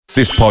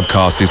This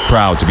podcast is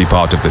proud to be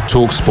part of the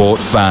TalkSport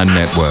Fan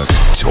Network.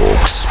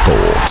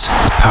 TalkSport.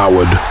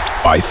 Powered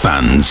by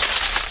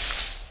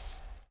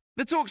fans.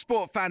 The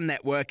TalkSport Fan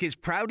Network is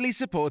proudly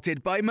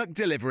supported by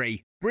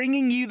McDelivery,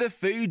 bringing you the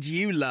food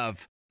you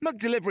love.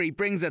 McDelivery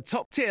brings a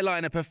top-tier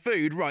lineup of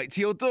food right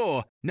to your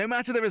door. No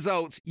matter the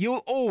result,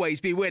 you'll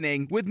always be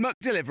winning with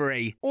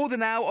McDelivery. Order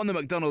now on the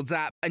McDonald's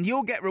app and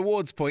you'll get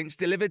rewards points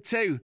delivered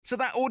too. So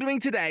that ordering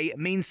today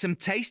means some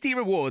tasty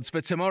rewards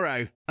for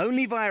tomorrow.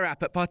 Only via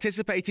app at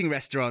participating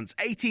restaurants.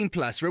 18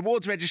 plus.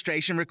 Rewards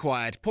registration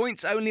required.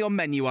 Points only on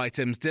menu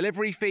items.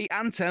 Delivery fee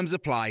and terms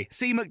apply.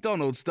 See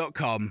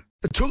mcdonalds.com.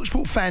 The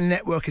TalkSport Fan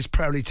Network is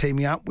proudly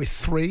teaming up with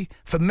 3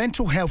 for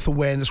Mental Health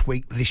Awareness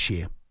Week this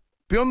year.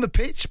 Beyond the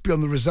pitch,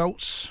 beyond the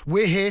results,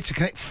 we're here to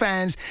connect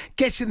fans,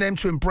 getting them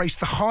to embrace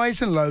the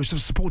highs and lows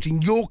of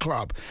supporting your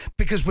club,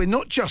 because we're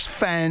not just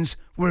fans,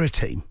 we're a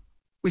team.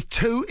 With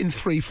 2 in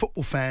 3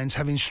 football fans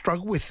having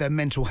struggled with their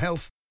mental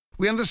health,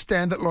 we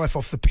understand that life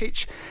off the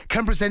pitch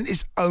can present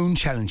its own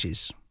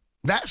challenges.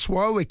 That's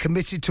why we're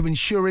committed to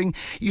ensuring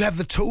you have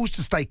the tools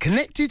to stay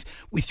connected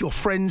with your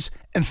friends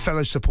and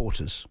fellow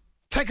supporters.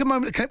 Take a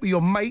moment to connect with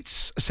your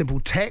mates. A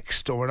simple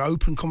text or an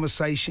open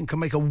conversation can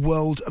make a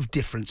world of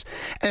difference.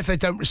 And if they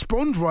don't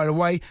respond right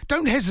away,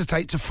 don't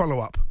hesitate to follow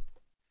up.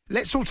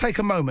 Let's all take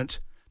a moment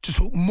to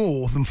talk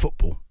more than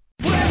football.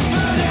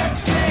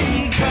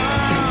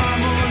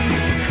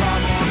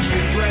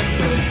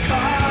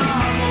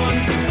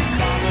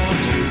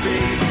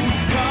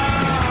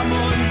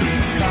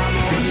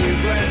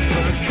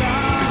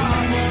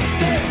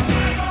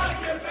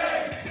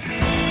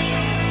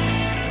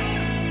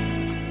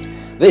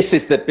 This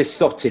is the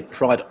Besotted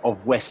Pride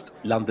of West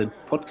London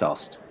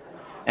podcast.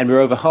 And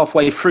we're over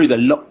halfway through the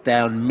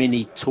lockdown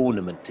mini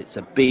tournament. It's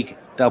a big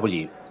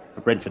W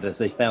for Brentford as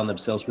they found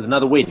themselves with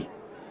another win,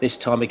 this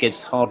time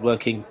against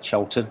hard-working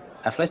Charlton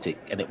Athletic.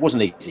 And it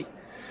wasn't easy,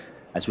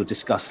 as we'll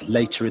discuss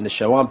later in the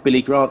show. I'm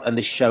Billy Grant, and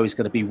this show is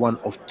going to be one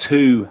of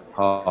 2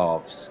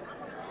 halves.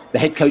 The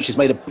head coach has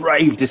made a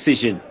brave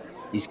decision.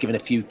 He's given a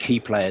few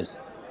key players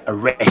a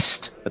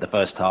rest for the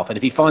first half. And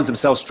if he finds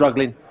himself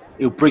struggling,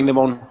 he'll bring them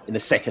on in the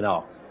second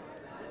half.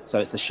 So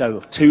it's the show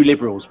of 2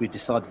 Liberals. We've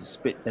decided to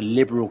split the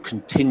Liberal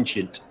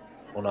contingent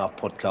on our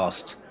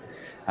podcast.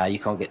 You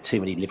can't get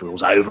too many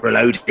Liberals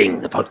overloading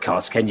the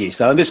podcast, can you?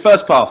 So in this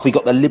first part, we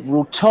got the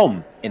Liberal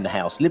Tom in the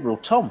house. Liberal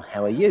Tom,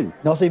 how are you?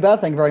 Not too bad,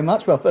 thank you very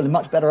much. Well, feeling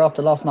much better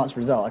after last night's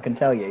result, I can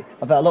tell you.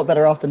 I felt a lot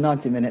better after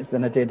 90 minutes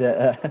than I did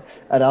at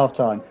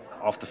half-time.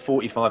 After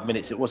 45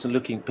 minutes, it wasn't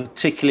looking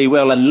particularly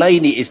well. And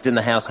Laney is in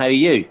the house. How are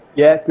you?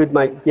 Yeah, good,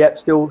 mate. Yep,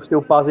 still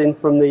buzzing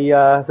from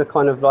the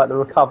kind of like the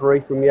recovery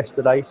from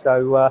yesterday.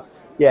 So,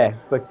 yeah,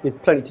 there's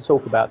plenty to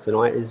talk about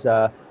tonight.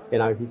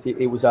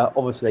 It was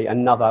obviously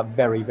another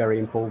very, very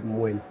important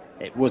win.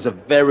 It was a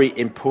very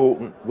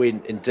important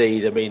win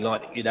indeed. I mean,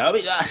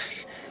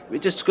 we're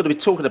just going to be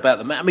talking about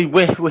the match. I mean,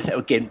 we're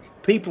again,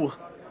 people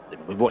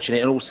we're watching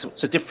it in all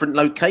sorts of different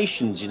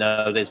locations.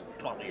 There's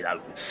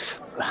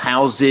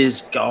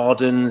houses,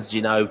 gardens.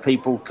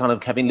 People kind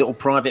of having little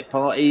private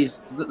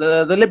parties.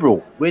 The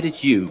Liberal. Where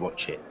did you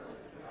watch it?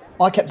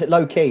 I kept it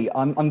low key.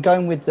 I'm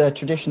going with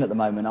tradition at the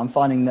moment. I'm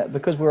finding that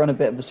because we're on a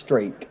bit of a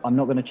streak, I'm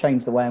not going to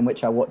change the way in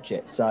which I watch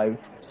it. So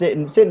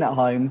sitting at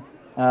home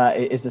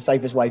is the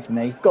safest way for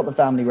me. Got the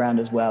family round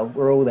as well.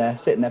 We're all there,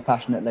 sitting there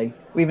passionately.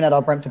 We even had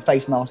our Brentford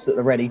face masks at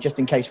the ready, just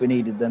in case we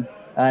needed them.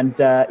 And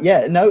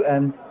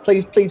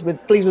pleased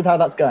with how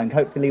that's going.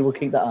 Hopefully we'll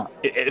keep that up.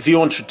 If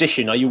you're on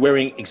tradition, are you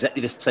wearing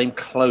exactly the same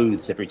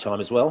clothes every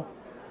time as well?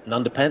 And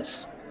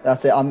underpants?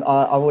 That's it.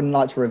 I wouldn't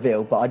like to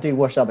reveal, but I do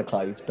wash other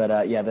clothes. But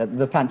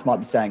the pants might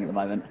be staying at the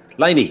moment.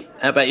 Laney,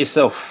 how about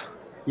yourself?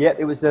 Yeah,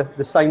 it was the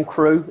same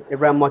crew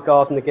around my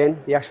garden again.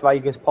 The Ash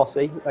Vegas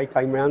posse, they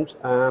came round.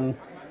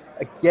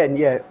 Again,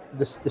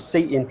 the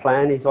seating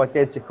plan is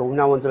identical.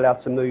 No one's allowed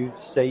to move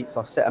seats.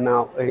 I set them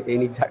out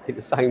in exactly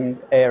the same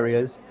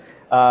areas.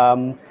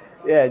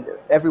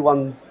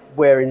 Everyone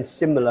wearing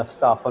similar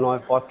stuff, and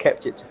I've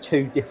kept it to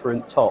 2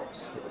 different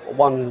tops.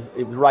 One,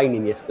 it was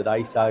raining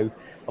yesterday, so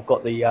I've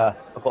got the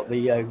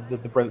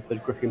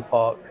Brentford Griffin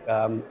Park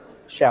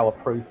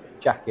shower-proof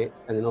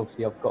jacket, and then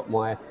obviously I've got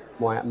my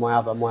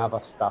other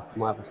stuff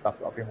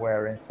that I've been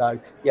wearing. So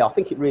yeah, I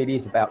think it really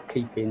is about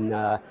keeping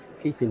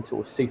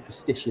sort of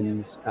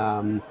superstitions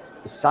the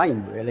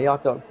same. Really,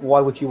 why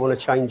would you want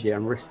to change it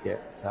and risk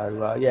it?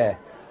 So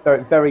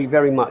very, very,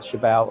 very much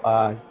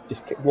about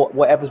just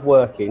whatever's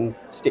working,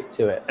 stick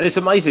to it. And it's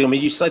amazing. I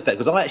mean, you said that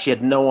because I actually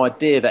had no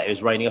idea that it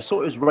was raining. I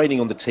saw it was raining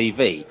on the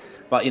TV.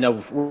 But,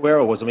 where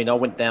I was, I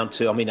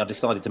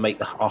decided to make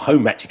our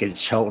home match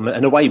against Charlton,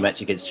 an away match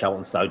against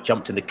Charlton. So I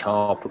jumped in the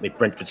car, put my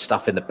Brentford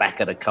stuff in the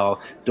back of the car.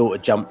 Daughter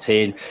jumped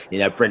in,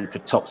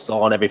 Brentford tops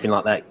on, everything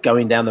like that,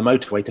 going down the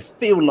motorway to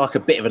feel like a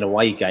bit of an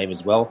away game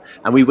as well.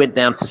 And we went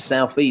down to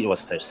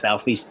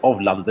southeast of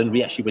London.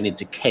 We actually went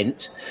into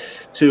Kent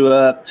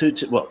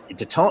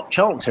into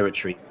Charlton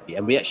territory.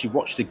 And we actually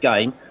watched the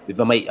game with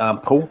my mate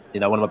Paul,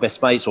 one of my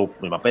best mates, or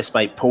with my best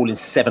mate Paul in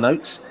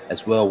Sevenoaks,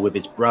 as well, with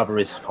his brother,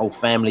 his whole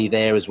family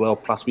there as well.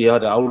 Plus we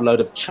had a whole load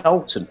of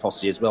Charlton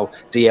posse as well,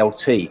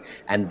 DLT,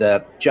 and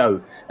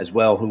Joe as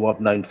well, who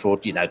I've known for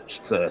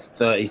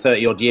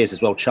 30 odd years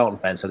as well, Charlton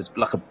fans. So there's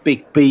like a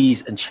big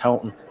Bees and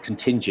Charlton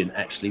contingent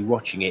actually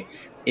watching it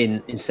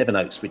in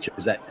Sevenoaks, which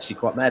was actually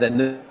quite mad. And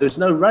there was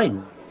no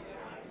rain.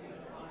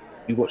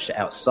 We watched it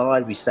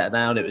outside. We sat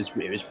down. It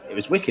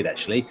was wicked,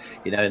 actually.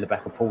 In the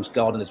back of Paul's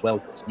garden as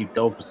well. His new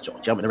dog was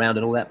jumping around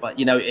and all that. But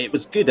it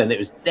was good, and it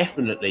was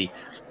definitely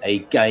a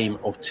game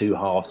of two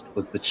halves,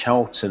 because the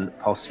Charlton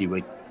posse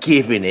were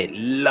giving it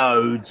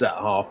loads at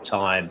half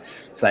time,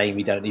 saying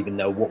we don't even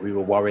know what we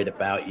were worried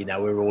about.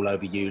 We're all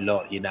over you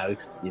lot.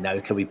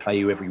 Can we play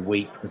you every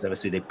week? Because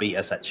obviously they beat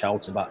us at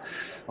Charlton, but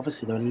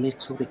obviously they're a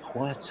little bit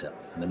quieter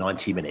in the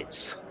 90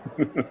 minutes.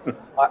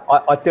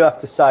 I do have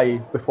to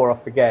say before I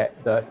forget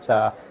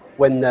that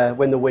when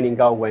the winning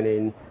goal went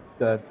in,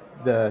 the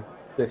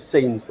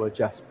scenes were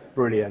just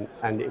brilliant,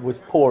 and it was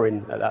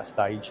pouring at that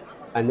stage,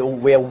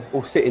 and we're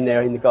all sitting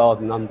there in the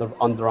garden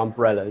under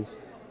umbrellas,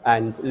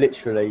 and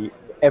literally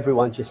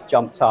everyone just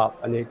jumped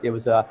up, and it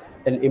was an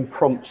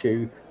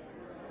impromptu.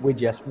 We're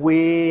just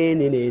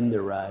winning in the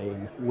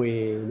rain,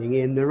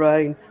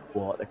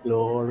 what a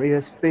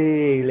glorious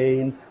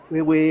feeling,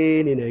 we're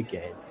winning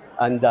again.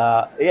 And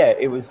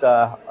it was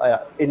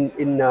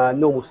in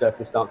normal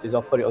circumstances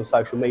I'll put it on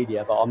social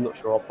media, but I'm not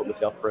sure I'll put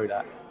myself through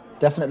that.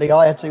 Definitely,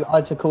 I had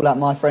to call out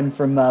my friend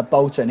from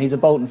Bolton. He's a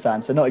Bolton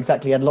fan, so not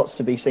exactly had lots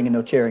to be singing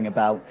or cheering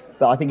about,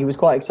 but I think he was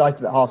quite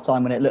excited at half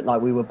time when it looked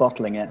like we were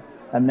bottling it.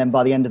 And then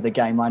by the end of the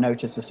game, I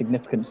noticed a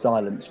significant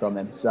silence from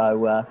him.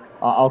 So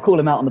I'll call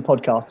him out on the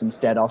podcast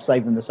instead. I'll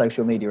save him the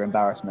social media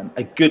embarrassment.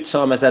 A good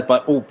time as had by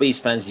all Bees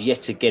fans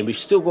yet again. We've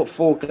still got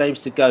 4 games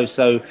to go.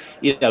 So,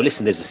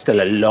 listen, there's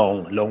still a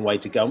long way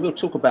to go. And we'll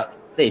talk about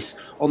this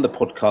on the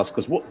podcast,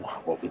 because what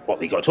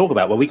we got to talk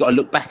about? Well, we got to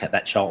look back at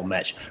that Charlton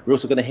match. We're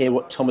also going to hear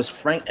what Thomas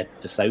Frank had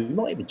to say. We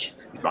might even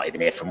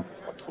hear from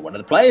one of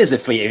the players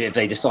if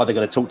they decide they're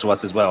going to talk to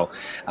us as well.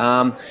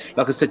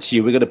 Like I said to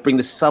you, we're going to bring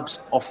the subs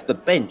off the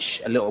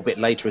bench a little bit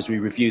later as we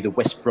review the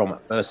West Brom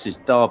versus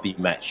Derby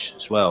match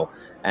as well.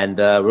 And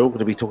we're all going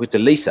to be talking to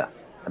Lisa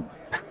and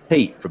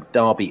Pete from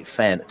Derby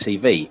Fan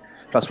TV.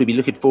 Plus, we'll be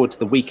looking forward to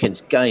the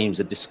weekend's games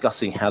and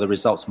discussing how the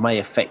results may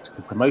affect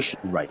the promotion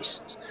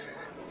race.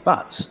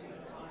 But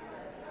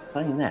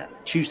saying that,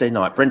 Tuesday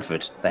night,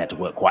 Brentford, they had to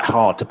work quite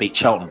hard to beat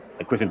Charlton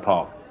at Griffin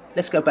Park.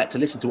 Let's go back to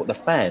listen to what the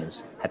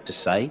fans had to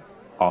say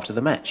after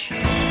the match.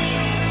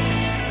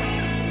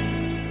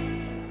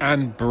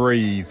 And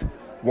breathe.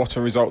 What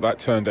a result that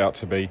turned out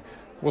to be.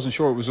 Wasn't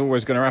sure it was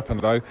always going to happen,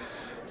 though.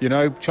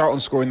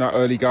 Charlton scoring that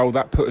early goal,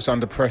 that put us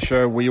under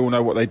pressure. We all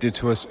know what they did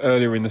to us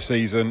earlier in the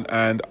season,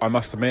 and I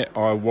must admit,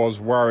 I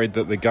was worried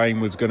that the game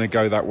was going to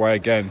go that way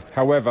again.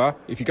 However,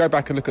 if you go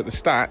back and look at the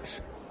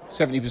stats,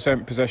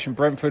 70% possession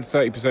Brentford,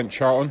 30%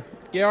 Charlton.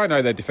 Yeah, I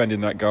know they're defending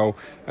that goal.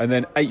 And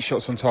then 8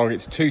 shots on target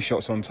to 2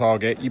 shots on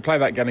target. You play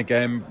that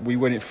again, we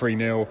win it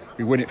 3-0,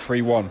 we win it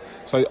 3-1.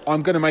 So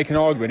I'm going to make an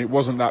argument it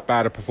wasn't that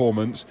bad a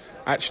performance.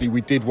 Actually, we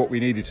did what we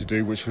needed to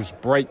do, which was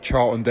break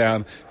Charlton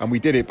down. And we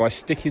did it by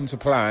sticking to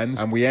plans.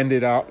 And we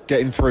ended up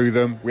getting through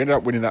them. We ended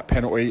up winning that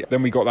penalty.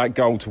 Then we got that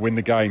goal to win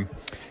the game.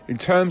 In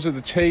terms of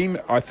the team,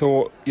 I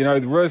thought, the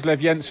Roerslev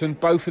Jensen,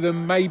 both of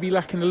them maybe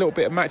lacking a little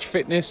bit of match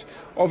fitness.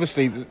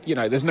 Obviously,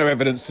 there's no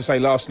evidence to say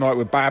last night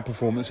were bad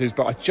performances,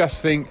 but I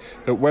just think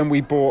that when we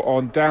brought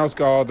on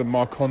Dalsgaard and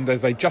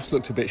Marcondes, they just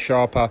looked a bit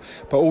sharper.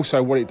 But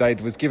also what it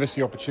did was give us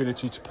the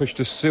opportunity to push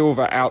De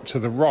Silva out to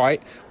the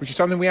right, which is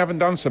something we haven't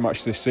done so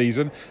much this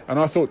season. And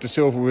I thought De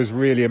Silva was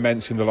really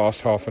immense in the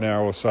last half an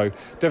hour or so.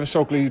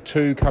 Devasoglu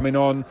too coming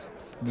on.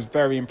 Was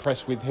very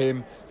impressed with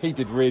him. He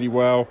did really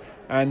well.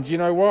 And you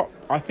know what?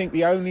 I think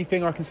the only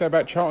thing I can say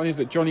about Charlton is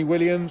that Johnny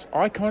Williams,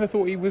 I kind of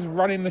thought he was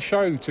running the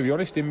show, to be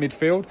honest, in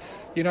midfield.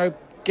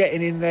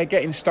 Getting in there,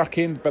 getting stuck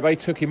in, but they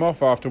took him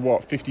off after,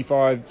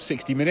 55,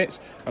 60 minutes?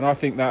 And I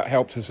think that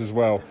helped us as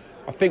well.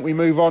 I think we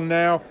move on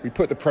now. We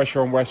put the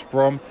pressure on West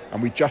Brom,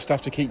 and we just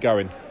have to keep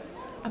going.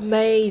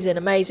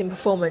 Amazing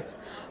performance.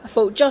 I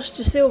thought Josh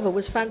De Silva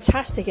was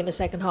fantastic in the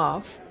second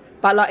half.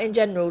 But in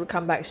general, the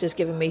comeback's just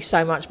given me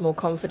so much more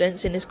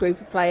confidence in this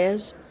group of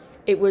players.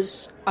 It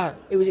was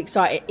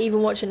exciting.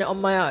 Even watching it on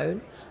my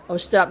own, I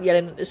was stood up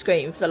yelling at the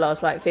screen for the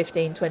last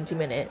 15, 20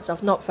 minutes.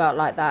 I've not felt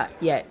like that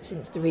yet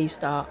since the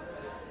restart.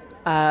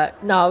 I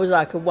was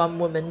like a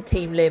one-woman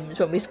team limbs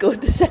when we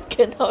scored the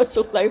second. I was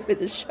all over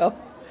the shop.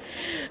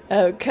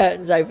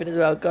 Curtains open as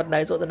well. God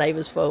knows what the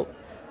neighbours thought.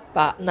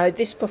 But no,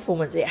 this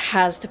performance, it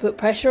has to put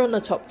pressure on the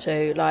top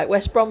two.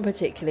 West Brom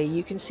particularly,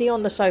 you can see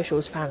on the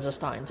socials fans are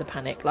starting to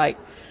panic.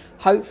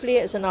 Hopefully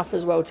it's enough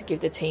as well to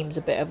give the teams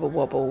a bit of a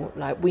wobble.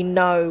 We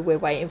know we're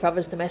waiting for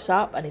others to mess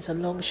up and it's a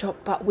long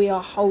shot, but we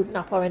are holding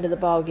up our end of the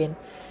bargain.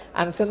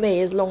 And for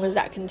me, as long as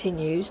that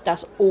continues,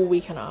 that's all we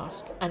can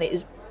ask. And it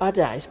is,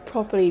 it's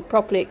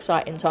properly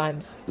exciting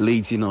times.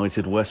 Leeds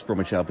United, West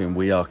Bromwich Albion,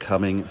 we are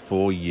coming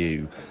for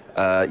you.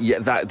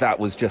 That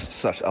was just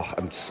such.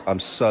 I'm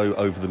so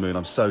over the moon.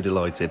 I'm so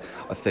delighted.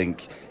 I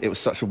think it was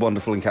such a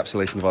wonderful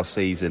encapsulation of our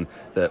season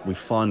that we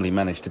finally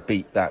managed to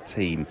beat that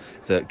team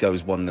that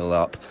goes 1-0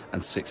 up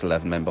and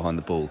 6-11 men behind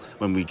the ball.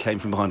 When we came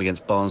from behind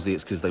against Barnsley,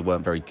 it's because they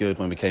weren't very good.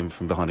 When we came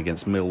from behind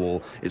against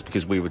Millwall, it's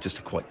because we were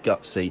just quite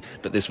gutsy.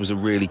 But this was a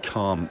really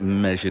calm,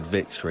 measured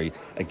victory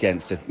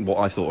against what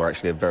I thought were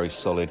actually a very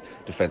solid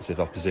defensive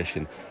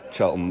opposition.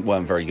 Charlton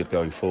weren't very good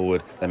going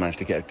forward. They managed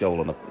to get a goal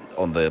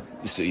on the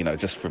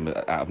just from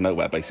out of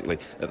nowhere basically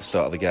at the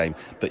start of the game.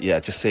 But yeah,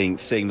 just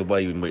seeing the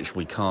way in which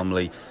we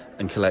calmly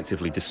and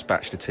collectively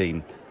dispatched a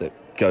team that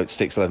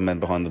sticks 11 men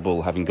behind the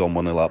ball, having gone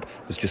 1-0 up,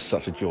 was just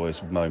such a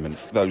joyous moment.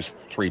 Those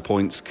 3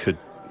 points could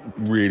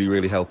really,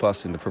 really help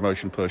us in the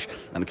promotion push,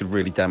 and it could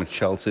really damage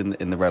Charlton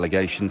in the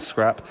relegation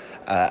scrap.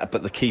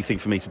 But the key thing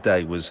for me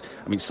today was,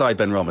 Saïd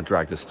Benrahma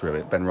dragged us through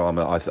it.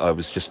 Benrahma, I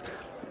was just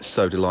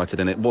so delighted,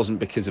 and it wasn't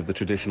because of the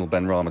traditional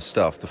Benrahma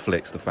stuff, the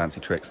flicks, the fancy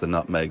tricks, the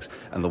nutmegs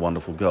and the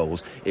wonderful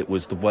goals. It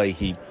was the way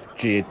he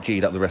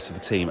G'd up the rest of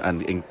the team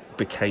and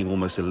became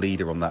almost a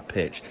leader on that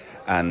pitch,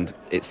 and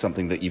it's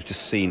something that you've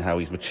just seen how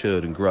he's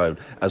matured and grown,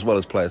 as well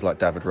as players like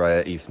David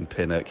Raya, Ethan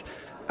Pinnock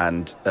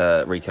and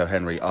Rico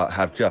Henry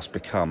have just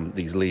become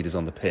these leaders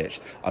on the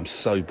pitch. I'm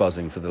so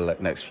buzzing for the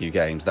next few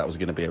games. That was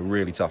going to be a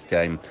really tough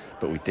game,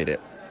 but we did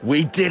it.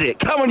 We did it!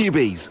 Come on, you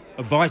bees!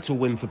 A vital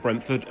win for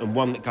Brentford, and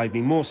one that gave me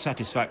more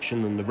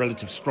satisfaction than the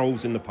relative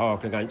strolls in the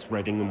park against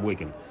Reading and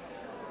Wigan.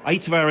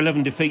 8 of our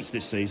 11 defeats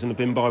this season have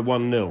been by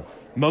 1-0,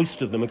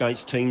 most of them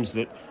against teams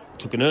that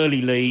took an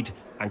early lead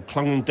and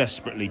clung on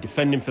desperately,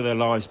 defending for their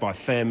lives by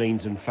fair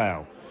means and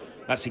foul.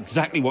 That's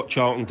exactly what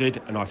Charlton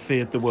did, and I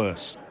feared the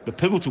worst. The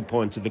pivotal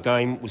point of the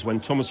game was when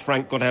Thomas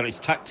Frank got out his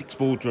tactics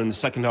board during the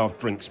second half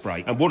drinks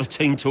break, and what a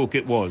team talk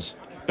it was.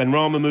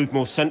 Benrahma moved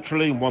more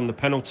centrally and won the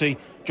penalty.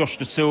 Josh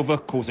Da Silva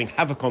causing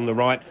havoc on the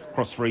right,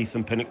 crossed for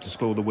Ethan Pinnock to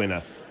score the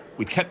winner.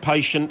 We kept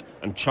patient,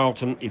 and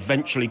Charlton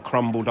eventually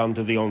crumbled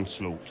under the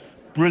onslaught.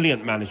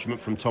 Brilliant management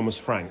from Thomas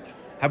Frank.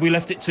 Have we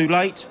left it too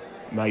late?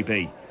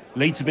 Maybe.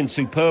 Leeds have been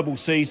superb all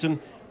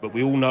season, but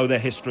we all know their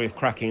history of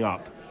cracking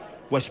up.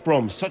 West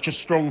Brom, such a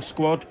strong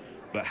squad,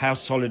 but how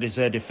solid is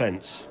their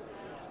defence?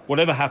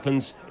 Whatever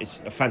happens,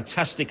 it's a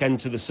fantastic end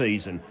to the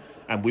season,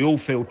 and we all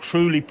feel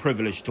truly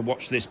privileged to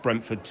watch this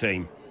Brentford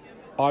team.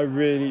 I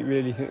really,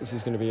 really think this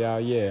is going to be our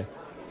year.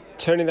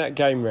 Turning that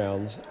game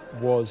round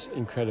was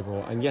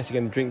incredible, and yet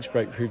again the drinks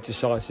break proved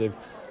decisive.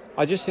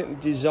 I just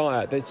think the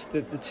desire,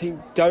 the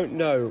team don't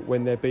know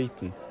when they're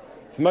beaten.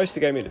 For most of the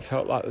game it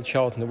felt like the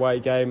Charlton away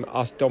game,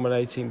 us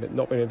dominating but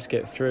not being able to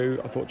get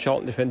through. I thought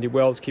Charlton defended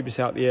well to keep us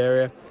out of the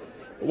area.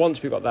 But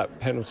once we got that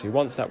penalty,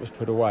 once that was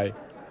put away,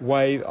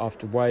 wave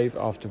after wave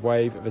after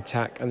wave of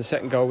attack, and the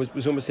second goal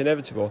was almost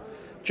inevitable.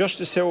 Josh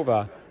Da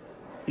Silva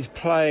is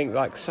playing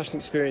like such an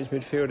experienced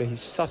midfielder.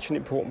 He's such an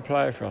important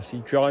player for us. He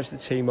drives the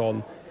team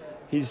on.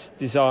 His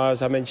desire,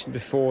 as I mentioned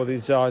before, the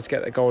desire to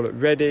get that goal at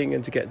Reading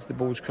and to get to the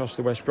balls across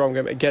the West Brom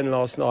game again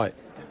last night,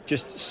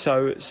 just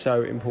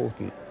so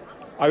important.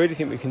 I really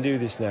think we can do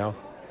this now.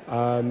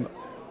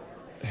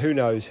 Who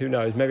knows?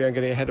 Maybe I'm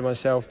getting ahead of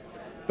myself,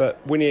 but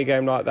winning a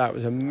game like that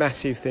was a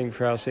massive thing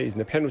for our season.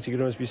 The penalty could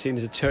almost be seen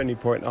as a turning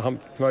point in a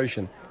hump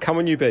promotion. Come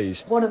on, you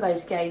bees. One of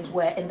those games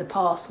where in the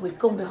past we've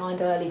gone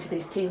behind early to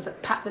these teams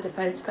that pack the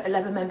defence, put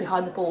 11 men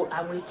behind the ball,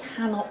 and we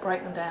cannot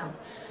break them down.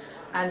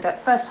 And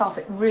first half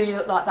it really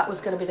looked like that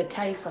was going to be the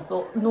case. I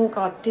thought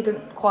Norgard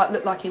didn't quite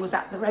look like he was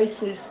at the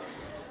races,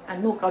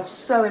 and Norgard's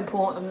so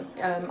important.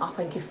 I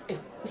think if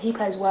he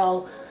plays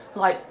well,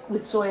 like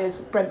with Sawyers,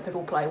 Brentford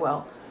will play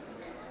well.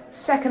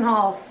 Second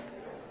half,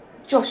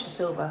 Josh Da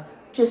Silva,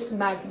 just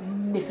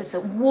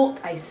magnificent.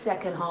 What a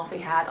second half he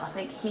had. I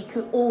think he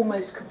could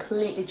almost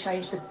completely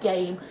change the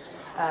game.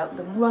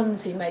 The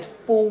runs he made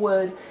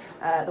forward,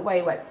 the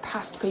way he went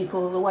past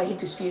people, the way he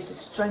just used his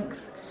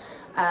strength,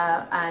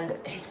 and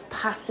his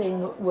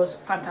passing was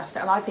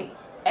fantastic. And I think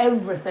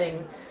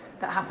everything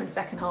that happened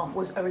second half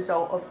was a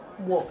result of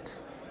what,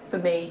 for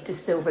me, Da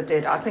Silva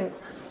did. I think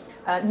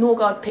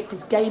Norgard picked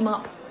his game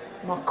up.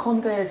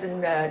 Marcondes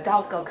and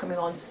Dalsgaard coming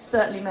on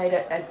certainly made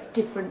a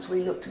difference.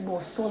 We looked more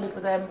solid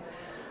with them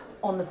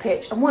on the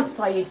pitch. And once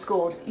Saïd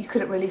scored, you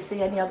couldn't really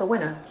see any other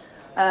winner.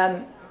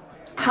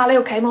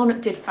 Halil came on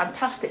and did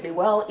fantastically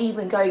well,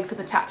 even going for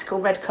the tactical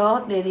red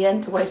card near the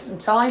end to waste some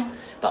time.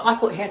 But I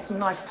thought he had some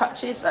nice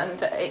touches,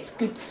 and it's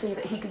good to see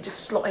that he could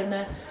just slot in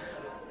there.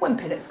 When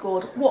Pinnock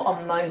scored, what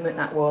a moment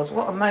that was.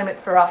 What a moment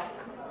for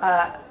us.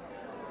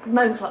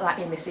 Moments like that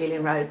you miss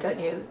Ealing Road, don't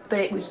you? But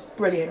it was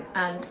brilliant,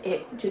 and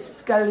it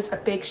just goes a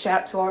big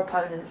shout to our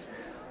opponents.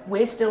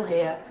 We're still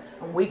here,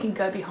 and we can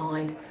go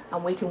behind,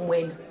 and we can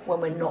win when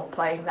we're not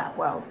playing that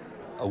well.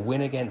 A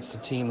win against a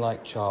team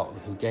like Charlton,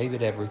 who gave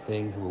it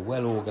everything, who were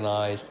well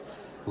organised,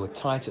 who were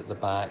tight at the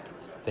back.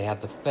 They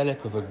had the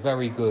fillip of a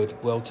very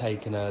good,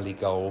 well-taken early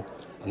goal,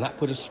 and that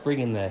put a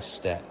spring in their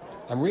step.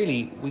 And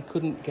really, we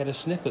couldn't get a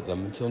sniff at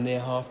them until near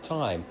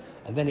half-time,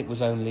 and then it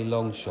was only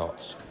long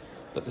shots.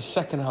 But the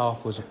second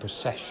half was a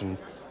procession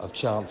of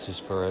chances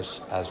for us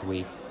as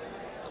we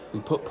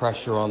put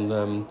pressure on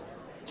them.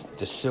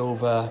 De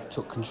Silva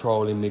took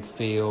control in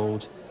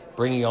midfield.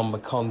 Bringing on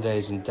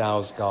Macondes and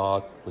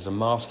Dalsgaard was a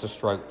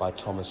masterstroke by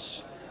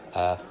Thomas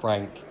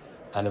Frank,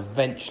 and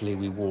eventually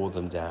we wore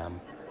them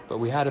down. But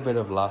we had a bit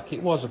of luck.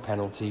 It was a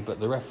penalty, but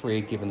the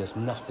referee had given us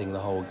nothing the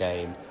whole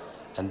game.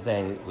 And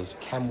then it was,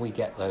 can we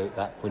get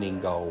that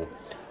winning goal?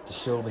 De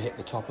Silva hit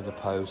the top of the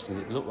post,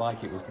 and it looked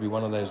like it was going to be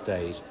one of those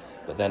days.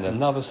 But then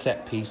another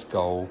set-piece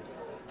goal.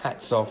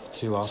 Hats off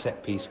to our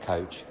set-piece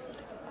coach.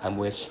 And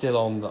we're still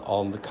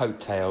on the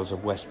coattails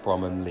of West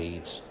Brom and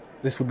Leeds.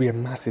 This would be a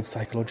massive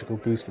psychological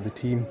boost for the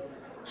team.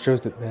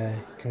 Shows that they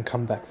can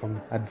come back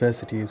from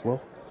adversity as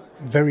well.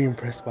 Very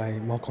impressed by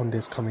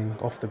Marcondes coming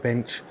off the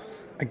bench.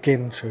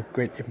 Again, showed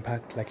great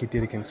impact like he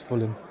did against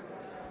Fulham.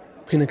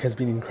 Pinnock has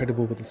been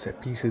incredible with the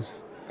set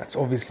pieces. That's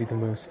obviously the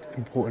most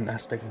important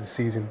aspect of the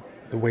season.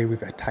 The way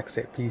we've attacked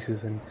set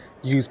pieces and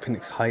used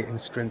Pinnock's height and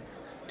strength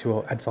to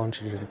our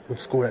advantage. We've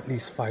scored at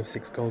least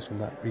 5-6 goals from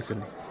that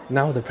recently.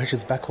 Now the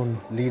pressure's back on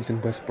Leeds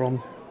and West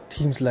Brom.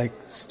 Teams like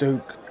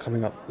Stoke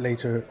coming up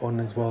later on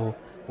as well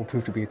will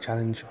prove to be a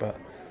challenge, but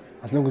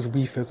as long as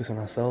we focus on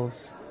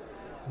ourselves,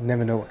 you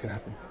never know what can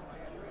happen.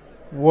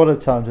 What a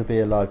time to be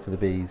alive for the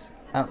Bees.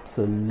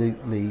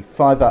 Absolutely.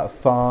 5 out of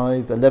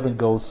 5, 11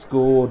 goals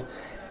scored.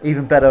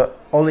 Even better,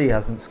 Ollie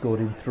hasn't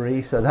scored in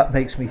 3, so that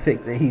makes me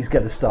think that he's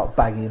going to start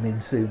banging him in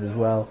soon as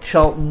well.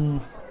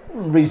 Charlton,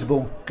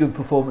 reasonable good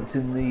performance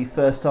in the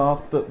first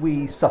half, but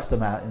we sussed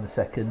them out in the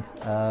second.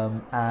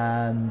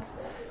 And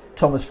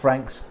Thomas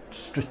Frank's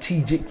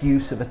strategic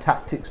use of a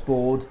tactics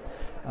board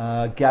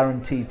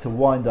guaranteed to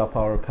wind up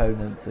our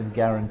opponents and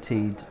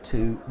guaranteed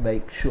to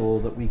make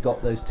sure that we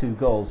got those 2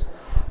 goals.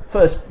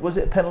 First, was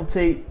it a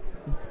penalty?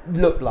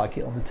 Looked like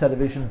it on the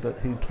television, but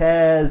who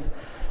cares?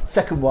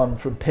 Second one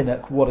from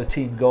Pinnock, what a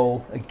team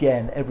goal.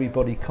 Again,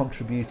 everybody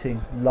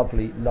contributing.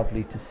 Lovely,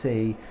 lovely to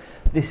see.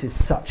 This is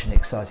such an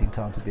exciting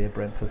time to be a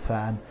Brentford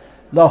fan.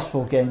 Last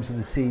 4 games of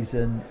the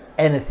season,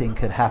 anything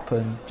could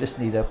happen. Just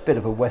need a bit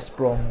of a West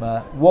Brom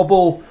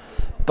wobble,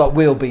 but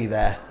we'll be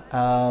there.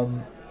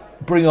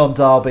 Bring on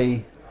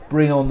Derby,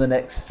 bring on the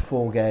next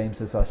 4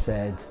 games, as I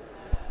said.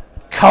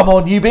 Come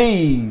on, you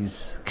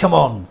Bees! Come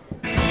on!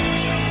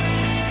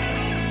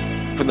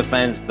 From the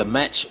fans, the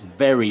match,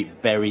 very,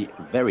 very,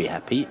 very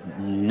happy,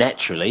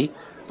 naturally.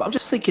 But I'm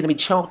just thinking,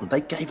 Charlton,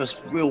 they gave us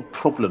real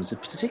problems,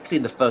 particularly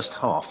in the first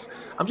half.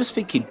 I'm just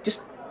thinking,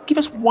 just give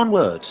us one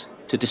word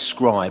to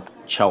describe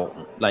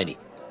Charlton. Laney.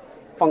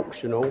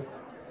 Functional.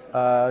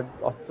 I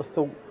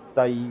thought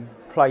they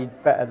played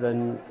better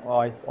than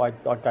I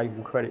gave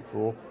them credit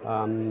for.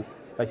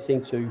 They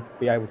seem to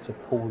be able to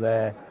pull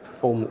their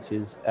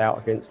performances out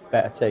against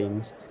better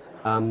teams.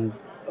 I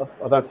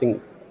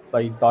think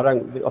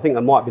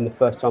that might have been the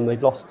first time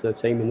they'd lost to a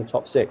team in the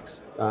top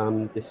 6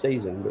 this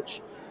season,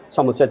 which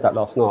someone said that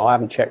last night. I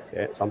haven't checked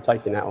it, so I'm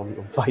taking that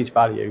on face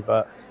value.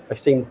 But they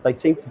seem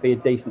to be a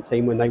decent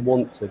team when they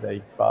want to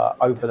be. But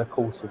over the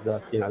course of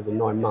the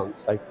 9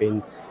 months, they've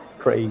been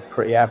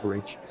pretty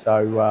average.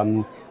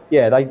 So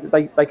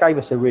they gave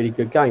us a really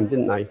good game,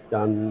 didn't they?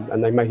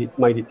 And they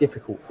made it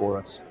difficult for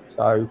us.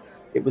 So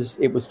it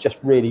was just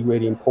really,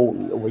 really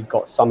important that we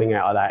got something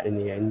out of that in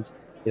the end.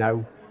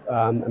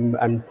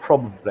 And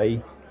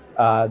probably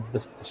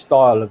the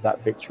style of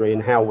that victory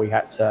and how we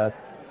had to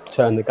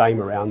turn the game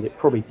around, it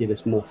probably did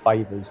us more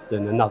favours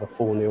than another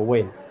 4-0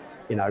 win.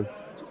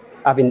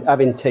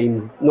 Having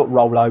team not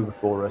roll over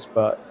for us,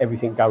 but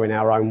everything going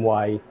our own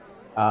way,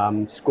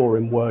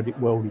 scoring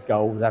worldly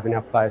goals, having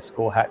our players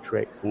score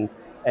hat-tricks, and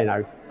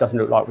doesn't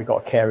look like we've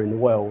got a care in the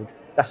world.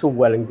 That's all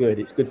well and good.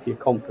 It's good for your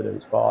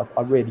confidence, but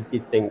I really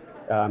did think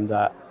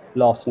that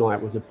last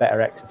night was a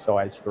better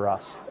exercise for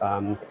us.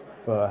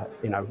 For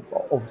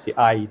obviously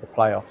the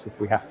playoffs, if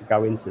we have to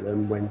go into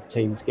them when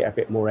teams get a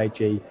bit more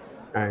edgy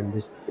and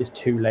there's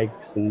 2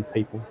 legs and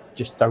people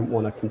just don't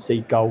want to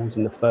concede goals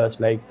in the first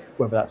leg,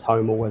 whether that's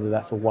home or whether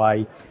that's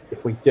away.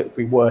 If we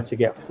were to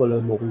get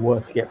Fulham, or we were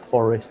to get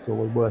Forest, or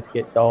we were to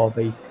get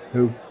Derby,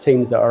 who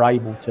teams that are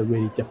able to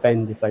really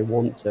defend if they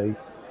want to,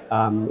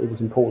 it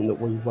was important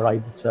that we were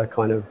able to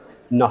kind of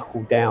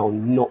knuckle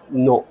down,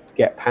 not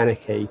get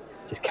panicky,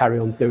 just carry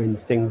on doing the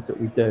things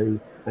that we do,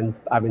 and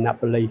having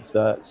that belief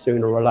that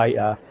sooner or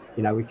later,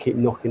 we keep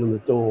knocking on the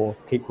door,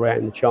 keep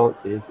creating the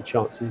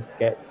chances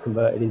get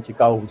converted into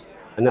goals.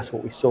 And that's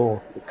what we saw.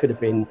 It could have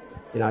been,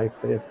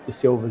 if De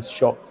Silva's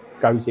shot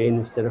goes in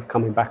instead of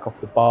coming back off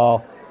the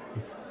bar,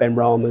 if Ben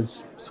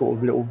Rama's sort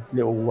of little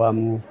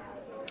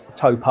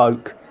toe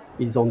poke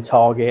is on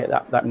target,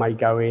 that may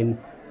go in.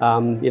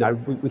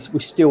 We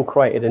still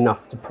created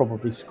enough to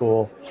probably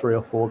score 3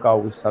 or 4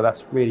 goals. So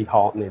that's really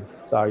heartening.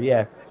 So,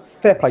 yeah,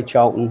 fair play,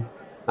 Charlton.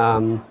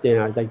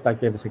 They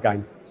gave us a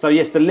game. So,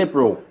 yes, the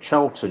Liberal,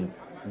 Charlton,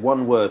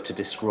 one word to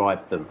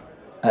describe them.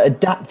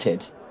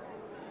 Adapted.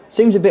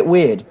 Seems a bit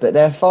weird, but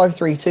their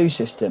 5-3-2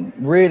 system,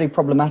 really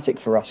problematic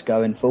for us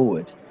going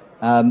forward.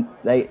 I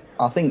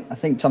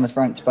think Thomas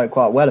Frank spoke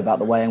quite well about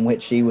the way in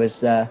which they were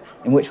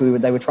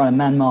trying to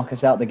man mark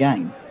us out the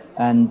game.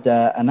 And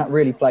that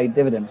really played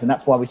dividends, and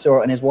that's why we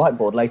saw it on his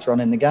whiteboard later on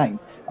in the game.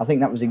 I think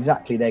that was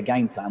exactly their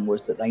game plan,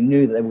 was that they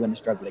knew that they were going to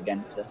struggle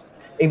against us.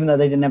 Even though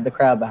they didn't have the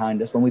crowd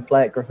behind us, when we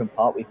play at Griffin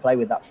Park, we play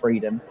with that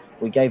freedom.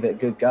 We gave it a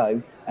good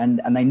go,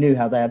 and they knew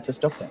how they had to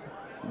stop it.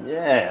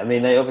 Yeah, I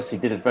mean, they obviously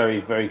did a very,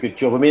 very good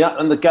job. I mean,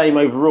 and the game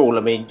overall,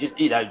 I mean,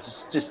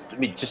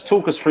 just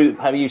talk us through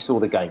how you saw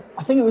the game.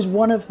 I think it was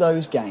one of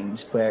those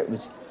games where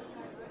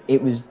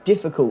it was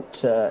difficult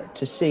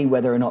to see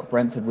whether or not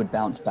Brentford would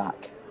bounce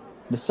back.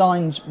 The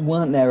signs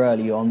weren't there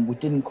early on. We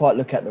didn't quite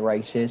look at the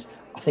races.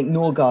 I think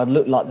Norgard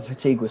looked like the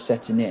fatigue was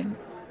setting in,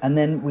 and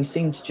then we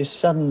seemed to just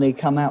suddenly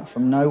come out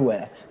from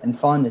nowhere and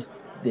find this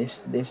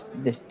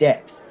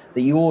depth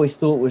that you always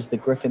thought was the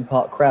Griffin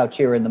Park crowd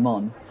cheering them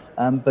on,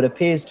 but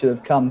appears to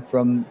have come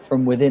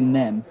from within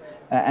them.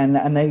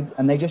 And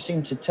they just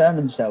seem to turn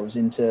themselves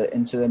into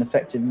an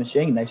effective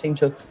machine. They seem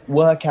to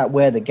work out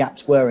where the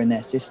gaps were in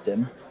their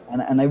system,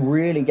 and they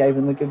really gave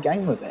them a good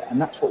game with it.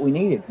 And that's what we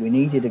needed. We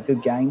needed a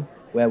good game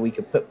where we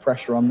could put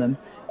pressure on them,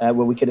 where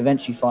we could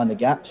eventually find the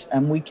gaps,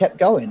 and we kept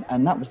going.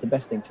 And that was the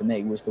best thing for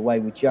me, was the way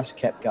we just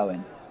kept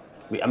going.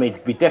 We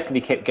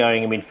definitely kept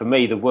going. I mean, for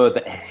me, the word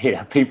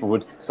that people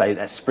would say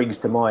that springs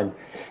to mind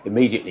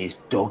immediately is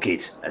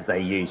dogged, as they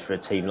use for a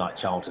team like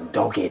Charlton.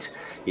 Dogged,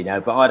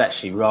 But I'd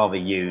actually rather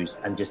use,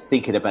 and just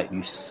thinking about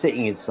you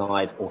sitting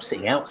inside or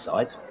sitting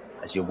outside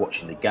as you're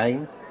watching the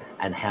game,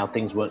 and how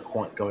things weren't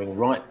quite going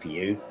right for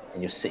you,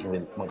 and you're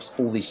sitting amongst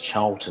all these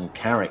Charlton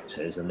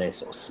characters, and they're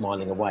sort of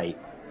smiling away.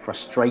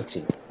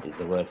 Frustrating is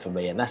the word for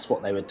me, and that's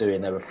what they were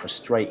doing. They were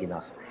frustrating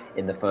us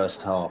in the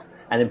first half.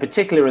 And in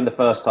particular in the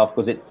first half,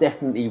 because it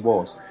definitely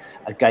was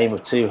a game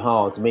of two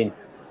halves. I mean,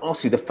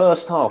 honestly, the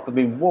first half,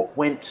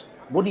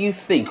 what do you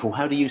think, or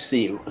how do you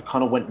see it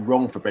kind of went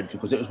wrong for Brentford?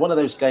 Because it was one of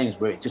those games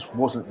where it just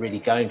wasn't really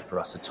going for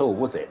us at all,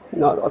 was it?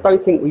 No, I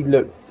don't think we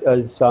looked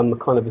as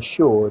kind of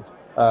assured.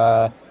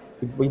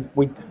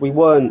 We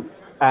weren't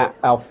at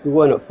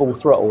full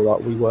throttle like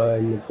we were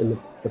in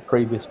the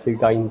previous two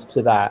games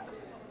to that.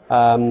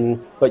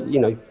 But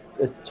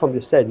as Tom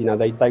just said,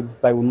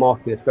 they were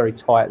marking us very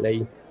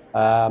tightly.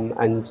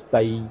 And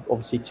they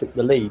obviously took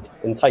the lead,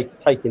 and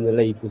taking the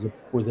lead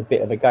was a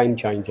bit of a game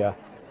changer.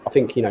 I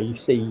think you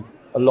see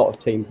a lot of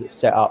teams that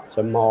set up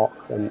to mark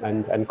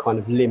and kind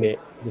of limit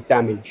the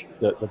damage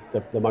that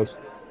the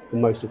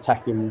most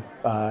attacking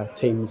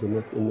teams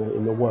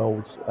in the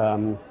world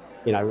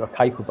are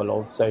capable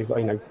of. So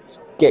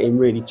getting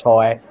really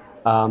tight,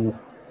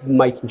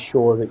 making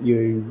sure that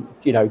you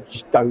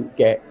just don't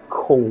get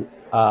caught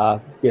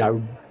out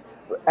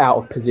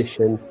of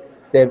position.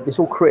 It's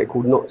all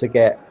critical not to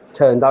get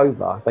turned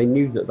over. They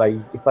knew that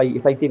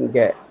if they didn't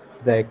get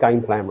their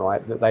game plan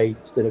right, that they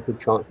stood a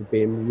good chance of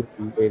being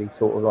really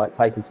sort of like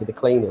taken to the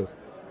cleaners.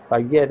 So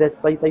yeah,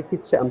 they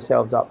did set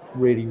themselves up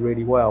really,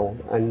 really well.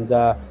 And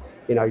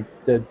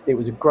it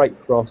was a great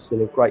cross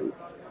and a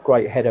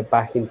great header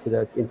back into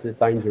the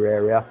danger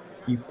area.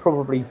 You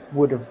probably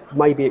would have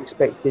maybe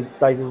expected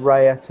David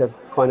Raya to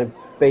kind of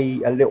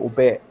be a little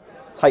bit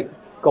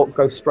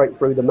go straight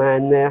through the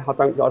man there. I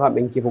don't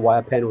mean give away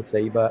a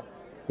penalty, but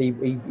he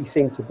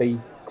seemed to be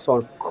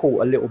sort of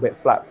caught a little bit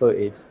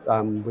flat-footed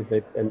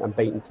and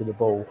beaten to the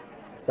ball.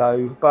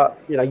 So, but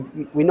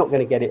we're not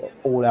going to get it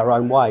all our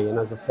own way. And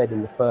as I said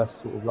in the first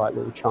sort of like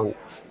little chunk,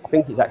 I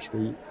think it's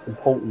actually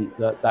important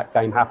that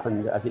game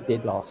happened as it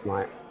did last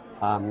night.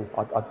 I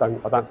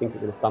don't think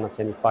it would have done us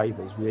any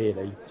favours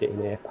really,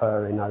 sitting there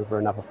purring over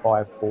another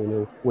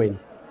 5-4-0 win.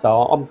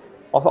 So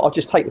I'll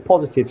just take the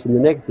positives from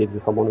the negatives,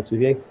 if I'm honest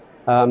with you.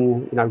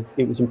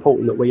 It was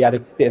important that we had a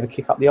bit of a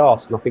kick up the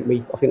arse, and I think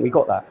we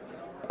got that.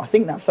 I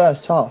think that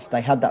first half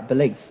they had that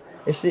belief.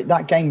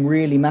 That game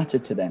really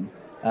mattered to them,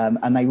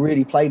 and they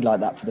really played like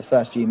that for the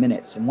first few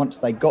minutes. And once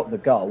they got the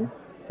goal,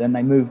 then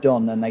they moved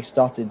on and they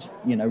started,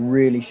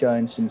 really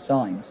showing some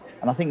signs.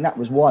 And I think that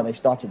was why they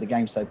started the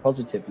game so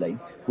positively,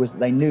 was that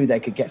they knew they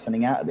could get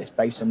something out of this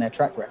based on their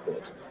track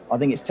record. I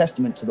think it's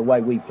testament to the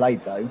way we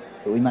played, though,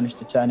 that we managed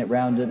to turn it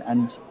round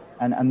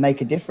and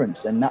make a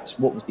difference, and that's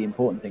what was the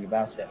important thing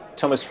about it.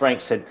 Thomas Frank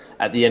said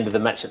at the end of the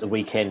match at the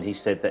weekend, he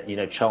said that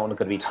Charlton are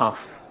going to be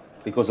tough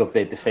because of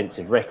their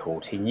defensive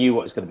record. He knew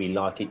what it was going to be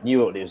like. He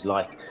knew what it was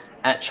like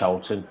at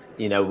Charlton.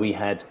 We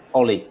had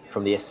Ollie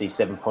from the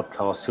SC7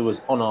 podcast, who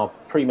was on our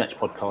pre-match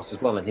podcast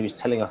as well, and he was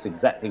telling us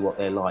exactly what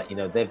they're like.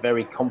 They're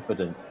very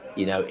confident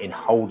in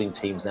holding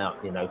teams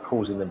out,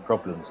 causing them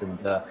problems. And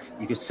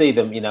you could see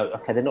them,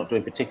 okay, they're not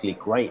doing particularly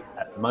great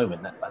at the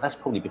moment, but that's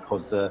probably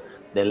because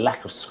their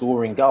lack of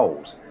scoring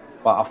goals.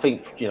 But I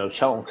think,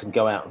 Charlton can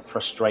go out and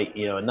frustrate,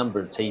 a number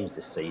of teams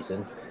this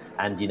season.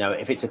 And,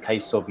 if it's a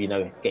case of,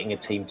 getting a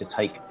team to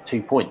take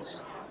 2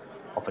 points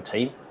off a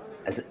team,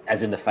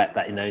 as in the fact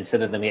that,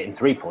 instead of them getting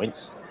 3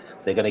 points,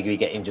 they're going to be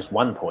getting just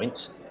 1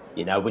 point,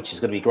 which is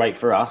going to be great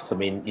for us. I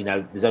mean,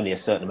 there's only a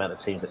certain amount of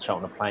teams that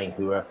Charlton are playing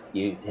who are,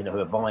 who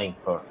are vying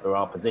for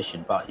our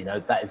position. But,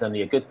 that is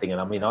only a good thing.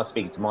 And I mean, I was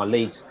speaking to my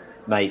Leeds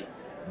mate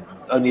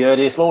only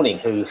early this morning,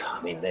 who,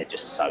 they're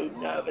just so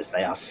nervous.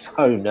 They are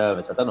so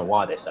nervous. I don't know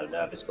why they're so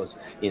nervous, because,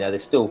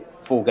 there's still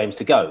 4 games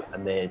to go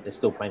and they're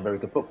still playing very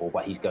good football.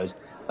 But he goes,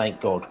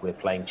 thank God we're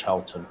playing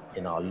Charlton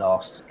in our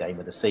last game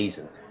of the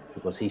season.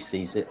 because he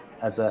sees it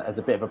as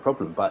a bit of a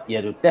problem. But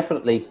yeah,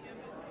 definitely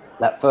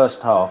that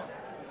first half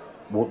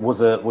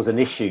was an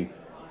issue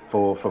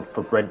for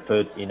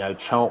Brentford.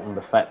 Charlton,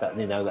 the fact that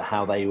that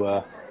how they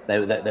were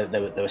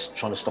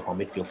trying to stop our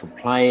midfield from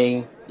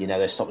playing.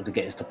 They're stopping to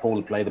get us to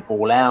play the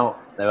ball out.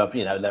 They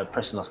were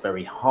pressing us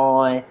very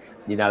high.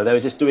 They were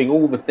just doing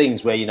all the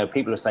things where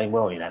people are saying,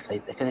 well, if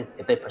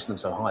they're pressing them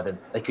so high, then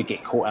they could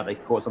get caught out. They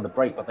caught us on the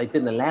break, but they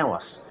didn't allow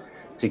us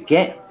to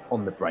get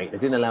on the break. They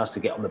didn't allow us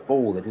to get on the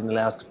ball. They didn't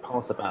allow us to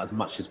pass about as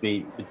much as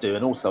we would do.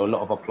 And also, a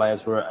lot of our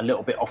players were a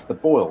little bit off the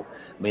boil.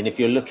 I mean, if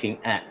you're looking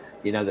at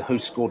the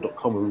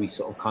whoscored.com, where we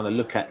sort of kind of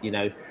look at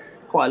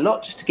quite a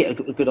lot just to get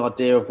a good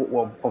idea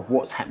of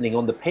what's happening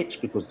on the pitch,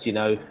 because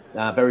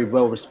very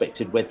well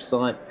respected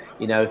website.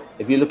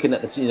 If you're looking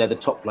at the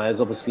top players,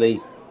 obviously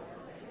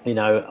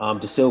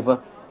De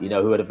Silva,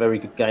 who had a very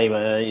good game,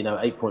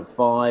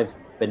 8.5.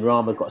 Ben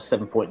Rama got a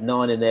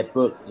 7.9 in their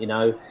book,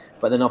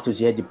 but then afterwards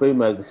you had your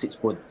Bumo, the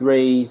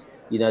 6.3s,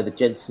 the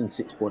Jensen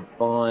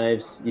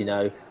 6.5s,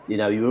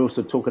 you were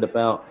also talking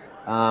about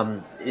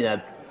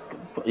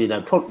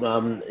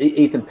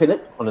Ethan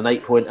Pinnock on an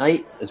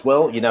 8.8 as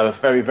well. A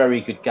very,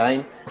 very good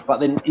game. But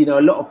then a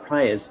lot of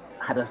players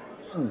had an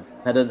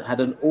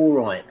all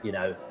right,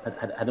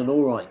 had an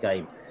all right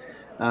game,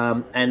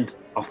 and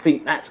I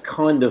think that's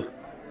kind of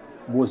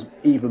was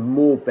even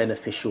more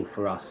beneficial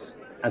for us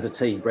as a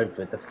team,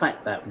 Brentford. The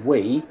fact that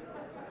we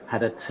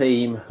had a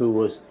team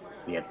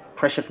we had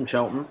pressure from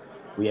Charlton,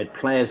 we had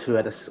players who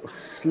had a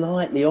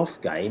slightly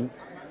off game,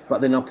 but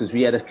then afterwards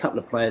we had a couple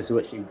of players who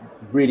actually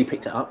really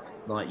picked it up,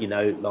 like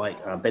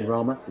Ben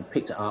Rama, who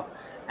picked it up,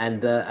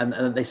 and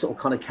they sort of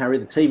kind of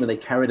carried the team, and they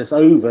carried us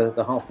over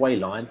the halfway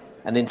line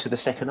and into the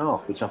second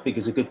half, which I think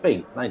is a good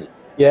thing, mainly.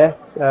 Yeah,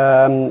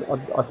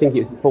 I think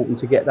it's important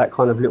to get that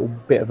kind of little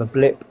bit of a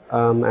blip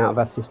out of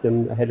our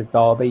system ahead of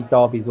Derby.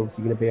 Derby's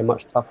obviously going to be a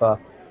much tougher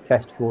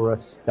test for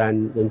us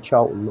than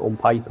Charlton on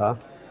paper.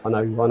 I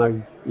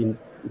know.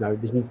 There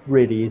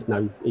really is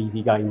no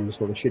easy games,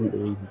 or there shouldn't be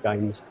easy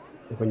games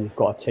when you've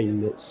got a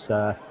team that's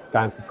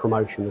going for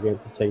promotion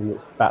against a team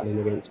that's battling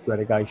against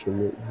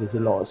relegation. There's a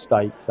lot at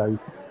stake, so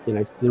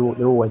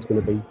they're always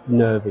going to be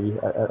nervy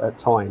at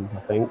times, I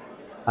think.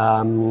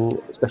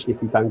 Especially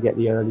if you don't get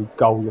the early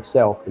goal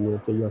yourself, and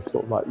you're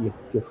sort of like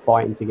you're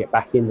fighting to get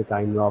back in the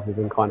game rather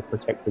than kind of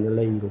protecting the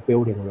lead or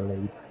building on the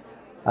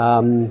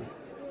lead.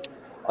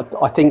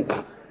 I think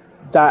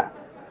that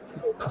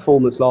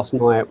performance last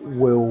night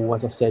will,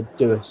 as I said,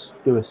 do us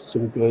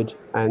some good,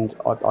 and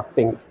I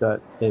think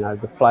that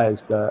the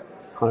players that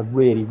kind of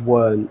really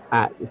weren't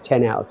at the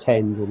 10 out of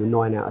 10s or the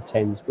 9 out of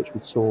 10s, which we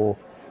saw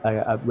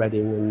at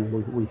Reading and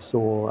we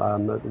saw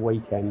at the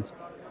weekend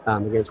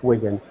against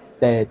Wigan.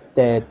 They're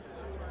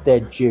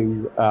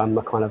due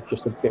a kind of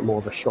just a bit more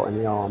of a shot in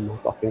the arm.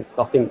 I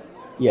think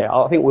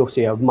we'll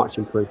see a much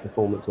improved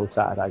performance on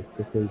Saturday,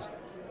 because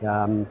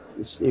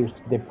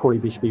they'd probably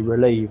just be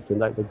relieved,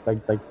 and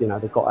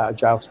they got out of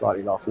jail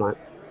slightly last night.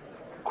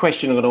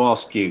 Question I'm going to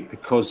ask you,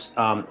 because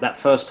that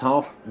first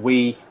half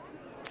we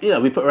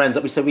put our hands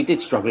up. We said we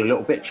did struggle a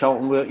little bit.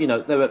 Charlton were,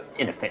 they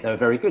were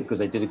very good because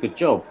they did a good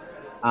job.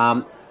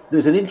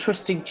 There's an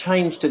interesting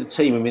change to the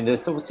team. I mean,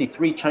 there's obviously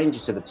 3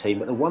 changes to the team,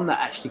 but the one that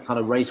actually kind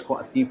of raised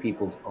quite a few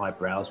people's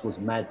eyebrows was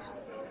Mads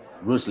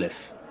Ruslev,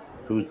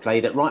 who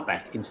played at right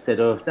back instead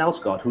of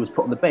Dalsgaard, who was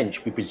put on the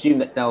bench. We presume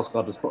that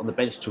Dalsgaard was put on the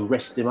bench to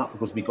rest him up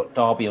because we got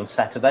Derby on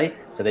Saturday.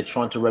 So they're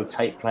trying to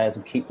rotate players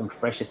and keep them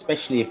fresh,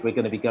 especially if we're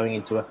going to be going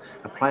into a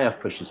playoff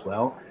push as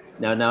well.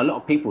 Now, a lot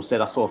of people said,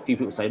 I saw a few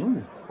people say,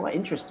 quite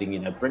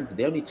interesting, Brentford,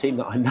 the only team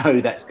that I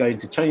know that's going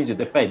to change the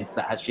defence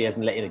that actually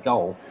hasn't let in a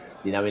goal,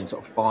 in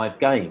sort of 5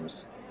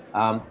 games.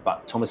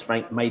 But Thomas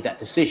Frank made that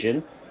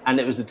decision, and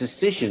it was a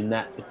decision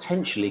that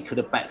potentially could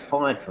have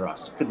backfired for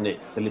us, couldn't it,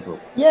 the Liberal?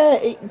 Yeah,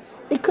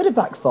 it could have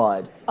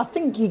backfired. I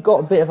think he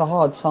got a bit of a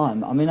hard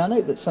time. I mean, I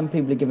know that some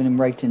people are giving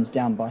him ratings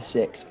down by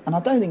 6, and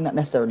I don't think that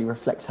necessarily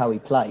reflects how he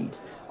played.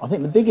 I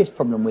think the biggest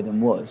problem with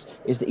him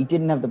is that he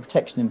didn't have the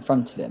protection in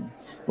front of him.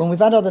 When we've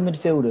had other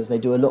midfielders, they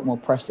do a lot more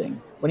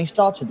pressing. When he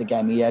started the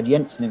game, he had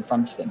Jensen in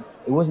front of him.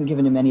 It wasn't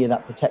giving him any of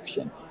that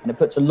protection, and it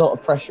puts a lot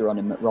of pressure on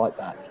him at right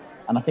back.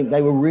 And I think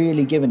they were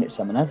really giving it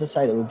some. And as I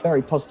say, they were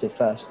very positive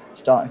first,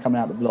 starting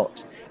coming out the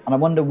blocks. And I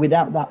wonder,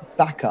 without that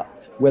backup,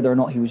 whether or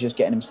not he was just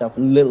getting himself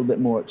a little bit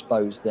more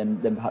exposed than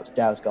perhaps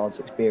Dalsgaard's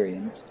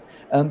experienced.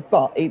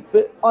 But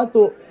I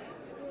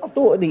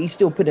thought that he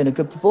still put in a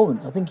good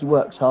performance. I think he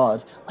works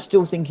hard. I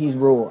still think he's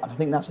raw. And I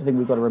think that's the thing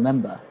we've got to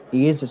remember.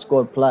 He is a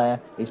squad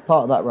player. He's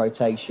part of that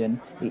rotation.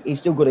 He's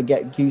still got to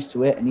get used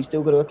to it, and he's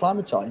still got to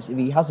acclimatise. If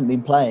he hasn't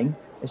been playing,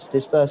 it's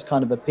his first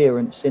kind of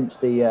appearance since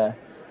we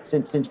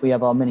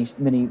have our mini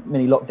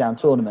lockdown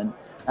tournament,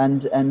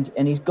 and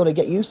he's got to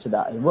get used to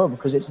that as well,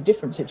 because it's a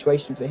different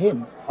situation for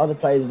him. Other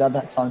players have had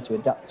that time to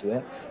adapt to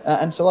it,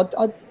 and so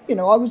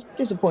I was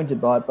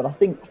disappointed by it, but I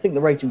think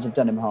the ratings have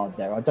done him hard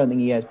there. I don't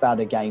think he has bad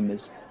a game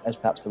as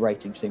perhaps the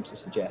rating seems to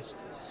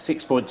suggest.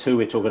 6.2,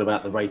 we're talking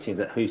about the ratings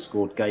that Who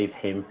Scored gave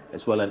him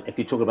as well. And if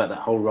you talk about that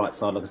whole right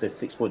side, like I said,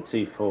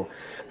 6.2 for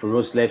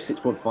Roslev,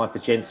 6.5 for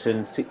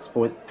Jensen,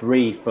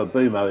 6.3 for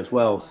Bumo as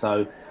well.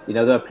 So,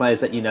 there are players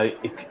that,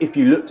 if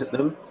you looked at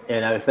them,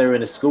 if they were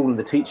in a school and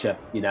the teacher,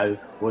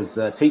 was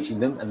teaching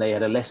them and they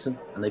had a lesson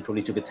and they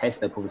probably took a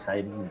test, they'd probably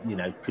say,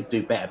 could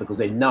do better because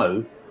they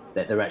know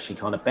that they're actually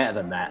kind of better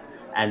than that.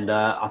 And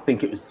I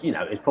think it was,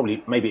 it's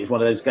probably, maybe it's one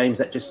of those games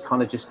that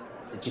it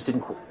just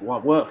didn't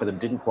quite work for them,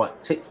 didn't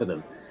quite tick for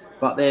them.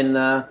 But then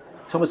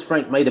Thomas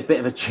Frank made a bit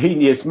of a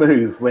genius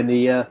move when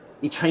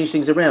he changed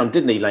things around,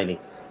 didn't he, Laney?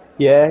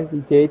 Yeah, he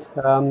did.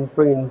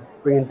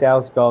 Bringing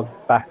Dalsgaard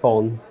back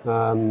on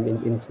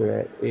into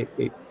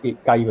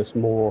it gave us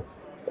more.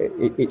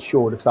 It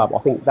shored us up. I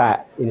think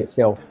that in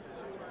itself.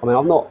 I mean,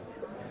 I'm not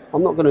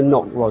going to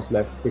knock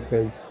Roslev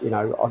because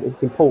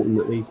it's important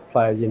that these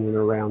players in and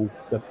around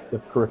the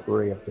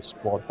periphery of the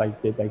squad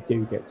they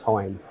do get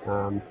time,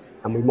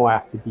 and we might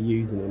have to be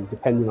using them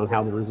depending on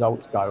how the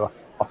results go.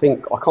 I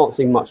think I can't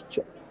see much.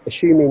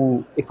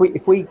 Assuming if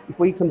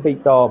we can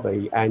beat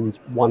Derby and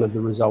one of the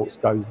results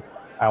goes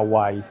our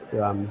way,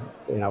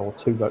 or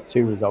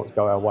two results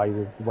go our way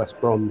with the West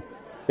Brom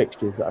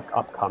fixtures that are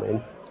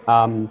upcoming.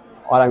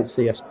 I don't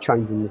see us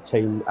changing the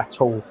team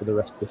at all for the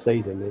rest of the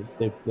season.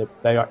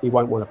 He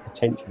won't want to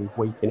potentially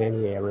weaken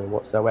any area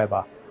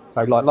whatsoever.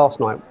 So, like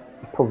last night,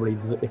 probably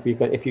if you're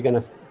going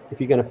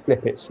to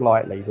flip it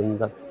slightly,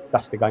 then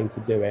that's the game to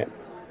do it.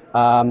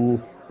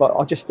 But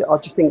I just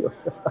think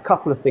a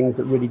couple of things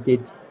that really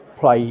did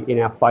play in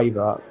our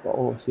favour.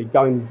 Obviously,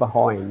 going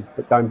behind,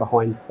 but going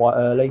behind quite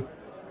early.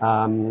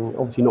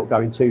 Obviously, not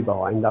going too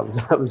behind. That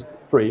was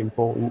pretty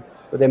important.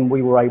 But then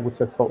we were able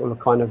to sort of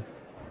kind of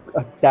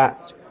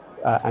adapt.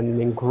 And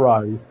then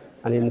grow,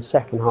 and in the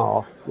second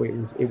half, it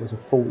was a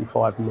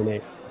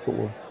 45-minute sort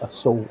of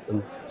assault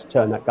and to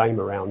turn that game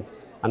around.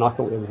 And I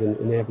thought there was an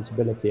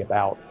inevitability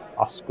about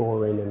us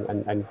scoring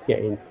and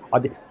getting. I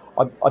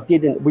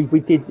didn't.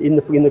 We did in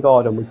the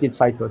garden. We did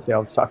say to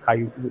ourselves,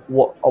 okay, at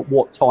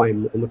what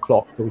time on the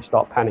clock do we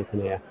start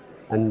panicking here?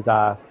 And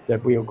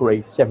we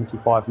agreed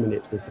 75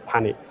 minutes was the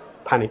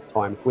panic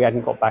time. If we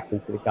hadn't got back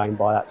into the game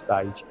by that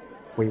stage,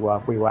 we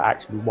were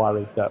actually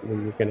worried that we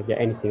were going to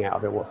get anything out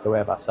of it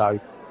whatsoever. So,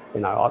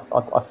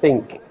 I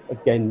think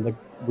again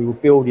we were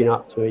building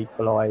up to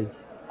equalise.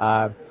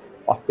 I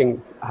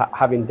think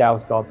having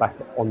Dalsgaard back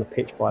on the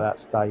pitch by that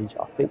stage,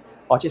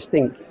 I just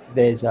think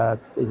there's a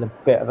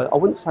bit of I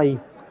wouldn't say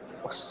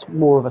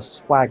more of a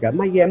swagger.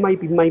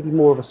 Maybe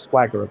more of a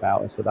swagger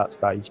about us at that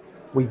stage.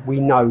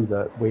 We know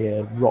that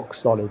we're rock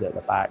solid at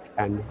the back,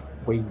 and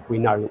we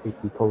know that we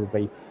can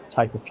probably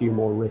take a few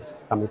more risks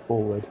coming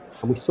forward,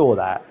 and we saw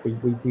that we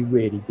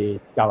really did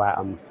go at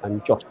them.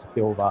 And Josh De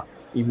Silva,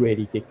 he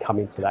really did come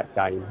into that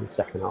game in the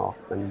second half,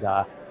 and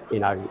he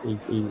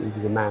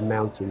was a man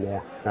mountain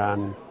there.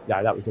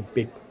 That was a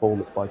big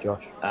performance by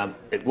Josh.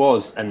 It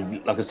was,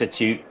 and like I said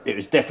to you, it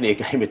was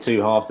definitely a game of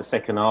two halves. The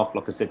second half,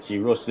 like I said to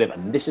you, Roslev,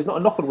 and this is not a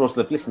knock on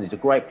Roslev. Listen, he's a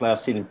great player. I've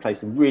seen him play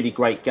some really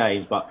great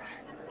games, but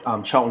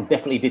Charlton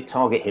definitely did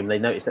target him. They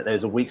noticed that there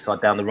was a weak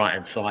side down the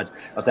right-hand side,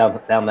 or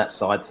down that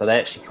side. So they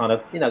actually kind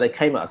of, they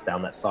came at us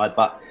down that side.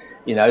 But,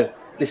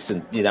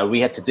 listen, we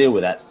had to deal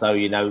with that. So,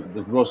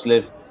 with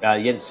Roslev,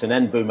 Jensen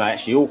and Bumo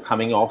actually all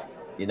coming off,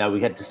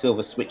 we had De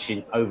Silva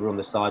switching over on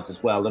the sides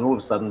as well. And all of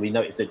a sudden we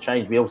noticed a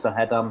change. We also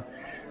had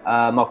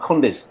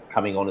Marcondes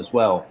coming on as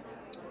well,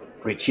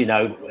 which,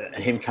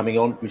 him coming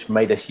on, which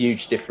made a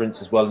huge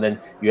difference as well. And then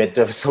you had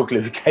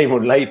Dervisoglu who came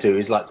on later,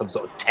 who's like some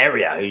sort of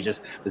terrier who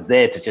just was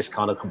there to just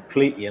kind of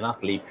completely and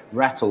utterly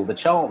rattle the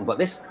Charlton. But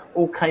this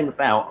all came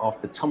about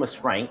after Thomas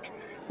Frank.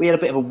 We had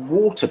a bit of a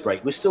water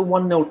break. We're still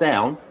 1-0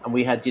 down, and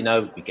we had,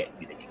 we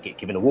get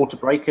given a water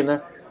break,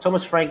 and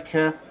Thomas Frank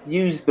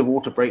used the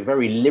water break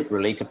very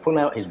liberally to pull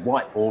out his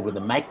whiteboard with the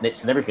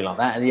magnets and everything like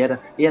that. And he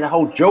had a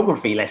whole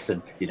geography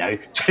lesson,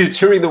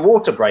 during the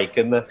water break.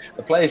 And the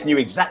players knew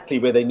exactly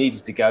where they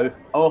needed to go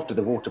after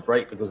the water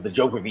break because the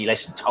geography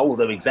lesson told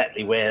them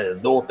exactly where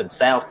the north and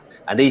south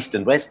and east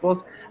and west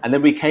was. And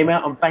then we came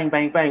out and bang,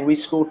 bang, bang, we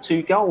scored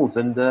 2 goals.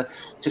 And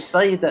to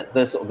say that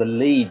the sort of the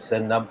Leeds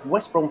and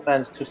West Brom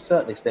fans to a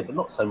certain extent, but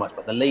not so much,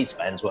 but the Leeds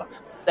fans were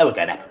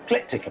going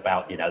apoplectic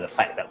about, the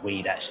fact that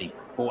we'd actually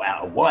brought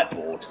out a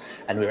whiteboard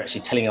and we were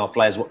actually telling our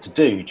players what to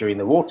do during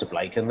the water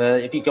break. And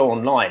if you go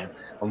online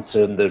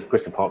onto the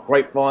Griffin Park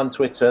Grapevine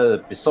Twitter,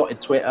 the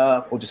Besotted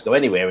Twitter, or just go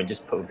anywhere and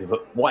just put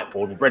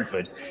whiteboard in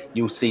Brentford,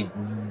 you'll see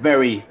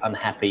very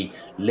unhappy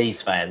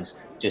Leeds fans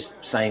just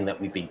saying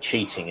that we've been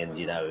cheating and,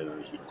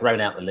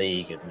 thrown out the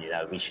league and,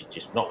 we should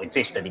just not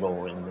exist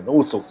anymore and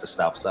all sorts of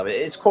stuff. So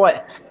it's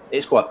quite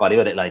funny,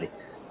 isn't it, lady?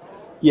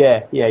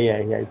 Yeah.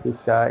 It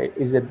was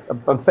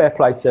a fair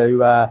play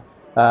to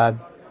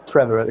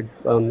Trevor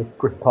on the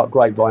Griffin Park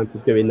Grapevine for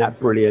doing that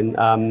brilliant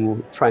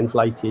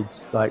translated,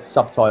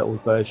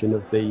 subtitled version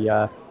of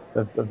the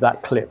of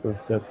that clip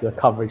of the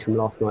coverage from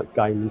last night's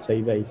game on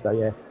TV. So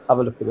yeah, have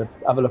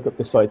a look at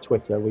Beside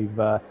Twitter. We've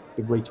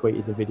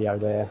retweeted the video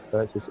there. So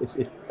it's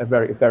a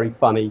very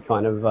funny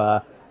kind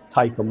of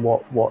take on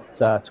what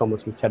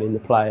Thomas was telling the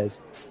players.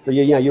 But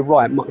yeah, you're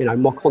right.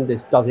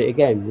 Marcondes does it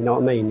again. You know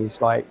what I mean?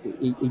 He's like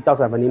he does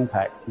have an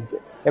impact.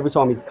 Every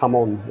time he's come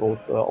on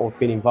or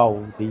been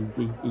involved,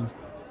 he's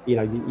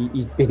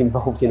been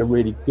involved in a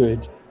really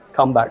good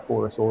comeback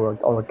for us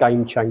or a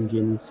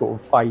game-changing sort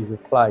of phase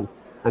of play.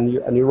 And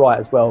you're right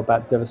as well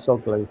about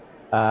Devasoglu.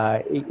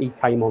 He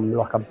came on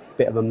like a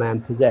bit of a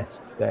man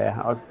possessed there.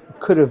 I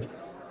could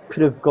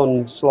have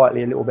gone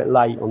slightly a little bit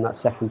late on that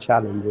second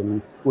challenge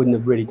and wouldn't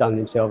have really done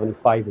himself any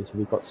favours if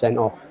he got sent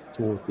off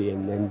towards the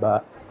end then.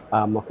 But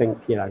I think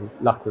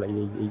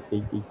luckily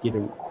he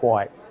didn't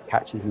quite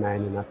catch his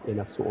man in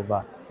a sort of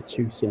a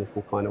too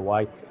cynical kind of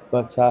way.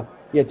 But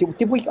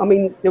did we? I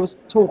mean, there was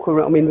talk.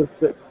 I mean,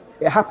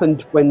 it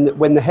happened when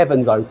the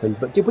heavens opened.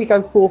 But did we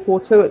go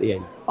 4-4-2 at the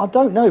end? I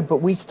don't know, but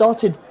we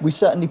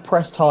certainly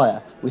pressed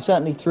higher. We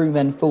certainly threw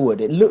men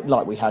forward. It looked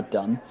like we had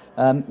done.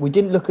 We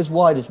didn't look as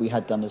wide as we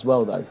had done as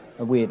well, though,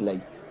 weirdly.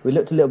 We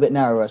looked a little bit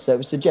narrower, so it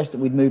would suggest that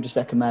we'd moved a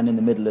second man in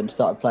the middle and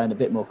started playing a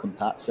bit more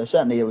compact. So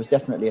certainly it was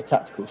definitely a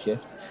tactical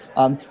shift.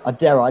 I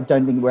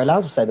don't think we're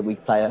allowed to say that we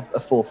play a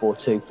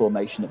 4-4-2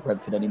 formation at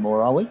Brentford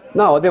anymore, are we?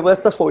 No,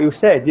 that's what we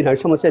said.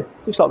 Someone said,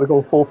 looks like we're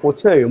going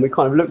 4-4-2, and we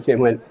kind of looked at it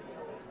and went,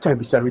 don't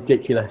be so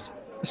ridiculous.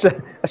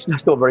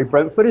 That's not very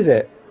Brentford, is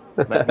it?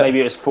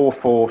 Maybe it was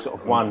 4-4, sort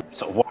of one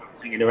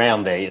hanging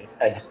around there.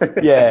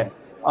 Yeah.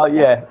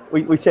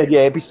 We said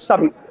it'd be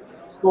something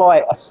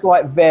a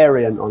slight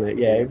variant on it.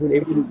 Yeah, it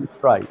wouldn't be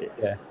straight.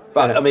 Yeah.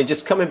 But I mean,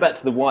 just coming back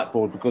to the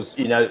whiteboard, because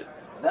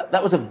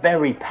that was a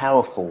very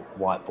powerful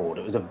whiteboard.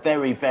 It was a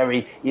very,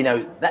 very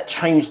that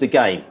changed the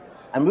game.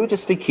 And we were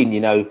just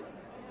thinking,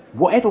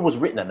 whatever was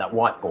written on that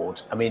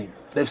whiteboard. I mean,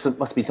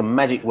 must be some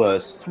magic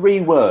words.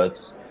 3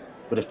 words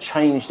would have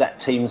changed that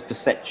team's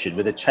perception,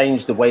 would have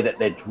changed the way that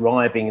they're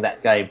driving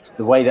that game,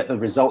 the way that the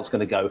result's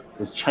going to go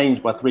was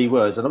changed by 3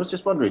 words. And I was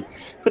just wondering,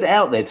 put it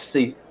out there to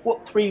see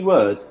what 3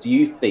 words do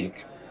you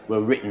think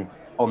were written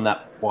on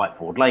that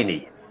whiteboard?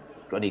 Laney,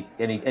 got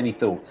any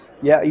thoughts?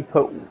 Yeah, he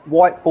put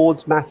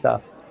whiteboards matter.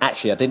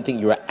 Actually, I didn't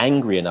think you were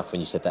angry enough when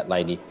you said that,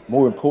 Laney.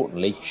 More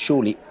importantly,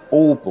 surely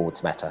all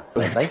boards matter,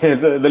 don't they?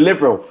 the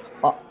Liberal.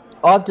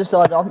 I've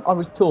decided I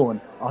was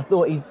torn. I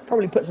thought he's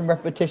probably put some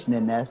repetition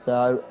in there,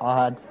 so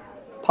I had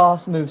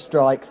pass, move,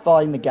 strike,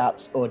 find the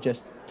gaps, or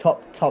just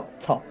top.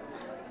 Top.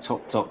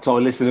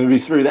 Listen, and we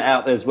threw that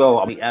out there as well.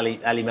 I mean, Ali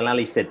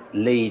Malali said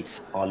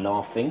Leeds are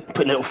laughing.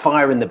 Put a little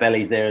fire in the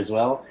bellies there as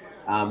well.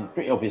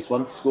 Pretty obvious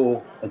one,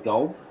 score a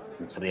goal.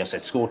 Somebody else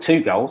said score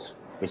 2 goals,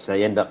 which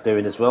they end up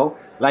doing as well.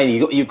 Laney,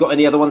 you've got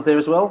any other ones there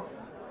as well?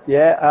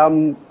 Yeah,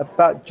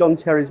 about John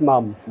Terry's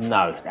mum.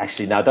 No,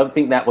 actually, no, I don't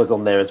think that was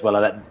on there as well.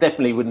 That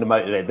definitely wouldn't have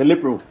motivated. The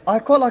Liberal. I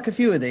quite like a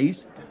few of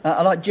these.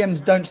 I like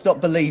Jem's Don't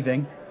Stop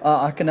Believing.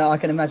 I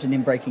can imagine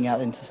him breaking out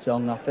into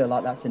song. I feel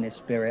like that's in his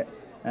spirit.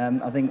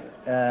 I think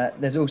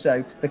there's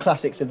also the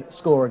classics of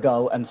score a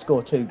goal and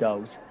score 2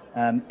 goals.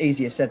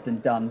 Easier said than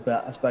done,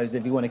 but I suppose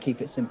if you want to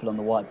keep it simple on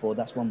the whiteboard,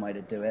 that's one way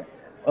to do it.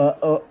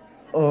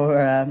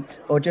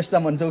 Or just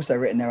someone's also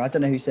written there, I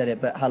don't know who said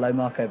it, but hello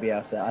Marco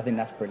Bielsa. I think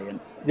that's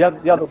brilliant.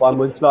 The other one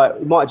was like,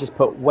 we might have just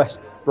put West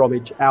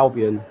Bromwich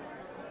Albion,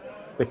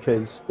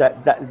 because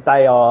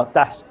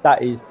that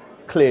is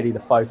clearly the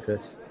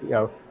focus.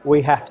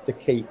 We have to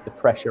keep the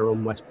pressure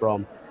on West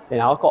Brom.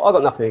 I've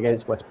got nothing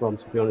against West Brom,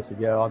 to be honest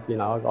with you.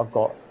 I've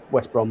got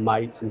West Brom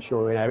mates. I'm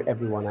sure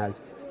everyone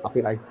has. I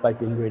think they've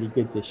been really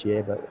good this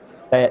year, but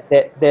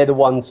they're the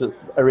ones that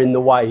are in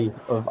the way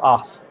of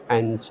us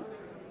and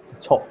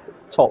the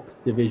top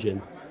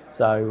division.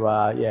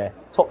 So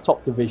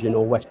top division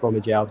or West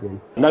Bromwich Albion.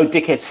 No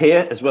dickheads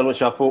here as well,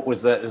 which I thought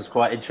was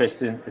quite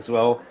interesting as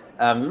well.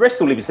 The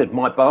rest all even said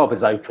my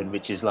barber's open,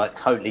 which is like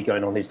totally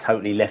going on his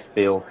totally left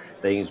field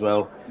thing as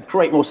well.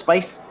 Create more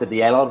space, said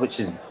the Allard, which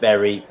is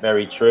very,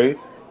 very true.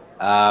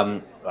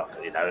 And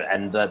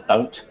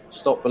don't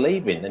stop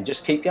believing and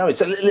just keep going.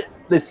 So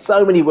there's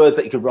so many words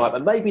that you could write,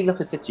 but maybe,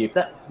 look, I said to you, if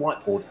that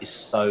whiteboard is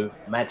so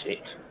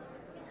magic,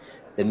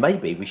 then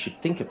maybe we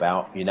should think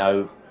about,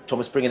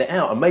 Thomas bringing it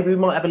out, and maybe we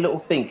might have a little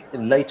think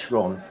later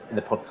on in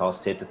the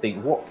podcast here to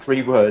think what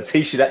 3 words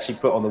he should actually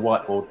put on the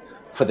whiteboard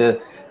for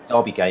the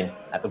Derby game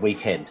at the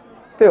weekend.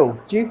 Phil,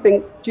 do you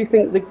think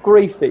the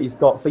grief that he's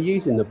got for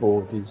using the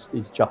board is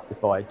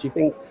justified? Do you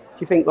think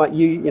like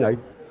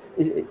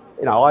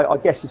I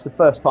guess it's the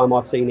first time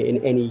I've seen it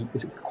in any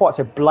quite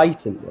so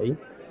blatantly.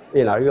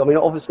 I mean,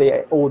 obviously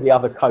all the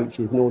other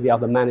coaches and all the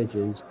other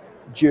managers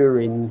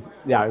during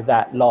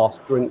that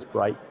last drinks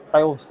break,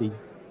 they obviously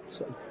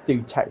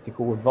do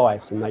tactical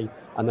advice and they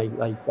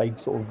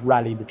sort of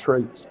rally the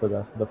troops for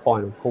the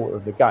final quarter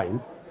of the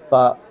game.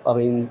 But I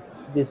mean,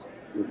 it's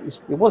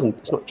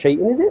not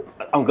cheating, is it?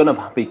 I'm going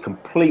to be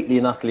completely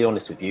and utterly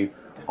honest with you.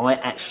 I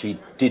actually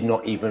did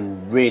not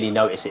even really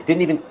notice it. It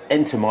didn't even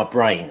enter my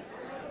brain.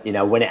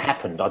 When it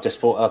happened, I just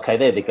thought, okay,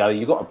 there they go.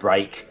 You got a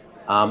break.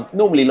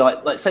 Normally,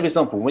 like say for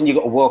example, when you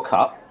got a World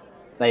Cup,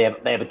 they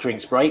have a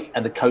drinks break,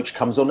 and the coach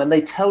comes on and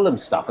they tell them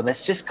stuff, and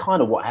that's just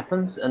kind of what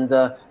happens. And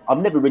I've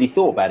never really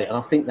thought about it, and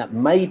I think that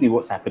maybe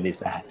what's happened is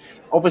that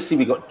obviously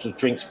we got a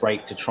drinks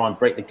break to try and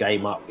break the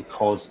game up,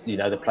 because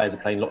the players are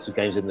playing lots of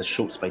games in a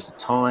short space of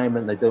time,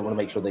 and they don't want to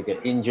make sure they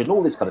get injured,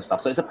 all this kind of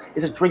stuff. So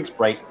it's a drinks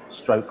break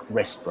stroke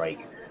rest break,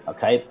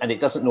 okay? And it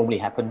doesn't normally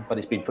happen, but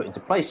it's been put into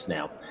place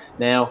now.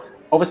 Now,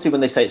 obviously,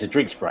 when they say it's a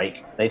drinks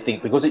break, they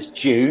think because it's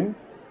June,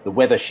 the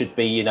weather should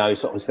be,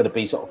 it's going to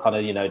be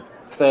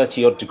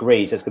 30 odd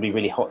degrees. It's going to be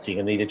really hot, so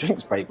you're going to need a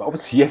drinks break. But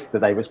obviously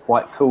yesterday was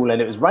quite cool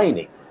and it was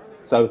raining.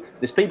 So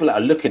there's people that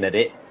are looking at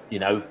it,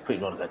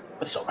 putting on, but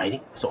it's not raining,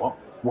 it's not hot.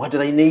 Why do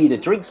they need a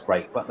drinks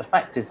break? But the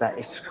fact is that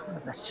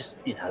that's just,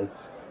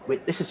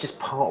 this is just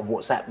part of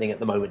what's happening at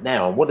the moment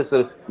now. And what does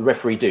the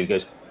referee do? He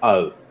goes,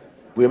 oh,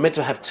 we were meant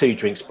to have 2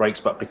 drinks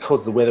breaks, but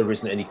because the weather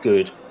isn't any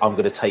good, I'm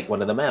going to take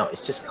one of them out.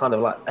 It's just kind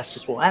of like, that's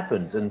just what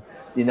happens. And,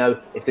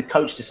 if the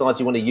coach decides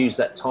you want to use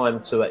that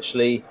time to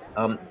actually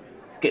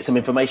get some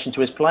information to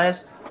his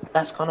players,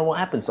 that's kind of what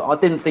happens. So I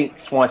didn't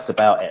think twice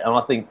about it. And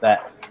I think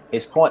that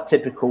it's quite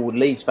typical.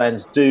 Leeds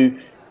fans do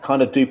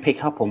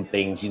pick up on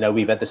things.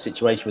 We've had the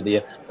situation with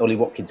the Ollie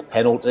Watkins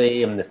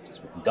penalty and the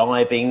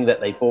diving that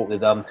they bought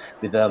with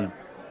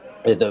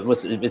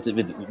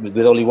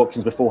Ollie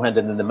Watkins beforehand,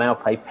 and then the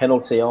Maupay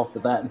penalty after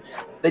that. And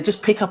they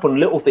just pick up on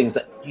little things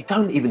that you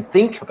don't even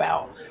think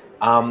about.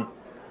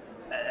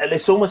 And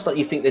it's almost like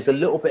you think there's a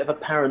little bit of a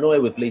paranoia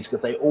with Leeds,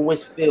 because they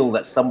always feel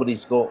that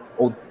somebody's got,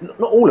 or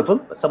not all of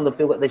them, but some of them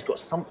feel that they've got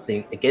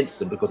something against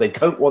them, because they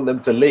don't want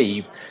them to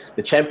leave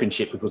the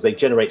Championship, because they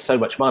generate so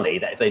much money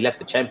that if they left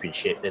the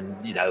Championship, then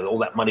all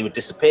that money would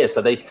disappear.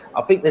 So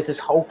I think there's this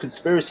whole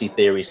conspiracy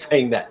theory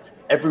saying that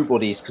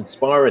everybody's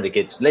conspiring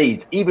against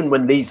Leeds, even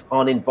when Leeds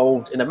aren't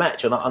involved in a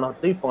match, and I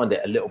do find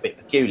it a little bit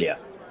peculiar.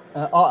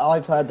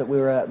 I've heard that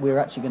we're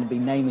actually going to be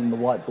naming the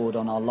whiteboard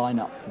on our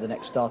lineup for the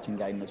next starting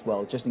game as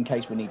well, just in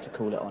case we need to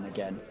call it on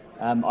again.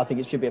 I think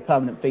it should be a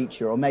permanent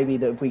feature, or maybe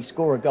that if we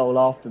score a goal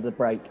after the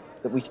break,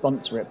 that we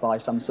sponsor it by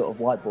some sort of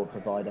whiteboard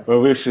provider.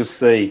 Well, we shall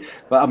see.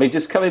 But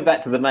just coming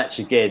back to the match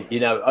again,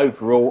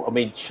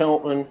 overall,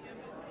 Charlton,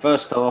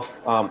 first half,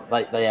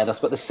 they had us,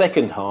 but the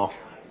second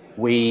half,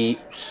 we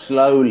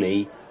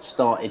slowly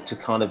started to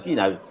kind of,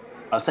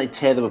 I'd say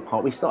tear them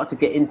apart. We started to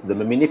get into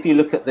them. If you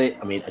look at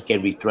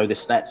again, we throw the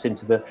stats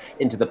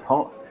into the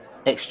pot.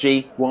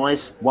 XG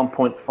wise,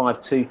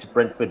 1.52 to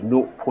Brentford,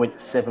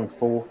 0.74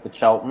 for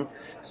Charlton.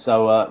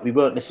 So we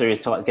weren't necessarily as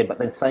tight again. But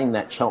then saying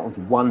that, Charlton's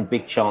one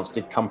big chance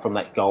did come from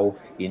that goal.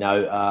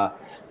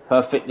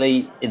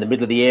 Perfectly in the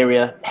middle of the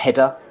area,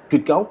 header.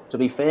 Good goal, to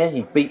be fair.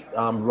 He beat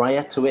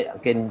Raya to it.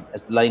 Again,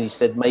 as Laney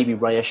said, maybe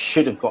Raya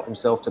should have got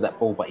himself to that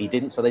ball, but he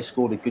didn't. So they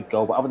scored a good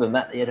goal. But other than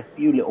that, they had a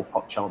few little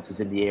pot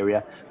chances in the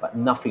area, but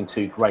nothing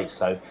too great.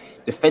 So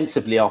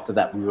defensively after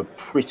that, we were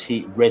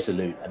pretty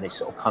resolute, and they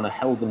sort of kind of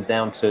held them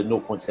down to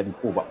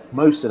 0.74. But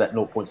most of that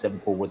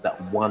 0.74 was that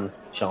one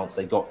chance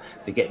they got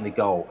to get in the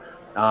goal.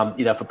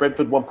 For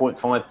Brentford,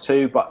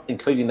 1.52, but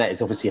including that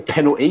is obviously a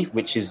penalty,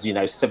 which is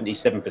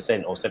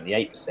 77% or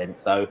 78%.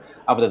 So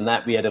other than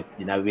that, we had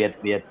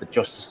the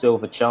Josh De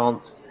Silva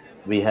chance.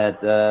 We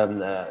had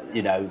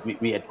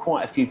we had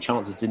quite a few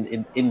chances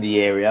in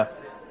the area,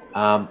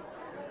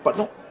 but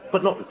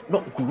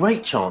not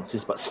great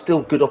chances, but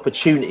still good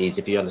opportunities,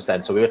 if you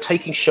understand. So we were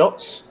taking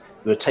shots.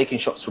 We were taking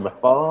shots from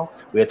afar.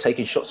 We were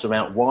taking shots from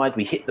out wide.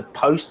 We hit the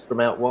post from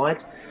out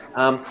wide.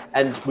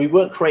 And we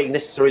weren't creating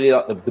necessarily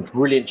like the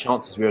brilliant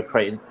chances we were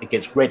creating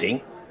against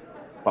Reading,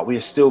 but we were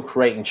still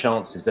creating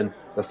chances. And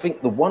the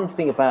one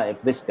thing about it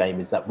for this game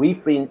is that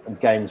we've been in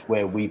games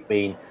where we've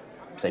been,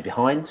 say,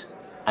 behind,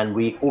 and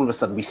we all of a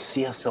sudden we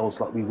see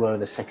ourselves like we were in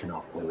the second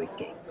half, where we're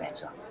getting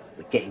better.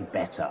 We're getting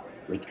better.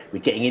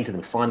 We're getting into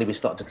them. Finally, we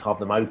start to carve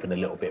them open a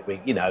little bit. We're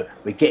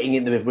getting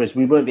into them, whereas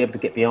we weren't able to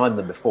get behind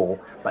them before.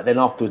 But then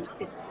afterwards,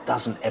 it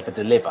doesn't ever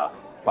deliver.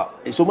 But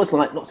it's almost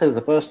like, not saying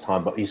the first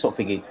time, but you're sort of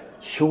thinking,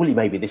 surely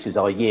maybe this is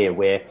our year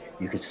where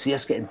you can see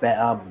us getting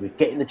better. We're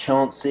getting the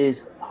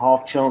chances,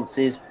 half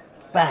chances,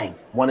 bang,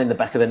 one in the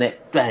back of the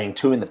net, bang,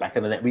 two in the back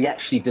of the net. We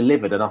actually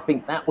delivered. And I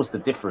think that was the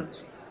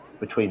difference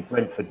between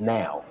Brentford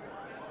now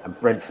and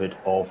Brentford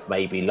of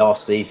maybe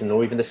last season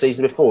or even the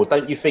season before.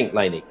 Don't you think,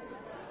 Laney?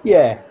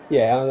 Yeah,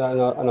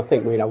 and I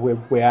think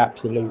we're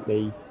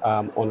absolutely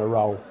on a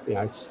roll.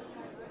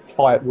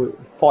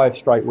 Five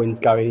straight wins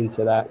going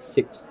into that,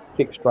 six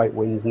straight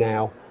wins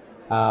now.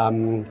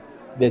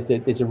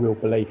 There's a real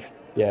belief.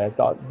 Yeah,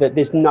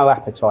 there's no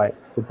appetite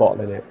for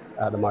bottling it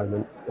at the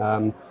moment.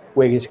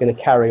 We're just going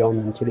to carry on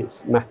until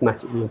it's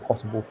mathematically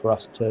impossible for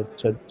us to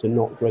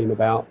not dream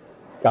about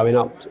going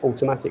up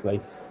automatically.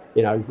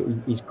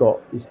 He's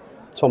got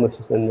Thomas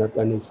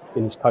and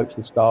his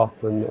coaching staff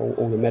and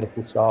all the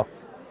medical staff.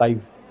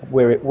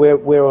 We're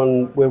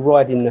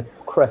riding the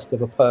crest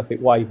of a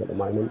perfect wave at the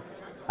moment,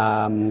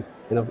 and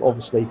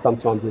obviously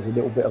sometimes there's a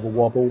little bit of a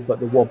wobble, but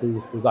the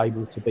wobble was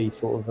able to be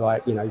sort of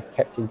like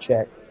kept in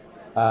check.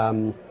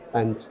 And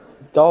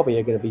Derby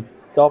are going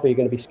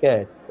to be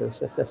scared.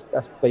 Let's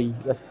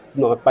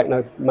not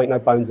make no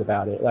bones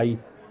about it.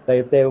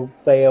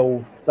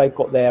 They've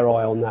got their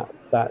eye on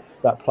that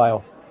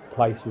playoff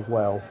place as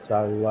well.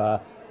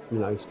 So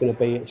it's going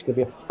to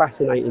be a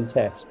fascinating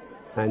test,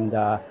 and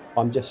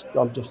I'm just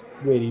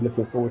really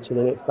looking forward to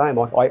the next game.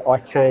 I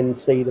can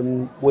see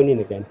them winning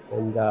again,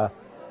 and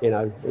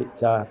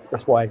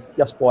that's why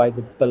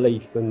the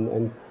belief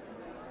and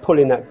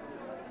pulling that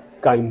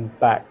game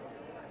back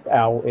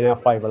in our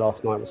favour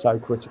last night was so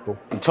critical.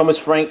 And Thomas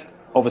Frank,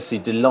 obviously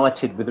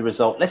delighted with the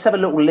result. Let's have a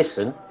little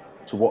listen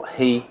to what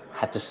he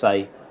had to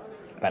say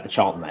about the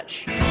Charlton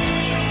match.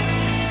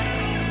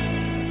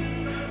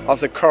 Of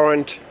the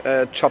current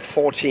top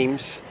 4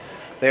 teams,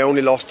 they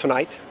only lost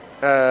tonight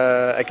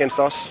against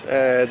us.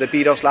 They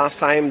beat us last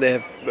time. They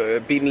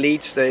have beaten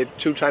Leeds. They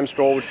 2 times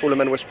draw with Fulham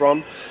and West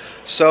Brom.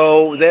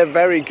 So they're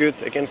very good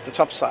against the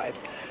top side.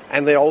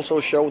 And they also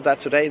showed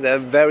that today. They're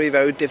very,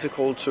 very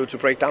difficult to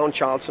break down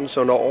Charlton.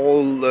 So not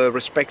all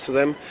respect to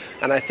them.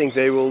 And I think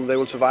they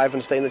will survive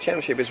and stay in the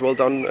Championship. It's well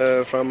done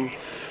from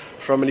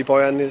Lee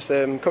Boyer and his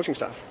coaching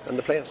staff and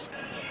the players.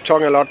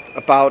 Talking a lot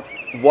about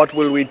what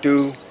will we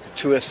do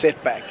to a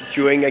setback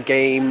during a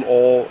game,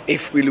 or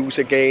if we lose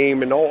a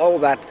game, and all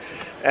that.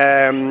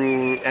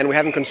 And we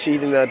haven't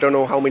conceded in I don't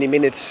know how many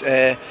minutes.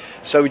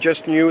 So we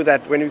just knew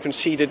that when we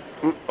conceded,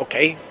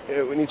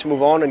 we need to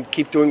move on and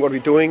keep doing what we're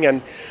doing.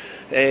 And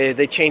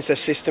they changed their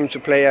system to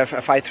play a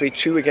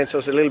 5-3-2 against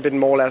us, a little bit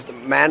more as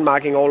man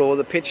marking all over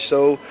the pitch.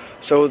 So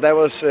that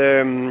was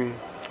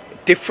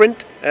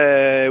different.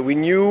 We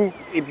knew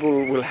it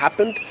will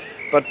happen,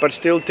 but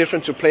still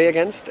different to play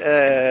against.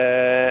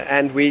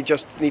 And we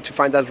just need to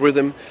find that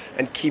rhythm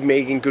and keep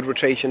making good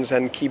rotations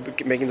and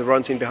keep making the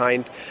runs in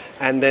behind.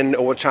 And then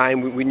over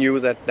time, we knew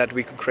that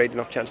we could create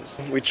enough chances.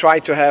 We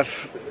tried to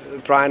have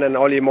Brian and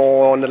Ollie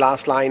more on the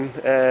last line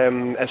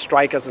as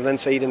strikers, and then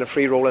Said in a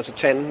free role as a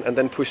 10, and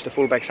then push the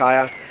fullbacks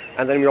higher.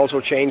 And then we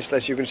also changed,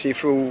 as you can see,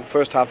 through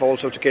first half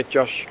also to get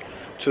Josh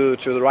to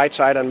the right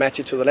side and match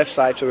it to the left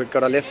side. So we've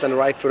got a left and a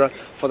right footer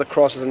for the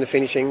crosses and the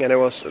finishing, and it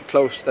was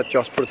close that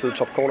Josh put it to the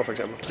top corner, for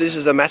example. This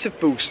is a massive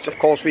boost. Of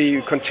course,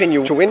 we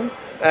continue to win,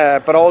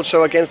 but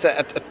also against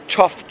a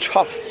tough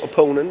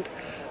opponent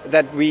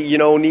that we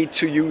need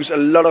to use a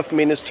lot of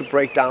minutes to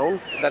break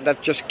down.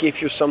 That just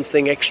gives you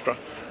something extra.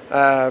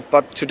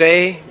 But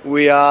today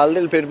we are a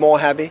little bit more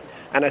happy,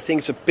 and I think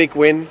it's a big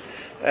win.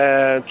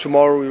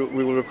 Tomorrow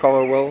we will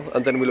recover well,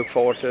 and then we look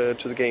forward to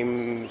the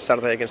game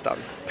Saturday against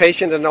Derby.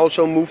 Patient and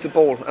also move the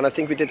ball, and I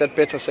think we did that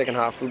better second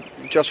half.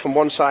 Just from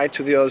one side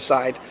to the other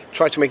side,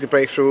 try to make the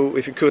breakthrough.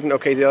 If you couldn't,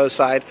 the other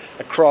side,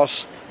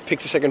 across,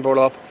 pick the second ball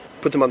up,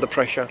 put them under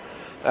pressure.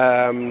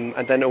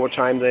 And then over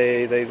time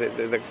we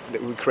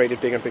created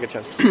bigger and bigger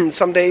chances.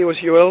 Some day it was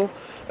Joel,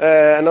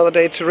 another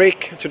day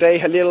Tariq, today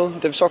Halil,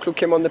 Devsoglu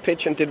came on the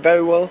pitch and did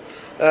very well.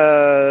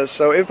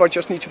 So everybody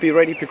just needs to be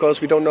ready,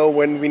 because we don't know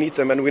when we need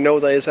them, and we know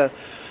there is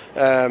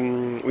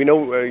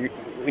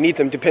we need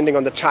them depending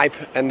on the type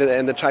and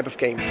the type of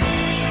game.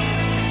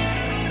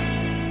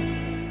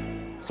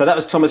 So that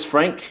was Thomas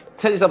Frank.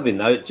 Tell you something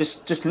though,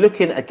 just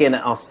looking again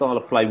at our style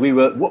of play,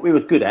 what we were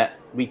good at.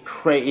 We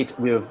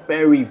were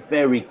very,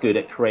 very good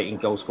at creating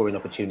goal-scoring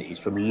opportunities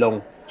from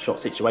long shot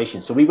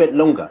situations. So we went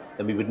longer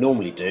than we would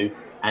normally do,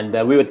 and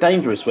we were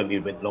dangerous when we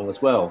went long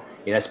as well.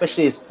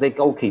 Especially as their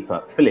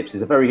goalkeeper, Phillips,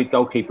 is a very good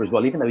goalkeeper as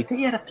well. Even though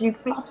he had a few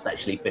fluffs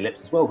actually,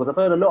 Phillips as well, because I've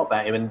heard a lot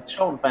about him, and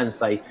Charlton fans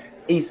say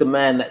he's the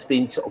man that's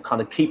been sort of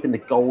kind of keeping the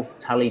goal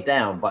tally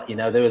down. But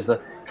there was a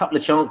couple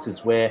of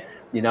chances where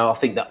I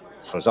think that,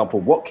 for example,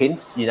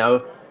 Watkins,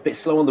 a bit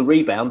slow on the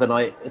rebound than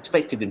I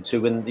expected him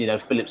to,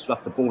 and Phillips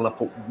fluffed the ball, and I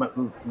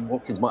thought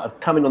Watkins might have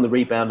come in on the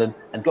rebound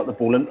and got the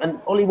ball. And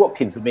Ollie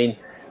Watkins,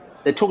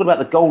 they're talking about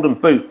the golden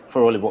boot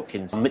for Ollie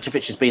Watkins.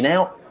 Mitrovic has been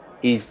out,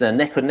 he's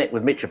neck and neck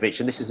with Mitrovic,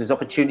 and this is his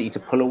opportunity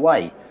to pull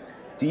away.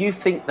 Do you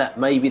think that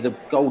maybe the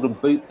golden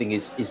boot thing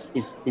is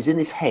in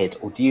his head,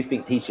 or do you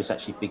think he's just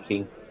actually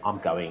thinking, I'm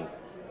going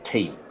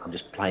team, I'm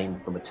just playing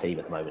from a team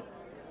at the moment?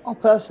 I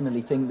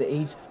personally think that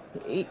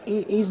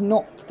he's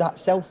not that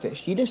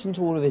selfish. You listen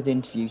to all of his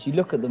interviews, you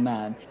look at the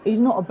man, he's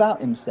not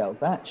about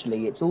himself.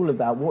 Actually, it's all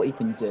about what he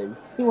can do.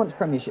 He wants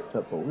Premiership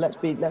football. Let's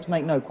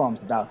make no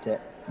qualms about it.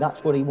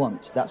 That's what he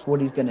wants. That's what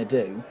he's going to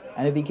do.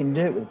 And if he can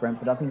do it with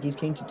Brentford, I think he's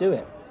keen to do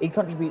it. He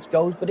contributes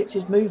goals, but it's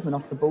his movement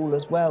off the ball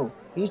as well.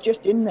 He's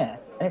just in there.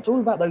 And it's all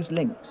about those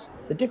links.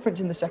 The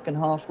difference in the second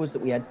half was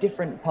that we had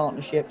different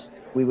partnerships.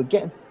 We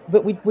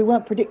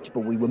weren't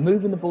predictable. We were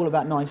moving the ball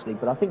about nicely.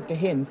 But I think for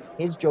him,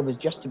 his job is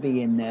just to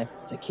be in there,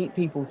 to keep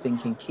people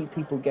thinking, keep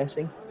people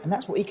guessing. And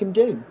that's what he can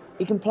do.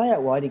 He can play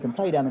out wide. He can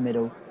play down the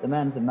middle. The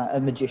man's a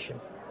magician.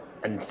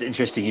 And it's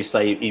interesting you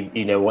say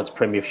he wants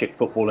Premiership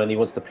football and he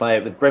wants to play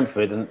it with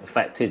Brentford. And the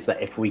fact is that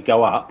if we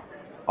go up,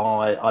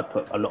 I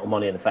put a lot of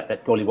money on the fact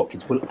that Ollie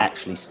Watkins will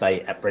actually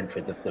stay at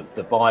Brentford.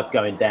 The vibe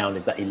going down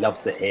is that he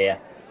loves it here.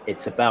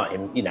 It's about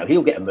him.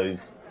 He'll get a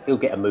move. He'll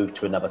get a move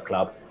to another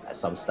club at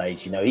some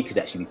stage. He could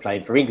actually be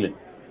playing for England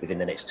within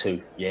the next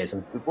 2 years.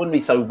 And it wouldn't be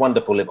so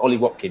wonderful if Ollie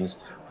Watkins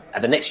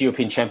at the next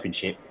European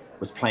Championship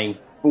was playing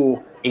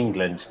for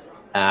England,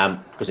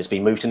 because it's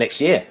been moved to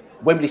next year.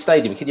 Wembley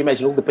Stadium, can you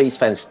imagine all the Bees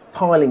fans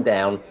piling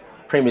down,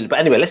 Premier League. But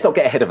anyway, let's not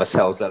get ahead of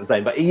ourselves, like I'm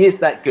saying. But he is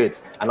that good,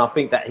 and I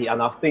think that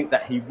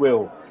he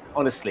will.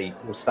 Honestly,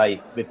 will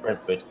stay with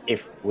Brentford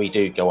if we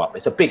do go up.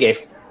 It's a big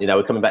if,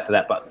 we're coming back to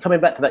that. But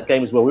coming back to that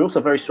game as well, we're also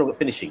very strong at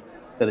finishing.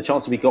 So the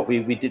chances we got,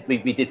 we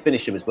did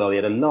finish them as well. We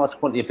had a large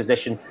quantity of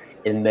possession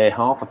in their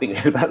half. I think we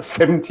had about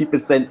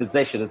 70%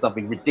 possession or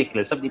something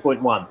ridiculous,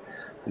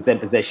 70.1%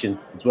 possession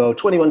as well.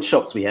 21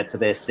 shots we had to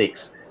their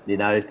 6.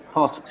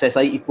 Pass success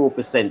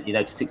 84%, to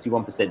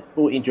 61%,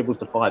 14 dribbles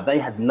to 5. They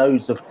had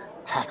loads of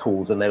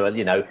tackles and they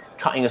were,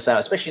 cutting us out,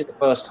 especially in the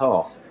first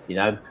half.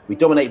 We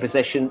dominated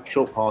possession,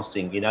 short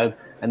passing,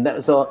 and that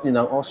was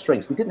our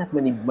strengths. We didn't have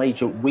many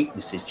major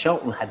weaknesses.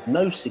 Charlton had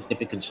no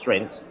significant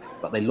strengths,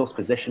 but they lost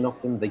possession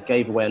often. They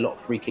gave away a lot of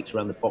free kicks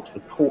around the box,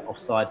 were caught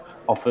offside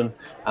often.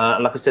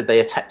 Like I said, they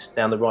attacked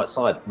down the right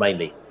side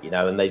mainly,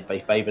 and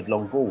they favoured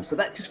long balls. So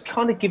that just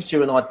kind of gives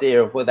you an idea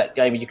of where that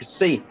game, and you could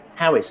see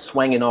how it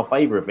swung in our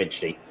favour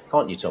eventually,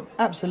 can't you, Tom?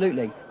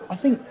 Absolutely. I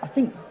think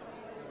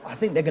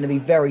they're going to be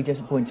very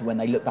disappointed when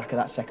they look back at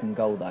that second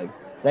goal, though.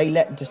 They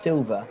let De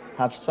Silva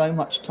have so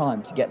much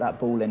time to get that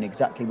ball in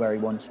exactly where he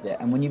wanted it.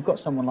 And when you've got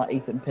someone like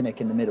Ethan Pinnock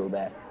in the middle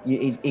there,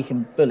 he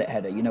can bullet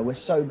header. We're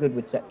so good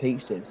with set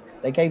pieces.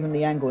 They gave him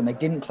the angle and they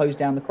didn't close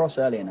down the cross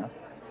early enough.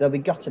 So they'll be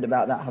gutted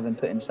about that, having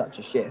put in such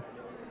a shift.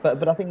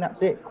 But I think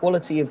that's it.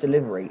 Quality of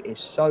delivery is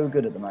so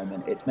good at the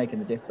moment. It's making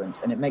the difference,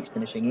 and it makes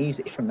finishing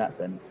easy from that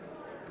sense.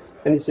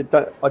 And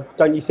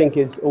don't you think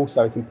it's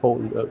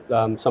important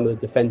that some of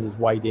the defenders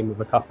weighed in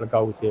with a couple of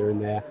goals here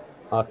and there?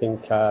 I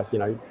think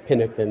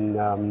Pinnock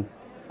and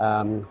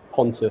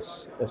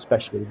Pontus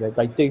especially,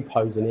 they do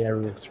pose an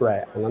aerial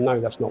threat, and I know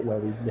that's not where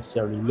we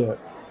necessarily look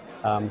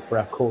for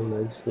our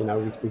corners.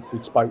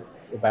 We spoke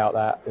about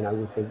that.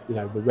 With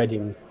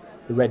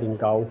the Reading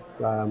goal,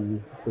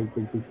 we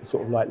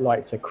sort of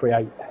like to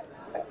create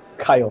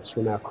chaos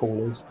from our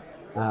corners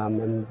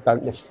and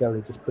don't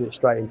necessarily just put it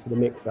straight into the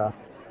mixer.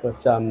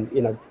 But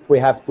we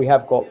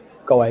have got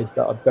guys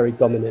that are very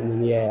dominant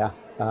in the air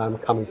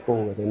coming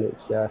forward, and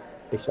it's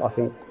I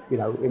think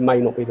it may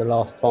not be the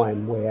last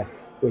time where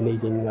we're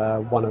needing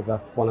one of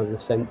the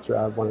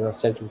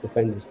central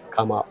defenders to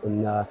come up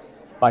and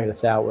bail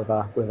us out with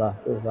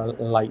a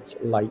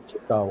late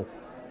goal.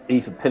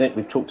 Ethan Pinnock,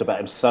 we've talked about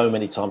him so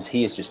many times.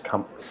 He has just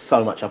come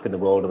so much up in the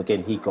world. And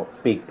again, he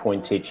got big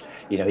pointage.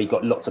 He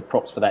got lots of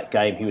props for that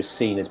game. He was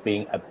seen as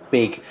being a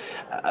big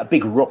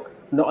rock,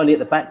 not only at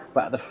the back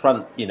but at the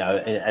front.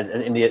 As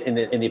in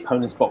the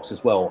opponent's box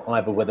as well.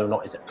 Either whether or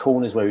not it's at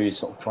corners where he was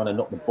sort of trying to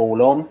knock the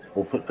ball on,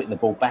 or putting the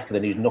ball back and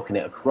then he was knocking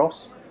it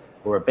across.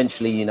 Or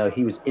eventually,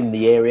 he was in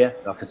the area,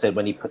 like I said,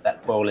 when he put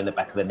that ball in the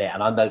back of the net.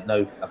 And I don't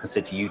know, like I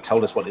said to you,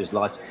 told us what it was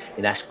like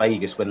in Ash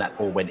Vegas when that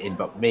ball went in.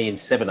 But me in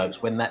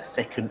Sevenoaks, when that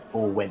second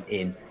ball went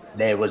in,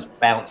 there was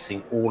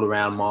bouncing all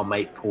around my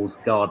mate Paul's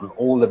garden.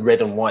 All the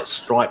red and white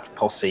striped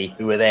posse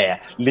who were there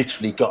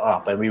literally got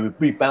up, and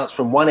we bounced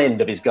from one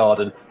end of his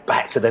garden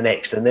back to the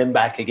next, and then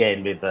back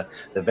again with the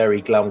very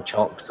glum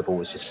Chancellor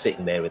was just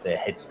sitting there with their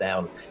heads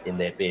down in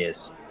their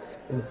beers.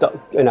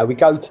 We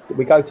go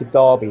to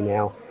Derby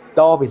now.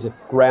 Derby's a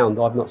ground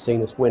I've not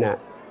seen us win at,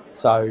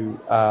 so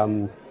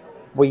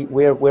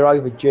we're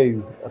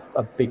overdue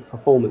a big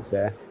performance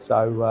there.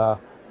 So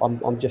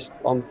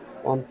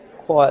I'm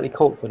quietly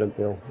confident,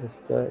 Bill.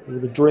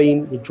 The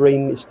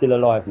dream is still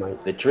alive,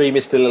 mate. The dream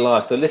is still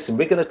alive. So listen,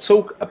 we're going to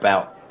talk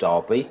about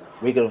Derby.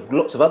 We've got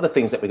lots of other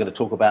things that we're going to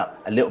talk about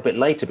a little bit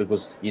later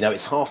because,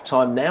 it's half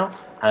time now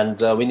and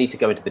we need to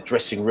go into the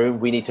dressing room.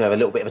 We need to have a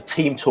little bit of a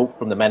team talk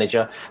from the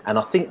manager. And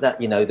I think that,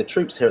 the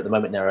troops here at the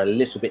moment now are a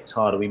little bit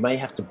tired. We may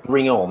have to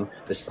bring on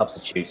the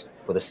substitutes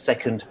for the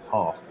second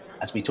half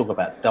as we talk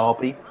about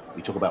Derby,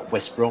 we talk about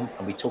West Brom,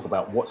 and we talk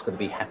about what's going to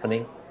be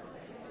happening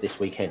this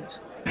weekend.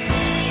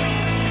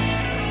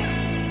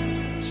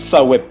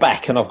 So we're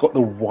back and I've got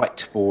the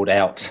whiteboard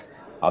out.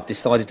 I've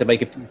decided to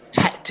make a few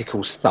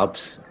tactical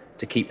subs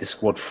to keep the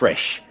squad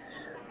fresh.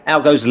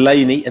 Out goes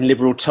Laney and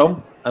Liberal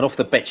Tom, and off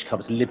the bench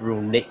comes Liberal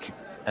Nick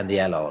and the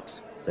Allards.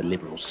 It's a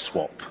Liberal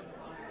swap.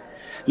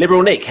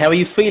 Liberal Nick, how are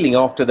you feeling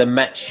after the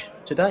match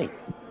today?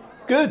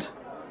 Good.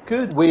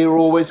 We're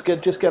always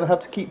just going to have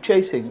to keep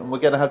chasing, and we're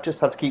going to have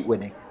to keep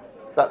winning.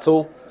 That's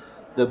all.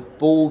 The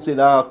ball's in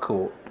our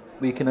court.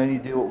 We can only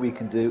do what we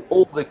can do.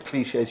 All the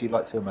cliches you'd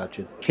like to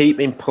imagine.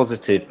 Keeping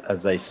positive,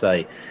 as they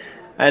say.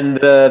 And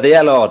the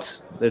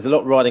Allards, there's a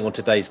lot riding on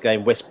today's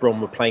game. West Brom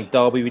were playing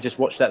Derby. We just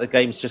watched that. The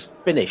game's just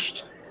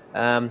finished.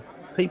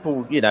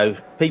 People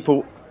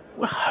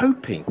were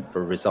hoping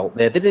for a result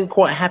there. That didn't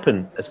quite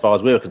happen as far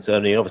as we were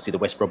concerned. And obviously, the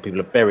West Brom people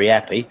are very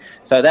happy.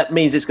 So that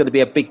means it's going to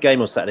be a big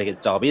game on Saturday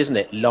against Derby, isn't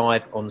it?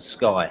 Live on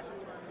Sky.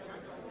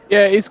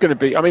 Yeah, it's going to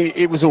be. I mean,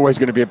 it was always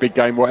going to be a big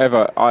game,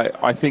 whatever.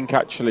 I think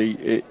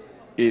actually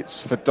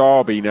it's for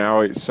Derby now.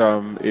 It's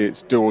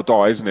do or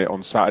die, isn't it?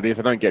 On Saturday, if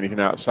they don't get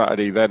anything out of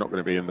Saturday, they're not going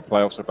to be in the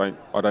playoffs.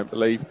 I don't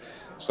believe.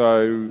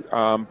 So,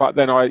 but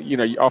then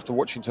after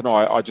watching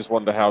tonight, I just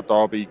wonder how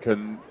Derby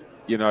can,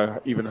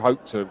 even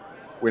hope to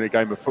win a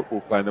game of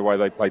football playing the way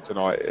they played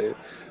tonight.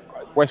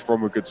 West Brom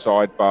were a good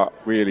side, but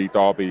really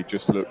Derby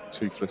just looked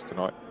toothless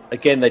tonight.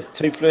 Again, they're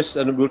toothless,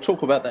 and we'll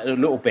talk about that in a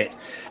little bit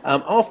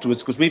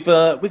afterwards, because we've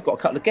got a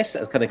couple of guests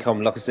that are going to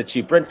come. Like I said to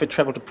you, Brentford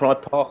travel to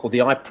Pride Park or the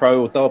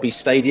iPro or Derby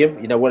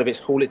Stadium, whatever it's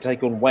called, to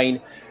take on Wayne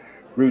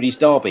Rooney's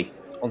Derby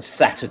on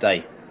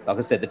Saturday. Like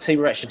I said, the team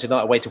are actually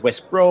tonight away to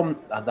West Brom,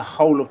 and the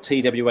whole of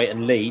TWA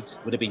and Leeds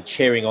would have been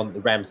cheering on the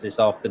Rams this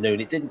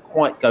afternoon. It didn't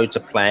quite go to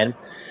plan.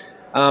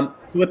 So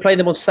we're playing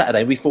them on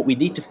Saturday. We thought we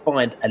need to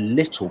find a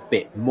little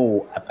bit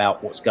more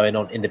about what's going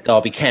on in the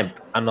Derby camp.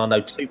 And I know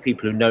two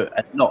people who know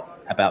a lot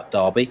about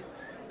Derby.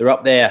 They're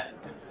up there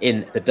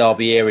in the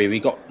Derby area.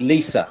 We've got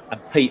Lisa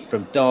and Pete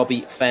from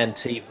Derby Fan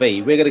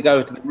TV. We're going to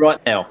go to them right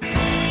now.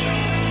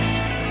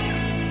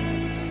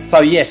 So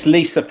yes,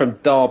 Lisa from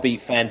Derby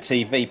Fan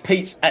TV.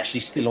 Pete's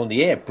actually still on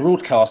the air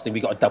broadcasting.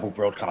 We've got a double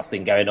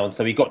broadcasting going on.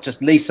 So we've got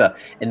just Lisa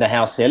in the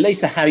house here.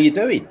 Lisa, how are you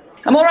doing?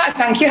 I'm all right,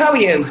 thank you. How are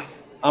you?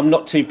 I'm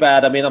not too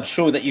bad. I mean, I'm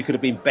sure that you could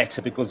have been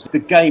better, because the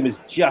game has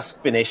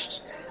just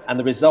finished and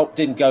the result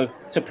didn't go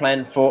to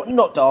plan for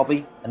not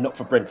Derby and not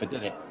for Brentford,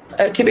 did it?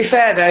 To be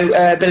fair,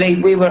 though, Billy,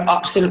 we were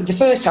absolutely... The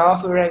first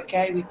half, we were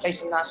OK. We played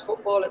some nice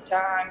football at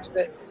times.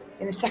 But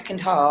in the second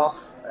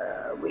half,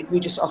 we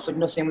just offered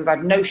nothing. We've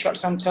had no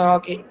shots on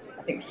target.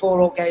 I think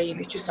 4 all game.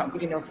 It's just not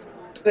good enough.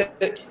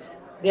 But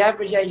the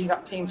average age of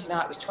that team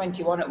tonight was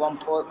 21 at one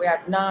point. We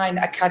had 9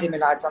 academy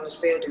lads on the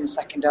field in the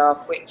second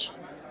half, which...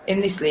 In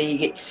this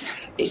league,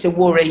 it's a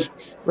worry.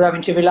 We're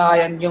having to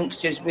rely on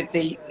youngsters with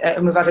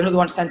and we've had another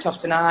one sent off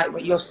tonight.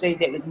 But you'll see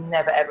that it was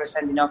never ever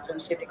sending off. We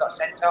simply got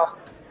sent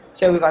off.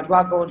 So we've had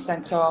Waggon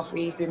sent off.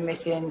 He's been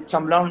missing.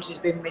 Tom Lawrence has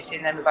been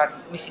missing. Then we've had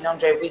missing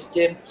Andre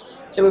Wisdom.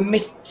 So we've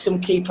missed some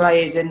key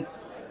players. And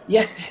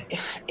yes,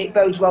 it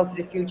bodes well for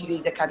the future of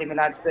these academy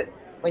lads. But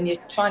when you're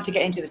trying to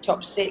get into the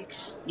top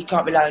 6, you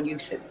can't rely on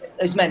youth.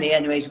 As many,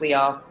 anyways, we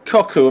are.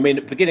 Koku, I mean,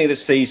 at the beginning of the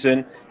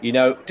season,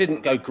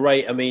 didn't go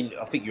great. I mean,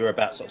 I think you were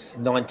about sort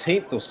of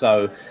 19th or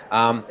so,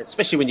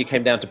 especially when you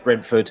came down to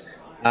Brentford.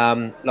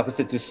 Like I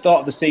said, the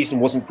start of the season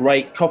wasn't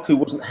great. Koku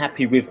wasn't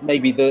happy with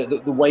maybe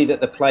the way that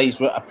the players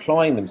were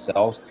applying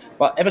themselves.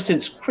 But ever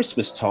since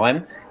Christmas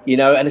time,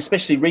 and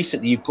especially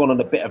recently, you've gone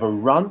on a bit of a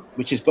run,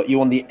 which has got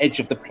you on the edge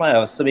of the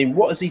playoffs. I mean,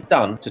 what has he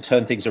done to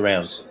turn things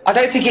around? I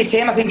don't think it's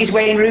him. I think it's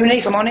Wayne Rooney,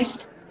 if I'm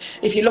honest.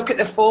 If you look at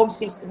the form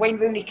since Wayne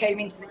Rooney came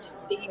into the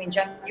team in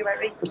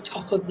January, we're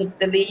top of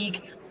the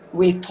league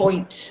with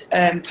points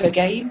per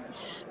game.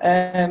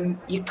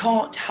 You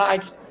can't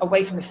hide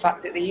away from the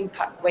fact that the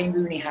impact Wayne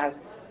Rooney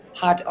has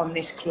had on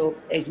this club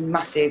is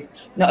massive.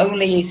 Not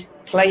only is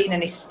playing,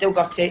 and he's still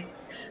got it,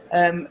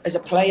 as a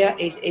player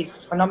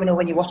is phenomenal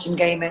when you're watching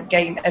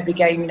every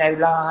game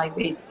live.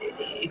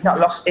 He's not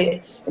lost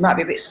it. It might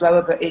be a bit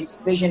slower, but his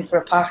vision for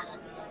a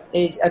pass,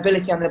 his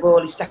ability on the ball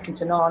is second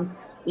to none.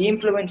 The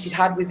influence he's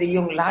had with the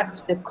young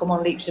lads, they've come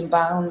on leaps and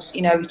bounds.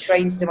 He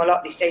trains them a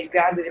lot. He stays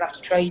behind with them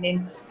after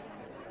training.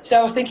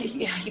 So I think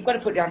you've got to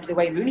put it down to the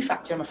Wayne Rooney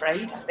factor, I'm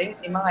afraid. I think,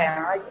 in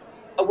my eyes,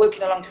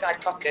 working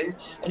alongside Koku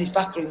and his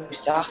backroom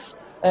staff,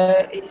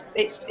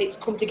 it's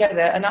come together.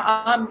 And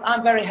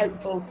I'm very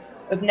hopeful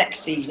of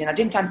next season. I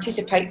didn't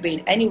anticipate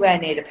being anywhere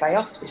near the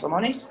playoffs, if I'm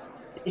honest.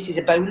 This is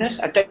a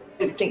bonus. I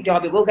don't think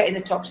Derby will get in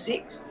the top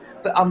 6.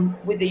 But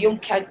with the young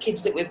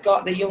kids that we've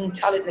got, the young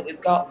talent that we've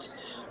got,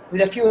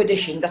 with a few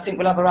additions, I think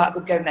we'll have a right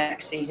good go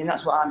next season.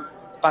 That's what I'm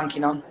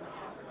banking on.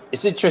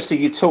 It's interesting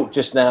you talked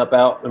just now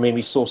about,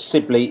 we saw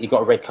Sibley, he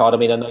got a red card. I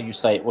know you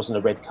say it wasn't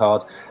a red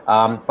card,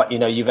 but,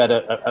 you've had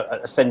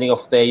a sending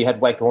off there. You had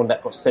Waghorn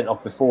that got sent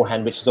off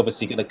beforehand, which is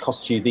obviously going to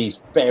cost you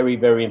these very,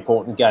 very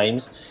important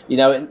games.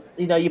 And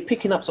you're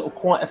picking up sort of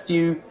quite a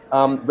few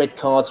red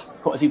cards,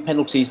 quite a few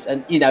penalties.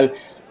 And,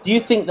 do you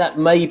think that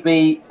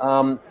maybe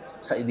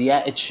say the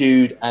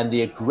attitude and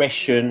the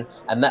aggression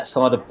and that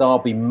side of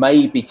Derby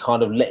may be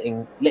kind of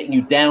letting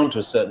you down to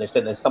a certain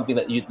extent? There's something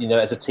that you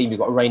as a team you've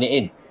got to rein it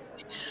in.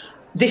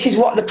 This is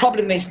what the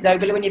problem is, though,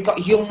 Billy, when you've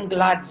got young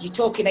lads. You're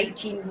talking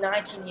 18,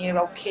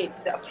 19-year-old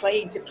kids that are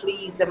playing to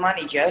please the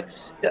manager,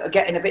 that are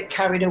getting a bit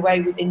carried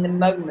away in the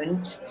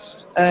moment,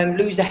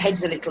 lose their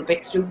heads a little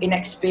bit through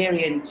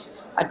inexperience.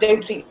 I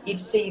don't think you'd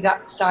see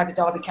that side of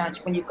Derby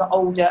County when you've got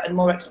older and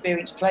more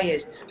experienced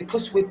players,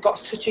 because we've got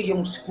such a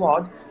young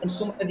squad, and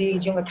some of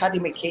these young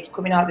academy kids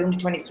coming out of the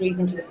under-23s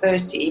into the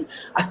first team.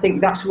 I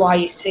think that's why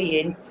you're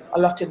seeing a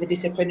lot of the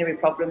disciplinary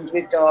problems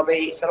with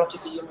Derby. It's a lot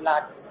of the young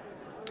lads.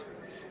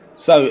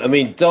 So,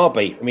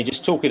 Derby,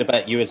 just talking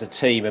about you as a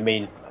team,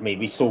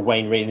 we saw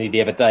Wayne Rooney the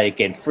other day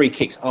again. Free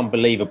kicks,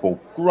 unbelievable.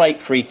 Great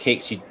free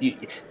kicks. You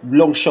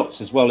long shots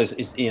as well is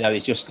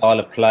your style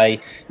of play.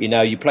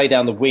 You play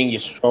down the wing, you're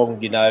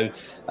strong, and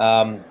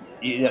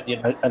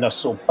I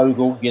saw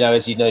Bogle,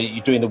 as you're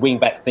doing the wing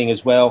back thing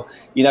as well.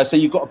 So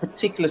you've got a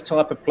particular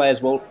type of play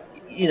as well.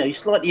 You're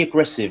slightly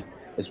aggressive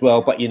as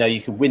well, but,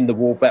 you can win the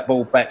ball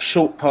back,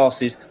 short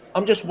passes.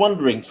 I'm just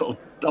wondering, sort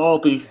of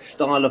Derby's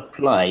style of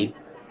play,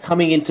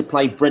 coming into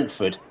play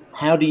Brentford,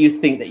 how do you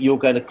think that you're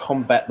going to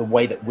combat the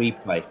way that we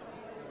play?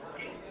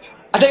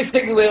 I don't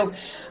think we will.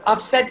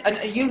 I've said, and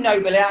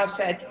Billy, I've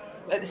said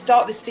at the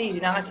start of the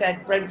season, I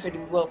said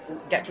Brentford will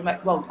get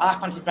promoted. Well, I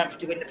fancied Brentford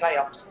to win the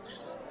playoffs.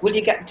 Will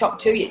you get the top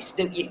 2?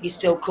 You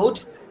still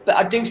could. But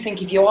I do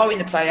think if you are in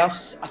the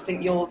playoffs, I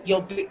think you'll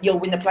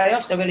win the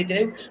playoffs. I really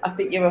do. I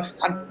think you're a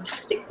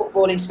fantastic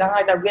footballing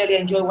side. I really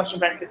enjoy watching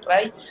Brentford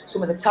play.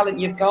 Some of the talent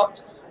you've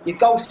got, your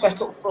goal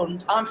threat up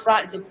front. I'm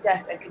frightened to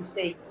death and can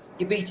see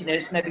you're beating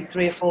us maybe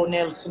 3 or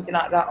 4-0, something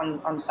like that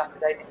on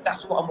Saturday.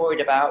 That's what I'm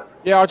worried about.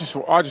 Yeah, I just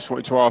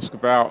wanted to ask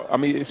about. I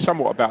mean, it's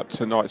somewhat about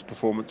tonight's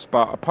performance,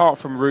 but apart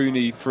from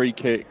Rooney, free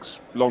kicks,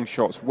 long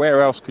shots,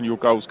 where else can your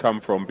goals come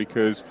from?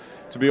 Because,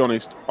 to be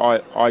honest,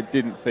 I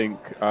didn't think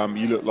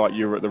you looked like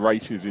you were at the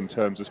races in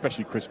terms,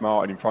 especially Chris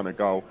Martin in front of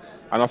goal,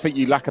 and I think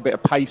you lack a bit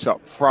of pace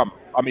up front.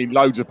 I mean,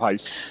 loads of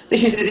pace.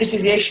 This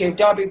is the issue.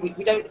 Derby,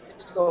 we don't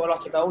score a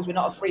lot of goals. We're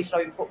not a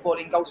free-flowing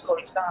footballing,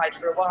 goal-scoring side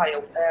for a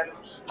while.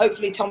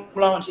 Hopefully Tom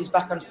Lawrence is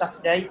back on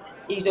Saturday.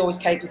 He's always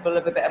capable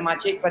of a bit of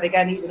magic, but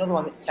again, he's another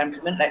one that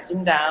temperament lets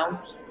him down,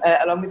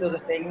 along with other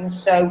things.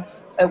 So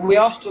we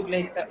are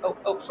struggling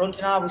up front,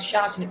 and I was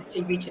shouting at the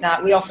TV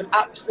tonight. We offered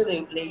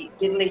absolutely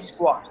diddly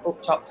squat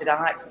up top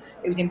tonight.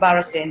 It was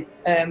embarrassing.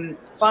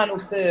 Final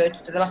third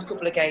for the last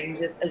couple of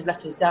games has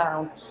let us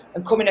down,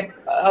 and coming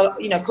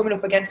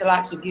up against the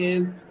likes of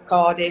you,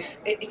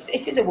 Cardiff,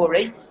 it is a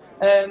worry.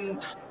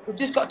 We've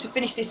just got to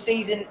finish this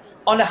season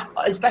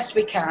as best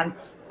we can.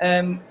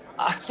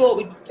 I thought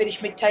we'd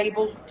finish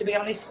mid-table, to be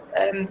honest,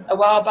 a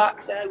while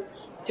back. So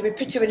to be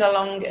pittering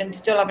along and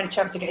still having a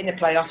chance to get in the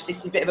playoffs, this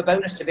is a bit of a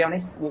bonus, to be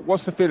honest.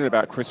 What's the feeling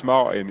about Chris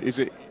Martin? Is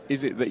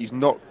it that he's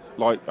not,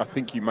 like I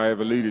think you may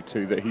have alluded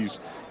to, that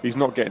he's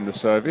not getting the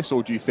service,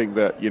 or do you think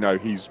that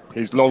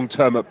his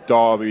long-term at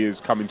Derby is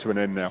coming to an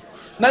end now?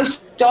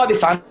 Most Derby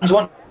fans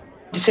want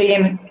to see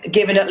him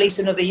given at least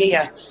another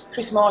year.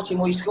 Chris Martin,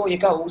 will you score your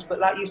goals? But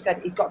like you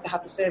said, he's got to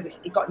have the service.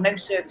 He's got no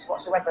service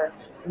whatsoever.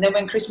 And then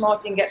when Chris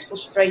Martin gets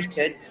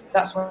frustrated,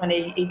 that's when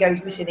he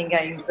goes missing in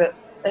games. But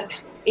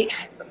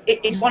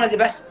he's one of the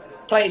best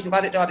players we've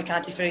had at Derby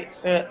County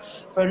for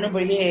a number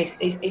of years.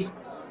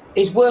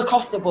 His work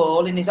off the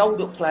ball in his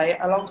hold-up play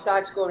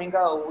alongside scoring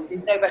goals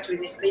is no better in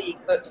this league,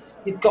 but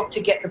you've got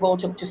to get the ball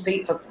to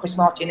feet for Chris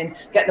Martin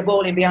and get the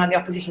ball in behind the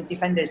opposition's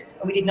defenders,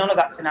 and we did none of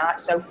that tonight,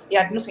 so he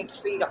had nothing to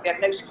feed off. He had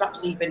no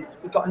scraps even.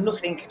 He got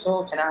nothing at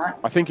all tonight.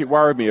 I think it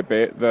worried me a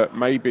bit that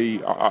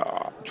maybe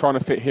trying to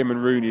fit him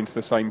and Rooney into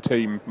the same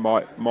team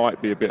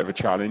might be a bit of a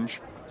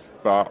challenge,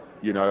 but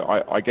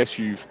I guess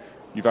you've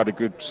had a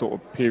good sort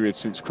of period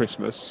since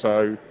Christmas,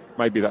 so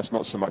maybe that's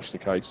not so much the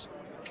case.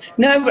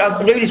 No,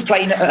 Rooney's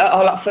playing a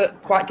lot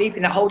quite deep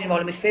in that holding role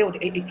in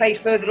midfield. He played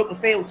further up the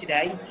field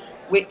today,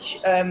 which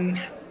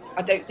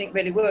I don't think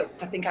really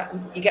worked. I think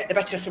you get the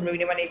better from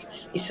Rooney when he's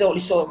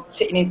sort of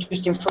sitting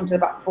just in front of the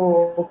back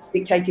four,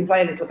 dictating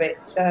play a little bit.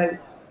 So,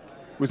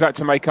 was that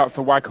to make up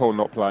for Waghorn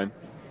not playing?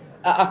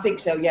 I think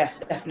so. Yes,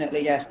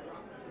 definitely. Yeah,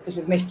 because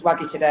we've missed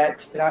Waggy today,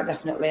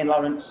 definitely, and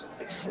Lawrence.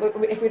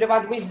 If we'd have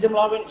had Wisdom,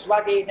 Lawrence,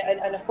 Waggy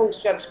and a full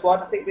strength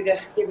squad, I think we'd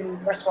have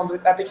given West Brom a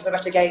bit of a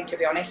better game, to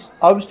be honest.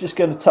 I was just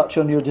going to touch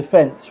on your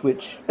defence,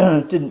 which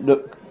didn't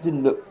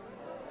look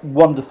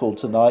wonderful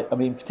tonight. I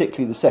mean,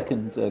 particularly the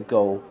second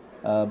goal,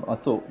 I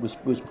thought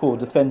was poor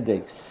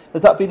defending.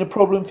 Has that been a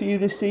problem for you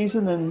this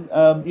season? And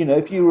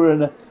if you were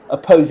an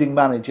opposing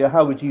manager,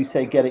 how would you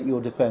say get at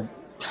your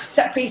defence?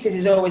 Set pieces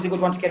is always a good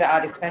one to get at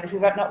our defence.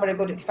 We've not very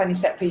good at defending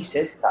set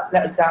pieces. That's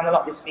let us down a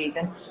lot this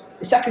season.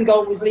 The second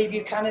goal was Lee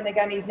Buchanan.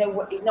 Again, he's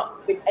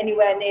not been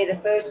anywhere near the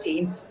first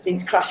team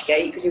since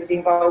Crashgate because he was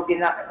involved in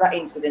that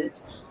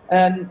incident.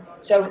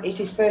 So it's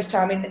his first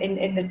time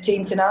in the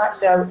team tonight.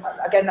 So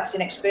again, that's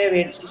an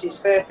experience. It's his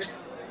first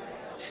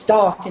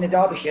start in a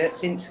Derby shirt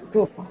since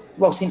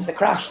the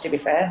crash, to be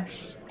fair.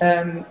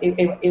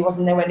 He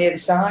wasn't nowhere near the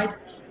side.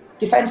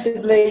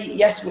 Defensively,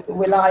 yes,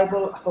 we're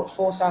liable. I thought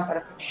Forsyth had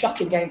a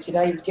shocking game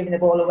today. He was giving the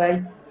ball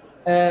away.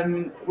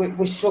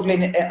 We're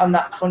struggling on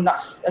that front,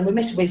 and we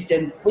miss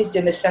Wisdom.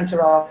 Wisdom as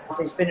centre half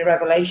has been a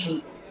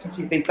revelation since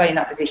he's been playing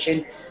that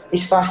position.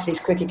 He's fast, he's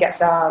quick, he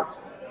gets out.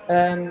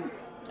 And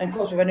of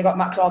course, we've only got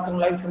Matt Clark on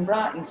loan from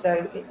Brighton,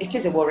 so it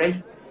is a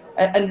worry.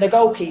 And the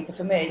goalkeeper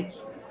for me,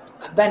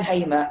 Ben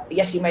Hamer,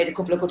 yes, he made a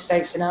couple of good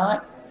saves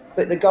tonight,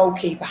 but the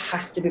goalkeeper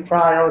has to be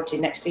priority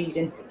next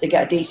season to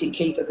get a decent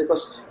keeper,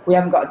 because we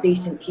haven't got a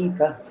decent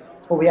keeper.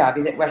 All we have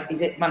is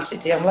it Man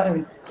City on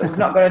loan, but we've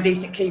not got a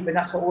decent keeper, and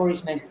that's what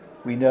worries me.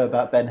 We know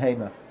about Ben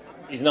Hamer.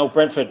 He's an old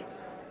Brentford.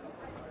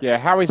 Yeah,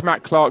 how is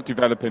Matt Clark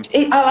developing?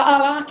 I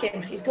like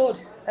him. He's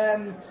good.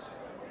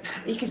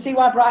 You can see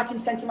why Brighton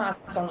sent him out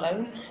on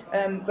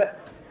loan,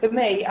 but for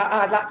me,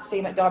 I'd like to see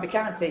him at Derby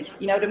County.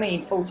 You know what I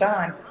mean, full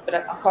time. But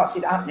I can't see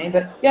that happening.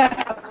 But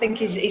yeah, I think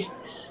he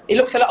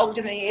looks a lot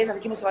older than he is. I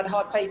think he must have had a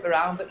hard paper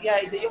round. But yeah,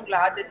 he's a young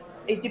lad. And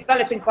he's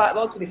developing quite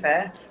well, to be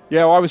fair.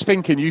 Yeah, well, I was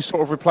thinking you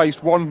sort of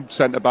replaced one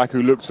centre back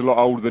who looks a lot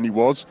older than he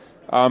was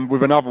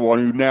with another one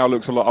who now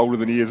looks a lot older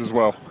than he is as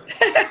well.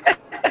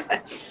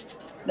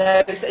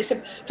 No,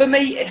 for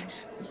me,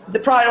 the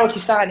priority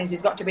signings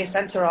has got to be a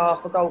centre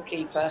half, a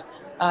goalkeeper,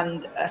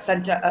 and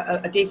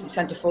a decent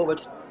centre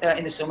forward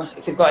in the summer,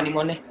 if we've got any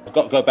money. I've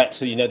got to go back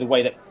to the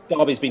way that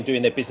Derby's been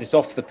doing their business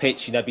off the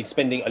pitch. Been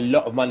spending a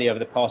lot of money over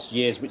the past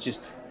years, which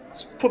has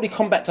it's probably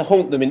come back to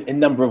haunt them in a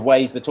number of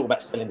ways. They talk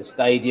about selling the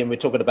stadium. We're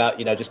talking about,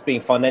 just being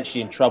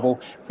financially in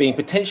trouble, being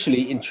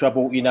potentially in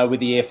trouble, with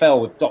the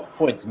EFL, with dot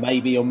points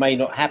maybe or may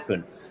not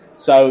happen.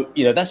 So,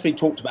 that's been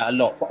talked about a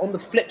lot. But on the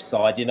flip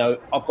side,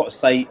 I've got to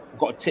say, I've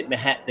got to tip my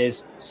hat.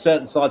 There's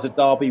certain sides of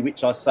Derby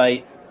which I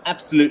say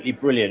absolutely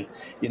brilliant.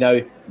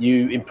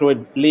 You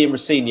employed Liam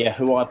Rossini,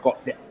 who I've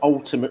got the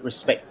ultimate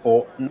respect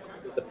for.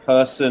 The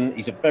person,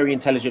 he's a very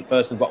intelligent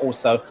person, but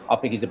also I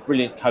think he's a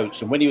brilliant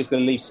coach. And when he was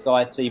going to leave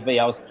Sky TV,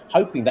 I was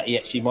hoping that he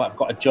actually might have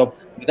got a job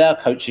with our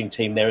coaching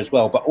team there as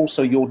well. But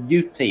also your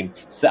youth team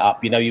set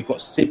up. You've got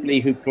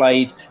Sibley,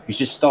 who's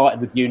just started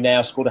with you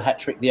now, scored a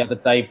hat-trick the other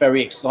day. Very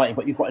exciting.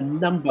 But you've got a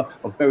number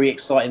of very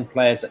exciting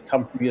players that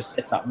come through your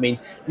setup. I mean,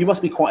 you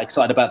must be quite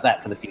excited about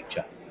that for the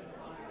future.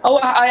 Oh,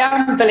 I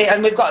am, Billy.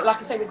 And we've got,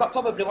 like I say, we've got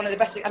probably one of the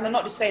best, and I'm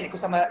not just saying it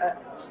because I'm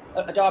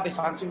a Derby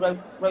fan through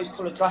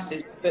rose-coloured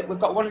glasses, but we've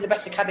got one of the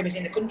best academies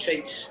in the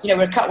country.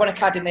 We're a Cat 1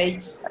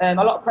 academy. A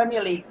lot of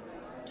Premier League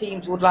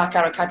teams would like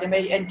our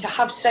academy, and to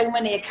have so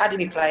many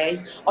academy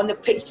players on the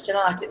pitch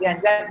tonight at the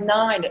end, we had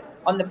 9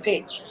 on the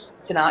pitch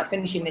tonight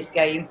finishing this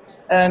game,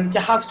 to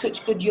have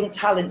such good young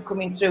talent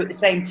coming through at the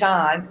same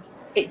time,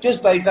 it does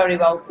bode very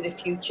well for the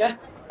future.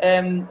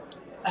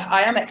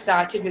 I am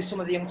excited with some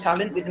of the young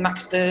talent, with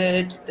Max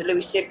Bird, the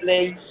Louis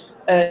Sibley,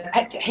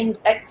 Hector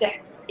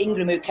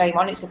Ingram, who came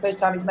on. It's the first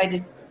time he's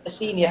made a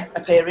senior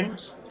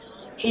appearance.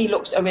 He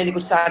looks a really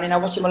good signing. I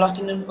watch him a lot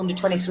in under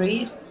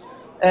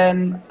 23s.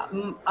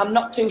 I'm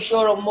not too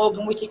sure on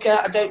Morgan Whittaker.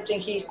 I don't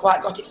think he's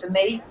quite got it for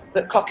me,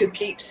 but Cocu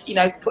keeps,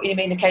 putting him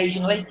in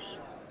occasionally.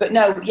 But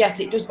no, yes,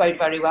 it does bode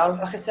very well.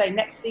 Like I say,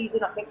 next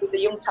season, I think with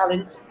the young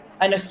talent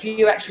and a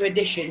few extra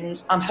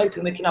additions, I'm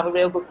hoping we can have a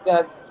real good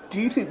go.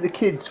 Do you think the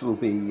kids will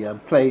be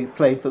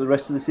playing for the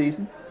rest of the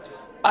season?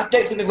 I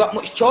don't think we've got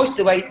much choice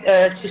the way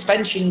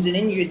suspensions and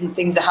injuries and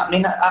things are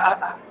happening.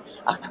 I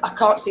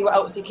can't see what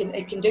else he can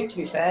do, to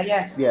be fair,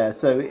 yes. Yeah,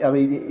 so, I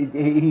mean,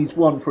 he's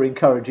one for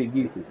encouraging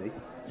youth, is he?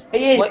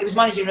 He is. He was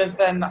manager of,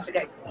 I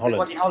forget, Holland. It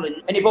was in Holland.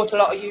 And he brought a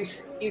lot of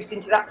youth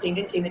into that team,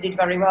 didn't he? And they did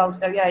very well.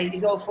 So, yeah,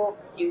 he's all for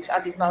youth,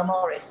 as is Mel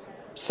Morris.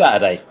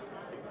 Saturday,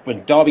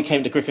 when Derby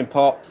came to Griffin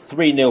Park,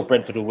 3-0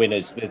 Brentford were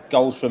winners, with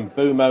goals from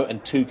Bumo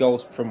and 2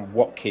 goals from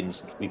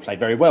Watkins. We played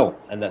very well,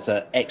 and that's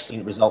an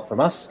excellent result from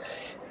us.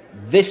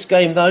 This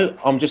game, though,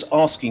 I'm just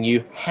asking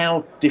you,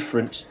 how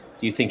different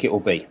do you think it will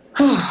be?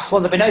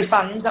 Well, there'll be no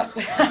fans, that's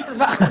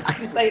I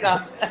can say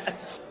that.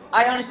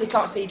 I honestly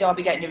can't see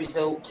Derby getting a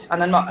result,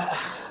 and I'm not...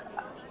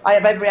 I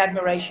have every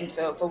admiration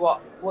for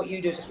what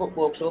you do as a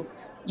football club.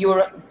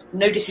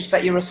 No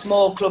disrespect, you're a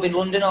small club in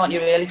London, aren't you,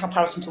 really, in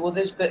comparison to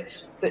others,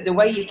 but the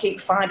way you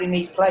keep finding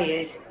these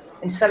players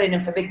and selling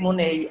them for big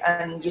money,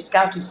 and your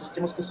scouting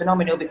system must be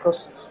phenomenal,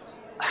 because,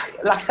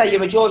 like I say,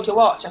 you're a joy to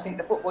watch. I think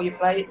the football you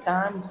play at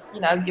times,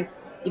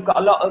 you've got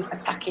a lot of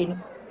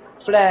attacking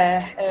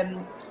flair.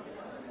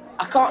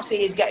 I can't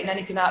see us getting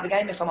anything out of the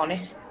game, if I'm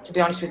honest, to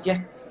be honest with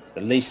you. So,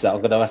 Lisa,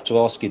 I'm going to have to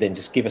ask you then,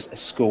 just give us a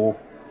score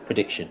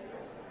prediction.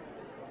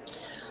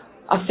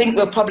 I think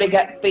we'll probably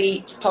get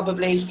beat,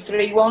 probably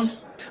 3-1. I'm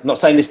not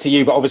saying this to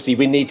you, but obviously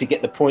we need to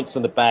get the points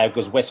on the bag,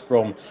 because West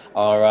Brom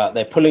are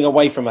they're pulling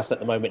away from us at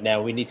the moment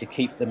now. We need to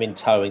keep them in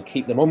tow and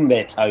keep them on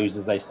their toes,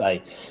 as they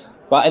say.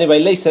 But anyway,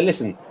 Lisa,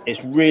 listen,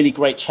 it's really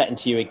great chatting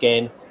to you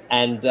again.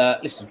 And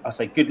listen, I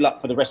say good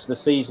luck for the rest of the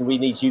season. We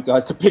need you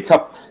guys to pick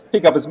up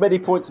as many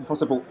points as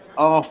possible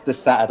after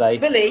Saturday.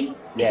 Billy,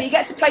 yes. If you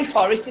get to play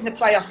Forest in the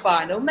playoff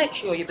final, make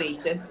sure you beat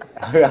them.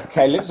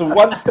 Okay, listen,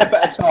 one step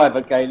at a time,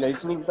 okay,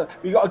 Lisa.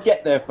 We've got to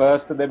get there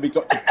first, and then we've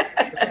got to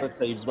get the other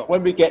teams. But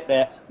when we get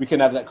there, we can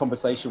have that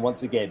conversation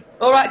once again.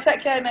 All right, take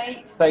care,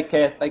 mate. Take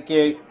care, thank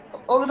you.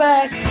 All the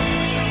best.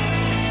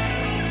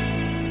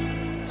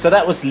 So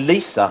that was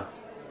Lisa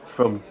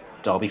from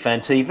Derby Fan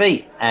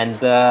TV,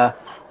 and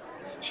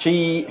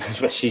she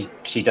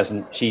just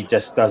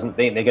doesn't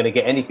think they're going to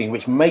get anything,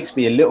 which makes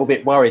me a little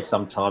bit worried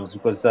sometimes,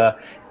 because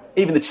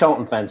even the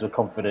Charlton fans were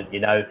confident.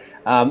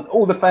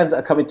 All the fans that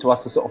are coming to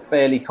us are sort of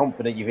fairly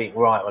confident. You think,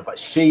 right, but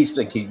she's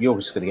thinking you're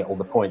just going to get all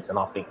the points, and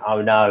I think,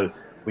 oh no,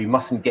 we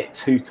mustn't get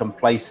too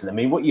complacent. I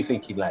mean, what are you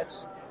thinking,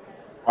 lads?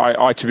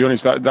 I to be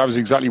honest, that was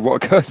exactly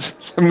what occurred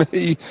to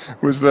me.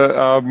 Was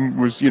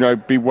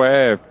that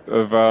beware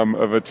of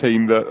a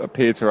team that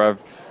appear to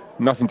have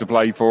nothing to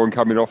play for and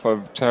coming off a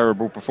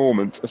terrible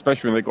performance,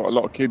 especially when they've got a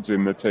lot of kids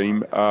in the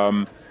team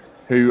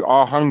who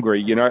are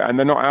hungry, and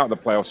they're not out of the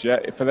playoffs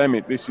yet. For them,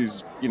 this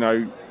is,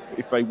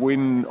 if they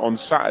win on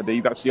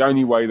Saturday, that's the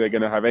only way they're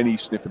going to have any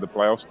sniff of the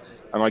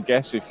playoffs. And I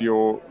guess if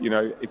you're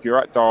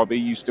at Derby,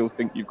 you still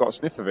think you've got a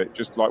sniff of it,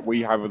 just like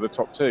we have of the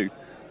top two.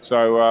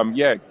 So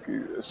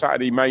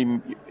Saturday,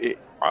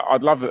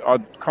 I'd love it.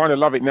 I'd kind of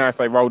love it now if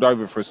they rolled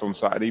over for us on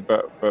Saturday,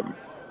 but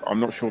I'm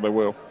not sure they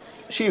will.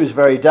 She was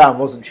very down,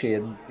 wasn't she?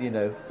 And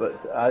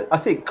but I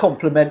think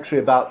complimentary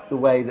about the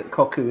way that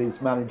Cocu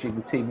is managing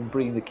the team and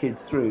bringing the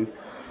kids through.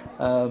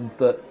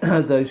 But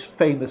those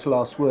famous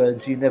last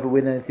words, "You never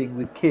win anything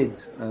with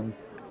kids,"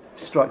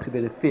 strikes a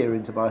bit of fear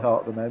into my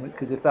heart at the moment,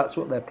 because if that's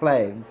what they're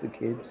playing, the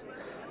kids,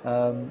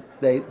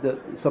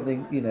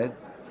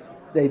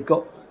 they've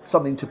got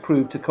something to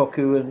prove to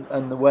Koku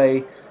and the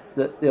way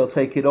that they'll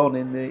take it on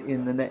in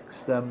the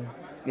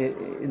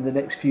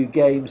next few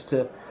games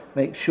to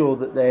make sure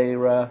that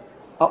they're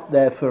up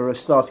there for a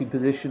starting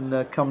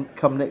position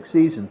come next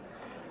season.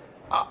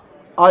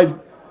 I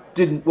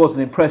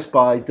wasn't impressed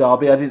by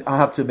Derby. I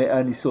have to admit, I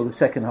only saw the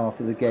second half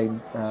of the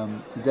game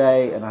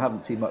today, and I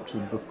haven't seen much of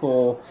them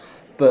before.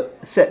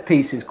 But set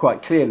pieces,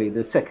 quite clearly,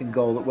 the second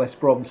goal that West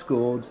Brom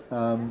scored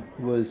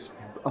was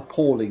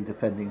appalling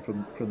defending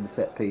from the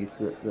set piece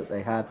that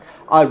they had.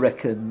 I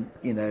reckon,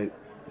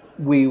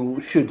 we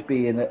should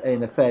be in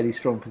a fairly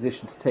strong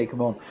position to take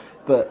them on,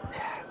 but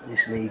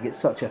this league, it's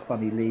such a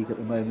funny league at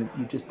the moment.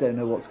 You just don't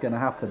know what's going to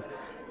happen.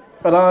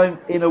 But I'm,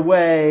 in a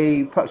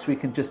way, perhaps we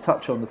can just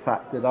touch on the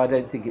fact that I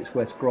don't think it's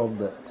West Brom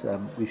that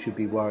we should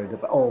be worried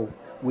about. Oh,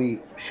 we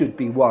should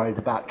be worried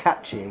about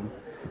catching.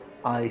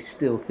 I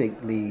still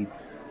think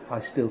Leeds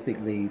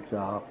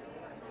are,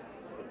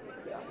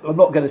 I'm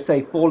not going to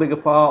say falling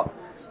apart,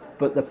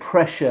 but the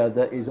pressure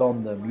that is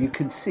on them. You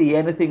can see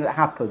anything that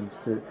happens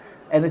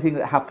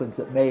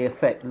that may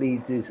affect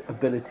Leeds'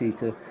 ability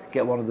to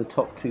get one of the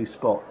top two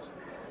spots.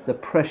 The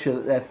pressure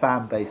that their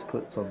fan base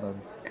puts on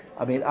them.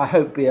 I mean, I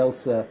hope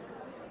Bielsa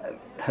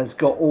has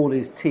got all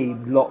his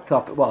team locked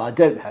up. Well, I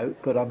don't hope,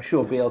 but I'm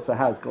sure Bielsa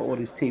has got all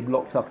his team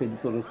locked up in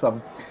sort of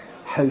some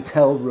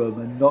hotel room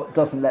and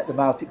doesn't let them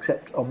out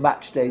except on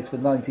match days for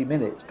 90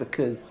 minutes,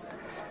 because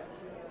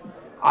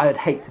I'd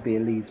hate to be a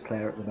Leeds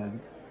player at the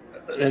moment.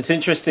 It's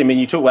interesting. I mean,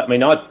 you talk about. I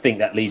mean, I think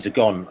that Leeds are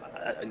gone,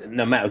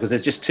 no matter, because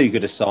there's just too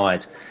good a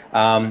side.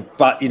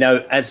 But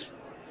as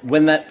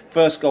when that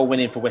first goal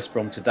went in for West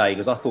Brom today,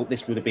 because I thought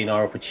this would have been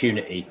our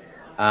opportunity.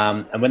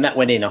 And when that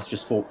went in, I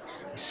just thought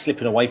it's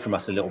slipping away from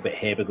us a little bit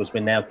here, because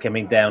we're now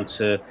coming down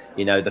to,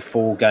 the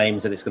 4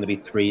 games, and it's going to be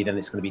 3, then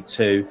it's going to be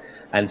 2.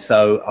 And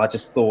so I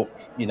just thought,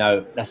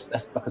 that's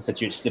like I said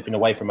to you, it's slipping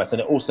away from us.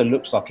 And it also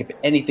looks like if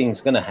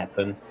anything's going to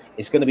happen,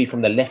 it's going to be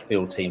from the left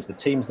field teams, the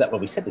teams that, well,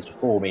 we said this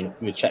before. I mean,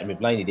 we were chatting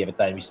with Laney the other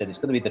day, and we said it's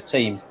going to be the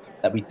teams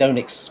that we don't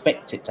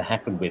expect it to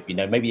happen with.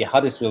 Maybe your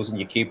Huddersfields and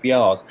your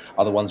QPRs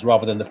are the ones,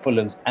 rather than the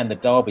Fulhams and the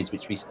Derbys,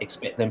 which we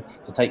expect them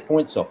to take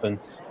points off. And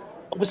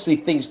obviously,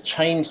 things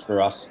changed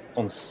for us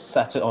on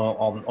Saturday,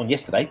 on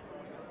yesterday,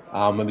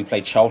 when we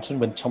played Charlton,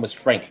 when Thomas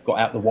Frank got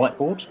out the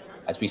whiteboard,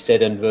 as we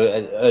said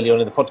early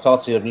on in the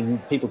podcast. I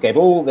mean, people gave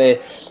all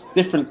their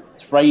different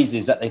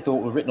phrases that they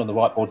thought were written on the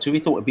whiteboard too. We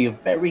thought it would be a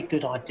very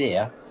good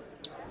idea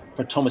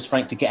for Thomas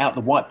Frank to get out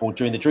the whiteboard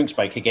during the drinks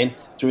break again,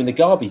 during the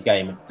Derby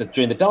game.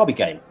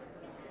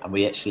 And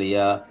we actually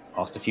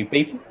asked a few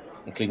people,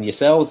 including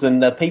yourselves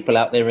and people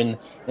out there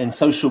in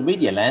social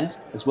media land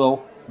as well,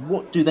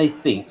 what do they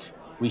think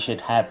we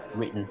should have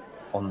written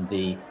on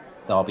the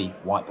Derby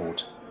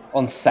whiteboard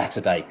on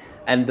Saturday?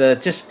 And I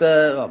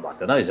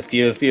don't know, there's a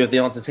few of the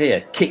answers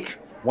here. Kick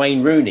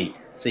Wayne Rooney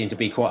seemed to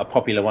be quite a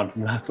popular one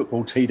from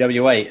Football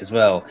TWA as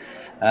well.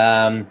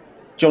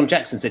 John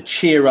Jackson said,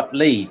 cheer up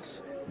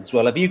Leeds as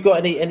well. Have you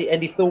got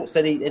any thoughts,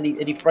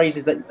 any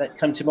phrases that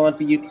come to mind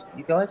for you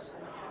guys?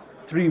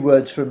 3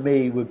 words from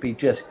me would be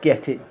just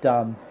get it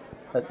done.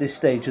 At this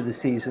stage of the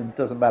season,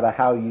 doesn't matter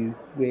how you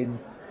win,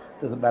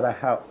 doesn't matter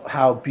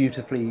how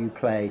beautifully you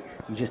play,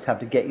 you just have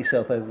to get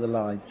yourself over the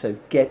line. So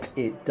get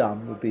it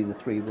done would be the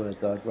 3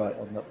 words I'd write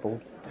on that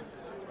board.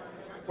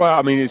 Well,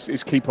 I mean,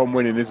 it's keep on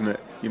winning, isn't it?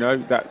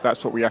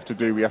 That's what we have to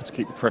do. We have to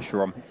keep the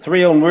pressure on.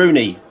 3 on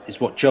Rooney is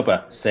what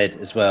Jobber said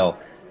as well.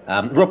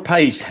 Rob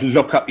Page,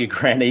 lock up your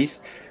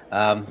grannies,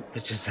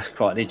 which is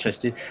quite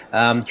interesting.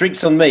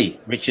 Drinks on me,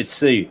 Richard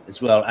Sue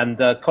as well. And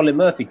Colin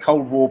Murphy,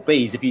 Cold War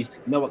Bees. If you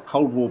know what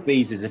Cold War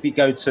Bees is, if you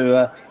go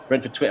to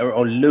Brentford Twitter,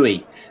 or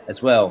Louis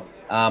as well,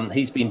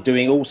 he's been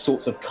doing all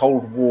sorts of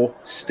Cold War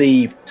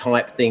Steve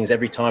type things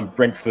every time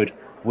Brentford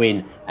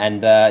win.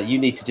 And you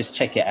need to just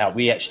check it out.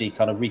 We actually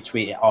kind of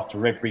retweet it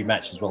after every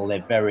match as well. They're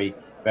very,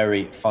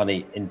 very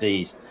funny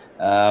indeed.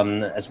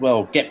 As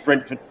well, Get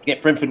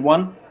Brentford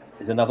 1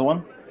 is another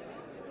one.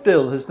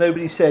 Bill, has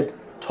nobody said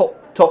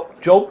top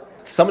job?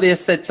 Somebody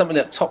has said something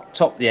that top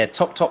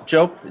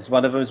job is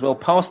one of them as well.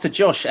 Pastor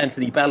Josh,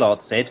 Anthony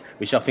Ballard said,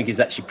 which I think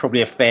is actually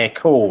probably a fair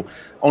call.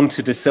 On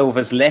to De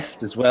Silva's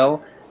left as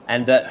well.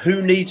 And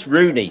who needs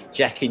Rooney?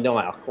 Jackie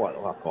Knight. I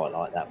quite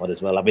like that one as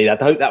well. I mean, I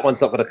hope that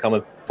one's not going to come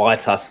and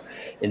bite us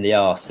in the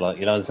arse, like,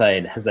 you know what I'm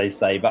saying, as they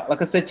say. But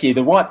like I said to you,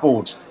 the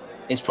whiteboard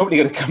is probably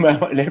going to come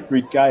out in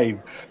every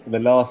game in the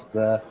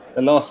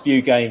last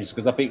few games,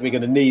 because I think we're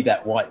going to need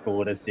that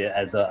whiteboard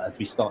as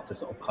we start to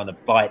sort of kind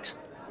of bite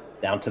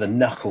down to the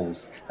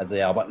knuckles as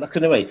they are. But look,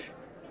 anyway,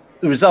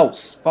 the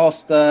results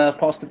past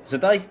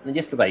today and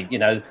yesterday.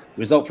 The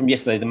result from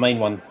yesterday, the main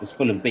one was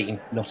Fulham beating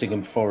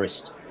Nottingham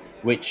Forest,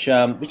 which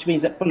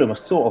means that Fulham are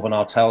sort of on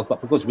our tails, but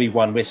because we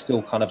won, we're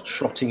still kind of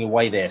trotting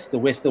away there.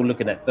 We're still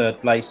looking at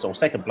 3rd place or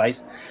 2nd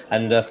place,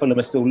 and Fulham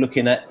are still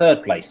looking at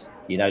 3rd place,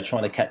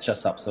 trying to catch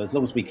us up. So as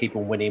long as we keep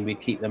on winning, we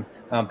keep them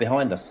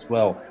behind us as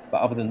well.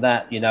 But other than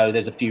that,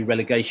 there's a few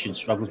relegation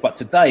struggles. But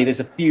today,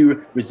 there's a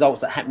few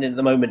results that are happening at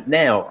the moment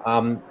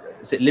now.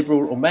 Is it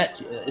Liberal or Matt?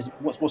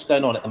 What's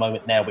going on at the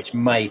moment now, which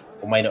may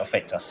or may not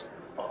affect us?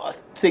 I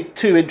think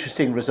two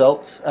interesting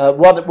results.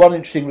 One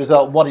interesting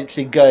result, one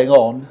interesting going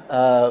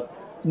on.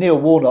 Neil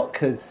Warnock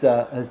has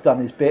done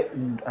his bit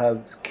and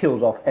has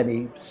killed off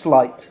any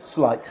slight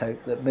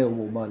hope that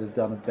Millwall might have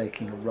done of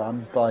making a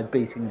run by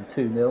beating them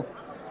 2-0.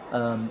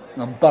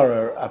 And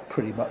Borough are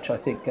pretty much, I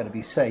think, going to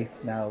be safe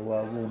now.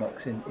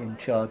 Warnock's in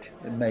charge.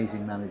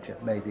 Amazing manager,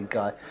 amazing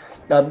guy.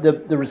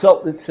 The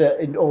result that's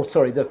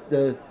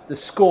the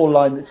score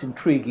line that's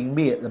intriguing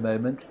me at the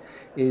moment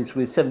is,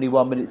 with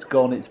 71 minutes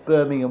gone, it's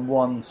Birmingham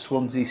 1,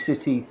 Swansea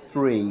City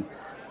 3,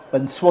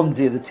 and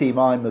Swansea are the team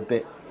I'm a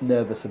bit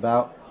nervous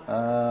about.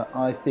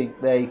 I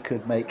think they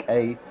could make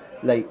a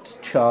late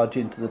charge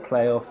into the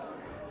playoffs,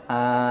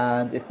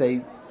 and if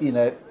they,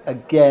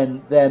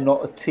 again, they're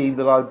not a team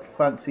that I'd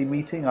fancy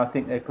meeting. I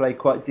think they play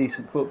quite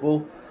decent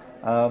football.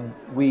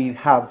 We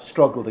have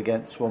struggled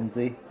against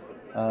Swansea.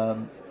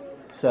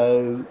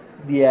 So,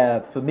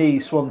 for me,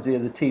 Swansea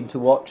are the team to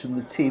watch and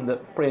the team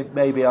that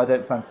maybe I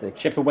don't fancy.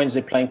 Sheffield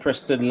Wednesday playing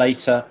Preston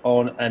later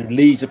on, and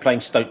Leeds are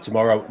playing Stoke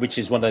tomorrow, which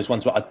is one of those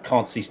ones where I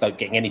can't see Stoke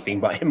getting anything,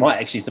 but it might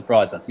actually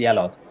surprise us, the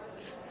Allards.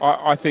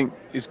 I think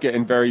it's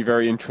getting very,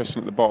 very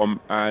interesting at the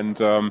bottom, and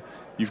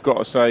you've got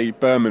to say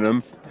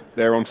Birmingham,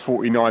 they're on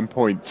 49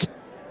 points.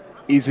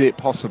 Is it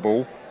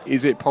possible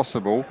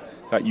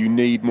that you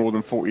need more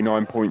than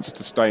 49 points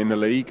to stay in the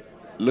league?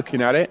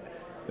 Looking at it,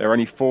 they're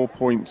only 4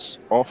 points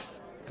off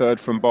third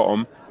from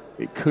bottom.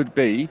 It could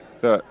be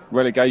that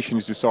relegation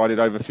is decided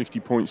over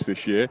 50 points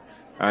this year,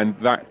 and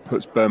that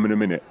puts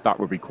Birmingham in it. That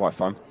would be quite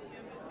fun.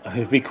 It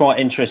would be quite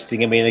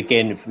interesting. I mean,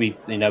 again, if we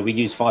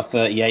use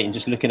 538 and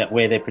just looking at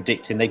where they're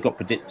predicting, they've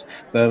got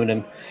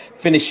Birmingham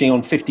finishing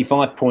on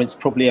 55 points,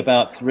 probably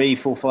about 3,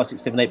 4, 5,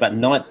 6, 7, 8, about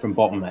 9th from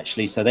bottom,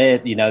 actually. So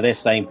they're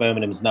saying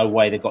Birmingham's no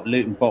way. They've got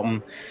Luton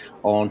bottom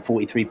on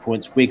 43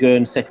 points,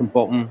 Wigan second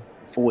bottom,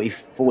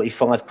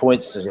 45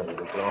 points.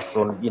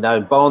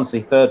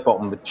 Barnsley third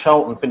bottom, with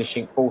Charlton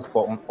finishing fourth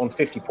bottom on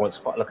 50 points.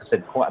 Like I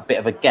said, quite a bit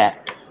of a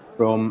gap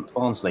from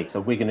Barnsley,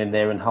 so Wigan in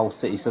there and Hull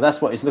City. So that's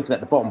what he's looking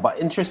at the bottom. But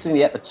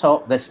interestingly, at the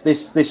top,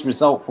 this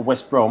result for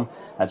West Brom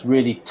has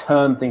really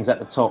turned things at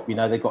the top.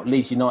 They've got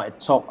Leeds United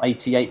top,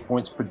 88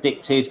 points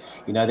predicted.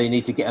 They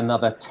need to get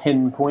another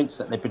 10 points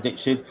that they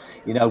predicted.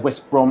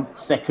 West Brom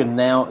second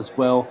now as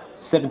well,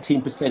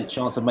 17%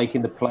 chance of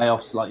making the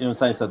playoffs. Like, I'm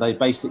saying, so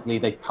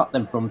they cut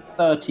them from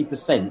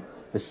 30%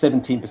 to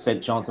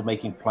 17% chance of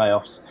making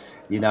playoffs.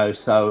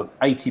 So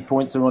 80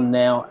 points are on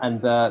now,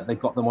 and they've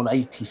got them on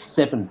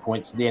 87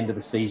 points at the end of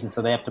the season.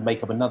 So they have to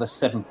make up another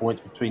 7 points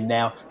between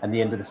now and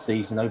the end of the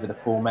season over the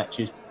 4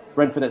 matches.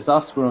 Brentford, that's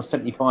us. We're on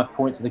 75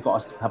 points, and they've got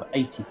us to have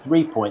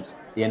 83 points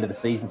at the end of the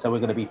season. So we're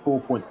going to be 4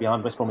 points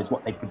behind West Brom is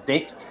what they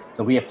predict.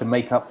 So we have to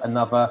make up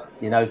another,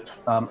 like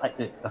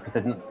I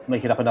said,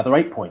 make it up another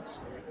 8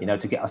 points,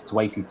 to get us to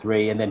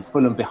 83. And then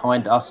Fulham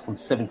behind us on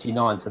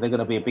 79. So they're going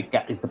to be a big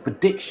gap. Is the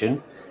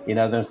prediction,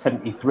 they're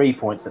 73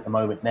 points at the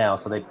moment now.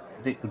 So they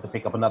predicted to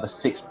pick up another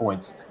 6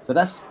 points. So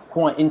that's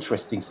quite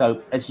interesting.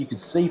 So as you can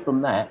see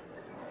from that,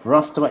 for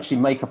us to actually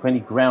make up any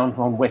ground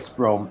on West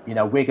Brom,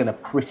 we're going to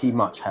pretty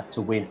much have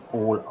to win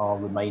all our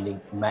remaining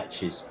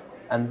matches.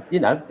 And,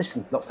 this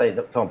is not saying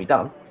that it can't be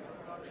done.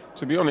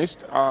 To be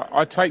honest,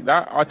 I take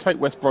that. I take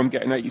West Brom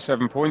getting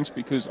 87 points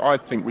because I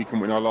think we can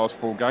win our last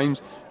 4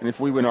 games. And if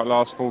we win our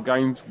last 4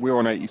 games, we're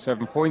on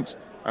 87 points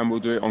and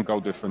we'll do it on goal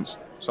difference.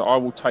 So I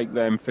will take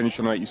them, finish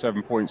on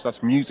 87 points.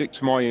 That's music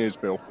to my ears,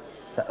 Bill.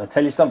 I'll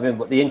tell you something,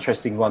 but the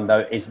interesting one,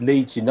 though, is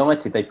Leeds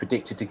United. They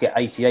predicted to get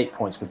 88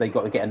 points because they've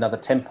got to get another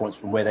 10 points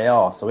from where they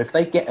are. So if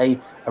they get a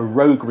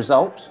rogue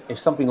result, if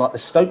something like the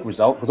Stoke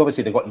result, because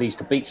obviously they've got Leeds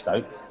to beat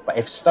Stoke, but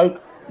if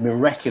Stoke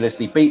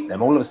miraculously beat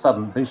them, all of a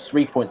sudden, those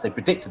 3 points they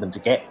predicted them to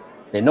get,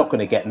 they're not going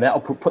to get, and that'll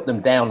put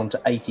them down onto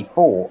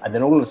 84. And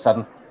then all of a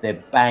sudden,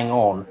 they're bang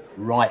on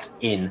right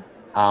in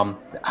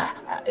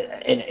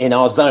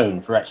our zone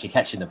for actually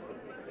catching them.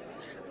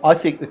 I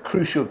think the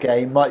crucial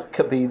game might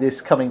be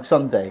this coming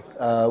Sunday,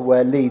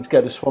 where Leeds go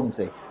to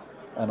Swansea.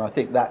 And I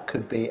think that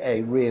could be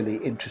a really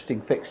interesting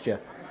fixture.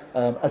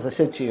 As I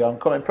said to you, I'm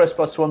quite impressed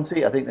by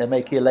Swansea. I think they're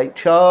making a late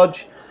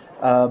charge.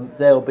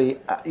 They'll be,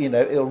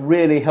 it'll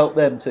really help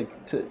them to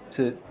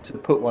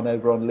put one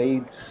over on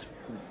Leeds.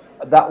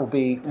 That will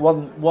be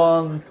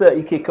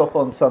 1:30 kick-off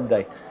on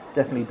Sunday.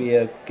 Definitely be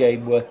a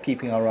game worth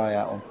keeping our eye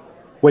out on.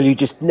 Well, you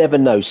just never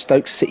know.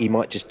 Stoke City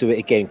might just do it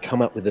again,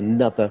 come up with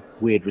another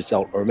weird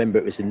result. I remember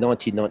it was in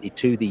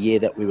 1992, the year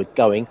that we were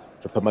going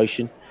for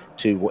promotion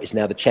to what is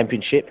now the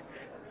Championship.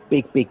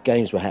 Big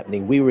games were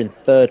happening. We were in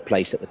third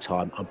place at the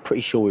time. I'm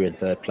pretty sure we were in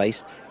third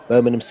place.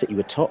 Birmingham City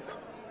were top,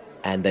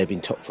 and they've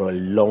been top for a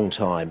long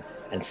time.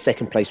 And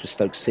second place was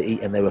Stoke City,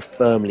 and they were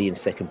firmly in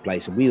second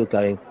place. And we were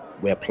going,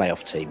 we're a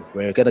playoff team.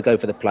 We're going to go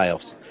for the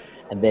playoffs.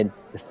 And then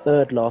the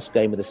third last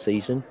game of the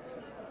season,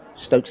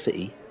 Stoke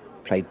City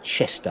played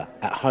Chester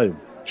at home.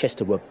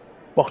 Chester were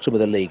bottom of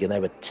the league and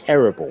they were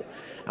terrible.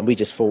 And we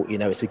just thought,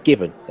 it's a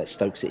given that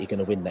Stoke City are going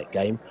to win that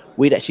game.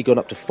 We'd actually gone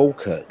up to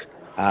Falkirk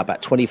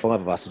about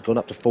 25 of us had gone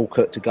up to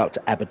Falkirk to go up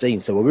to Aberdeen.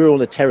 So when we were on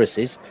the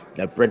terraces,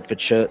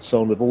 Brentford shirts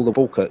on with all the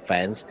Falkirk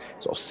fans,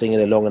 sort of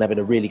singing along and having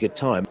a really good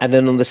time. And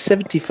then on the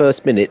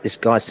 71st minute, this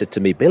guy said to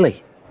me,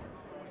 "Billy,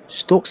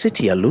 Stoke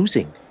City are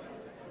losing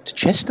to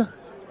Chester."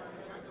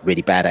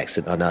 Really bad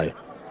accent, I know.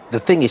 The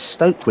thing is,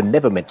 Stoke were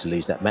never meant to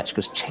lose that match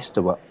because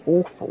Chester were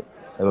awful.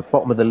 They were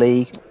bottom of the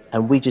league,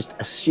 and we just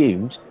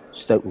assumed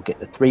Stoke will get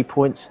the 3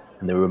 points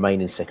and they'll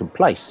remain in second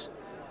place.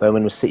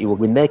 Birmingham City will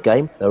win their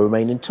game, they'll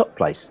remain in top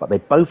place. But they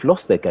both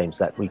lost their games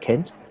that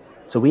weekend,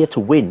 so we had to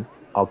win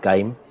our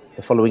game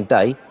the following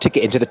day to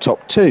get into the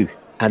top two.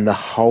 And the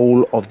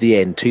whole of the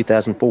end,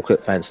 2,000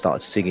 Falkirk fans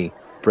started singing,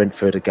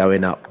 "Brentford are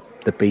going up,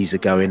 the Bees are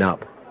going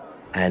up,"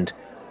 and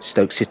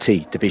Stoke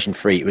City, Division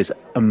 3. It was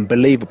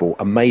unbelievable,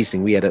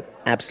 amazing. We had an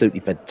absolutely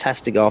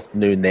fantastic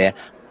afternoon there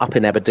up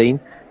in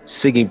Aberdeen,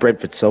 singing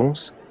Brentford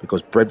songs,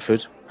 because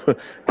Brentford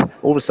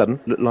all of a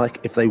sudden looked like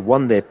if they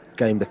won their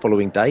game the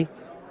following day,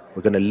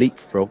 we're going to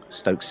leapfrog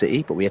Stoke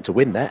City, but we had to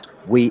win that.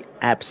 We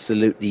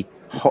absolutely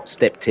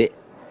hot-stepped it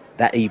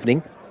that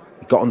evening.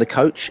 We got on the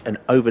coach, and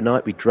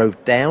overnight we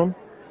drove down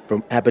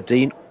from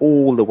Aberdeen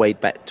all the way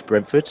back to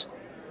Brentford.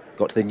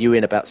 Got to the New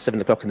Inn about 7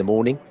 o'clock in the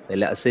morning. They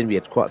let us in. We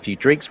had quite a few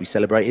drinks. We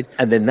celebrated.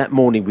 And then that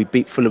morning we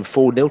beat Fulham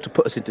 4-0 to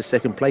put us into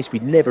second place. We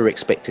never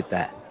expected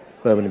that.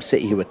 Birmingham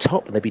City, who were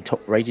top, and they've been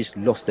top for ages,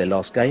 lost their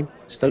last game.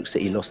 Stoke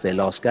City lost their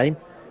last game.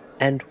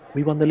 And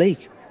we won the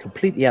league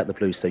completely out of the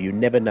blue. So you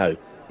never know.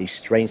 These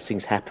strange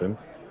things happen.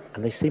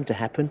 And they seem to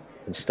happen.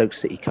 And Stoke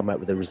City come out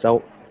with a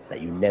result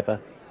that you never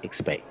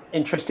expect.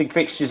 Interesting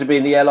fixtures to be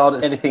in the LR.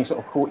 Does anything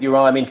sort of caught your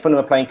eye? I mean, Fulham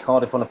are playing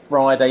Cardiff on a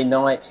Friday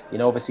night.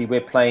 Obviously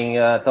we're playing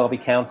Derby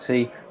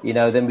County.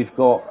 Then we've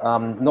got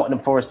Nottingham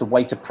Forest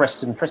away to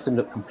Preston. Preston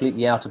look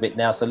completely out of it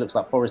now, so it looks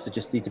like Forest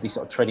just need to be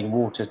sort of treading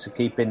water to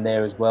keep in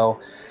there as well.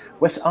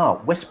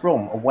 West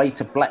Brom away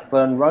to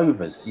Blackburn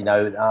Rovers.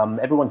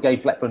 Everyone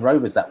gave Blackburn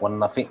Rovers that one,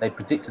 and I think they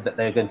predicted that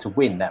they were going to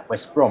win that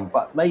West Brom.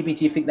 But maybe,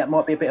 do you think that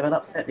might be a bit of an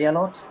upset, the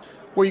Allard?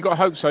 Well, you got to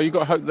hope so. You got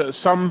to hope that at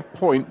some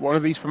point one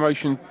of these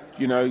promotion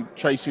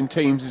chasing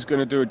teams is going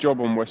to do a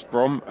job on West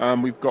Brom.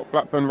 We've got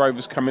Blackburn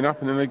Rovers coming up,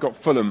 and then they've got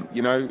Fulham.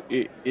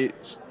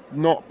 It's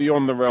not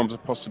beyond the realms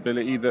of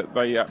possibility that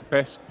they at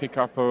best pick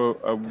up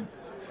a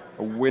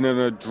win and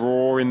a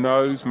draw in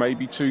those,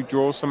 maybe 2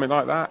 draws, something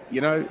like that.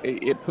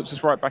 It puts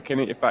us right back in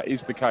it if that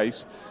is the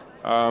case.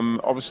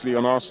 Obviously,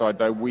 on our side,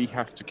 though, we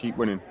have to keep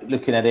winning.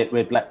 Looking at it,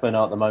 where Blackburn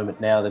are at the moment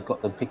now, they've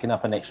got them picking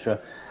up an extra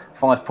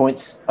 5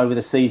 points over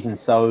the season,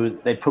 so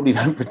they probably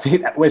don't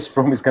predict that West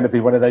Brom is going to be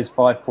one of those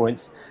 5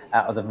 points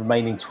out of the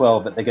remaining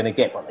 12 that they're going to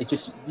get. But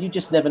you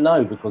just never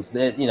know, because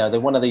they're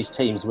one of these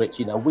teams which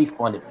we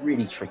find it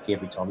really tricky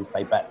every time we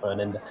play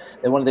Blackburn, and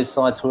they're one of those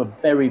sides who are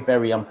very,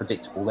 very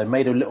unpredictable. They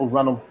made a little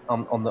run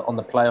on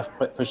the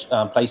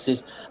playoff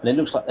places, and it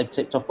looks like they've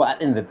tipped off. But at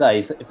the end of the day,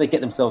 if they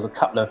get themselves a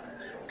couple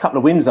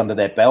of wins under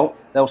their belt,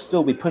 they'll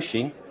still be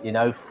pushing,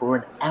 for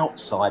an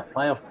outside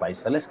playoff place.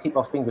 So let's keep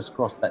our fingers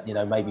crossed that,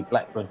 maybe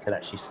Blackburn can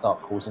actually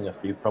start causing a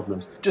few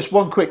problems. Just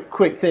one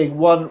quick thing,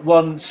 one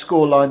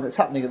scoreline that's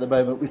happening at the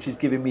moment, which is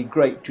giving me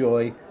great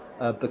joy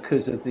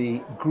because of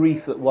the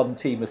grief that one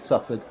team has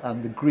suffered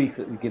and the grief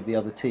that we give the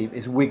other team,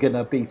 is Wigan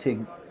are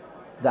beating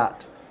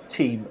that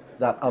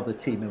other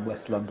team in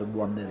West London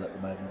 1-0 at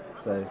the moment.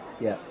 So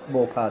yeah,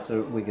 more power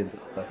to Wigan.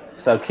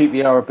 So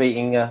QPR are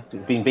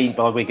being beaten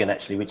by Wigan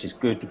actually, which is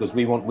good, because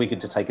we want Wigan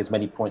to take as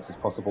many points as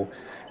possible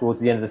towards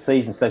the end of the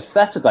season. So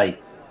Saturday,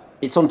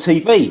 it's on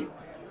TV.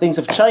 Things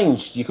have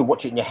changed. You can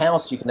watch it in your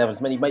house. You can have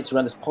as many mates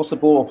around as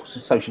possible,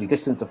 socially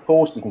distanced, of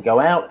course. You can go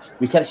out.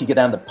 We can actually go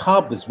down the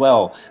pub as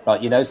well,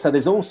 right? So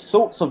there's all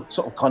sorts of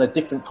sort of kind of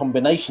different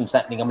combinations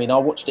happening. I mean, I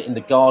watched it in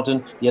the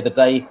garden the other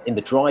day in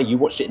the dry. You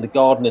watched it in the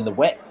garden in the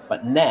wet.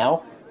 But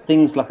now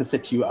things, like I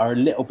said to you, are a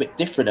little bit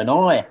different, and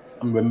I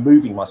am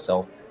removing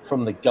myself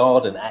from the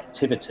garden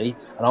activity,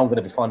 and I'm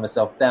going to find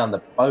myself down the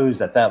pub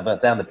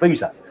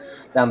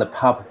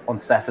on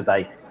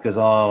Saturday, because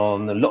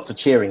lots of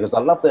cheering, because I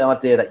love the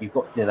idea that you've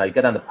got, you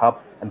go down the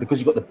pub, and because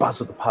you've got the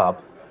buzz of the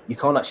pub, you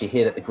can't actually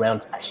hear that the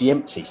ground's actually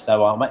empty.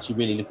 So I'm actually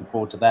really looking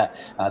forward to that.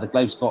 The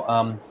Globe's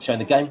got showing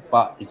the game,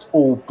 but it's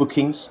all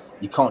bookings.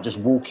 You can't just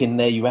walk in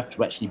there. You have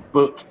to actually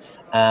book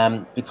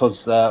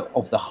because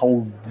of the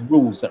whole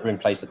rules that are in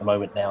place at the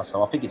moment now.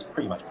 So I think it's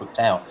pretty much booked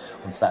out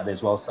on Saturday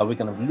as well. So we're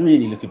going to be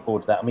really looking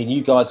forward to that. I mean,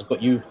 you guys have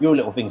got your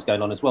little things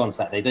going on as well on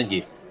Saturday, don't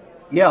you?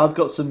 Yeah, I've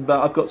got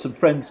some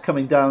friends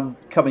coming down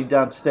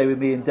to stay with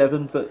me in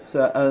Devon, but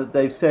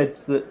they've said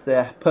that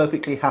they're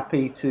perfectly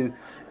happy to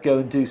go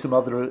and do some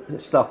other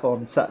stuff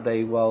on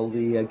Saturday while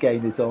the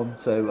game is on.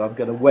 So I'm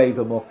going to wave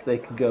them off. They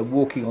can go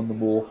walking on the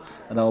moor,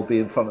 and I'll be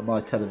in front of my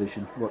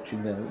television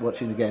watching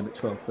the game at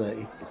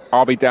 12:30.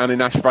 I'll be down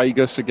in Ash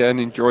Vegas again,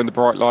 enjoying the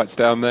bright lights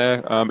down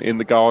there in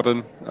the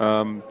garden.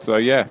 So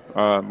yeah,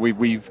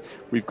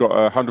 we've got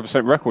a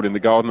 100% record in the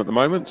garden at the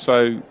moment.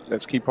 So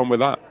let's keep on with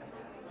that.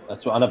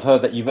 That's right, and I've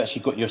heard that you've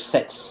actually got your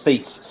set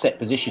seats, set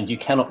positions. You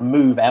cannot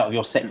move out of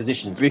your set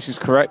positions. This is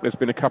correct. There's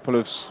been a couple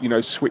of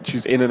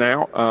switches in and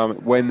out.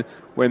 When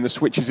the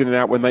switches in and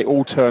out, when they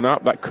all turn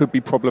up, that could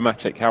be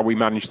problematic. How we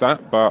manage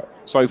that, but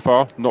so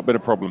far not been a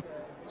problem.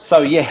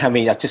 So yeah, I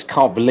mean, I just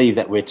can't believe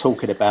that we're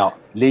talking about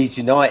Leeds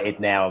United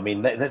now. I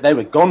mean, they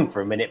were gone for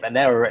a minute, but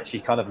now we're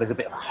actually there's a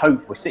bit of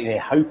hope. We're sitting here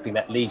hoping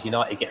that Leeds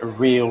United get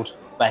reeled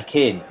back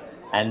in.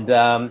 And,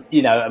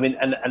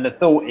 and the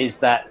thought is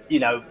that,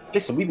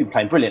 listen, we've been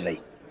playing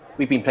brilliantly.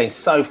 We've been playing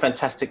so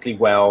fantastically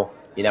well.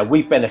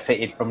 We've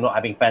benefited from not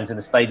having fans in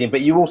the stadium,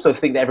 but you also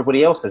think that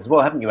everybody else has as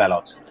well, haven't you,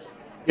 Alex?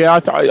 Yeah,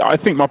 I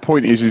think my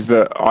point is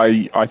that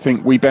I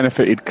think we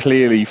benefited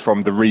clearly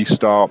from the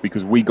restart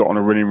because we got on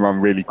a running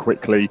run really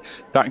quickly.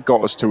 That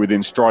got us to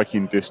within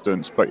striking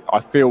distance. But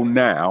I feel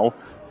now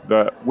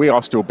that we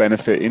are still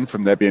benefiting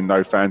from there being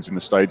no fans in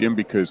the stadium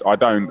because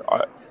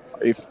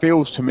it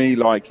feels to me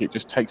like it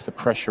just takes the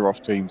pressure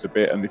off teams a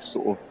bit, and this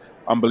sort of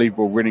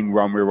unbelievable winning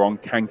run we're on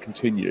can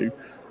continue.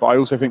 But I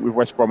also think with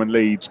West Brom and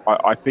Leeds,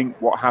 I think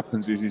what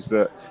happens is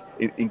that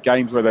in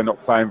games where they're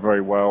not playing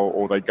very well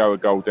or they go a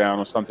goal down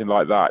or something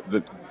like that,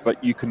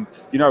 but you can,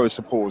 as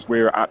supporters,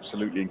 we're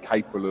absolutely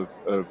incapable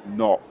of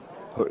not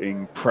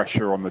putting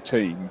pressure on the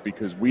team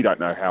because we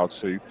don't know how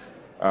to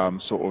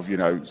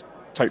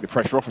take the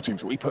pressure off the team.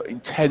 So we put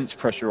intense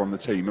pressure on the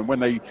team, and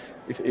when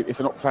if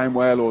they're not playing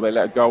well or they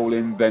let a goal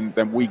in,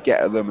 then we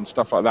get at them and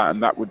stuff like that,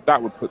 and that would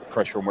put the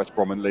pressure on West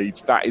Brom and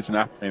Leeds. That isn't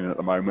happening at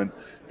the moment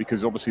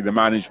because obviously the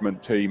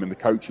management team and the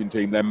coaching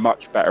team, they're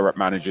much better at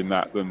managing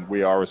that than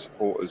we are as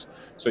supporters.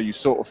 So you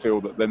sort of feel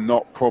that they're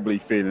not probably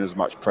feeling as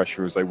much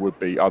pressure as they would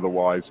be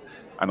otherwise,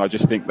 and I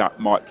just think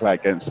that might play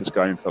against us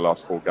going into the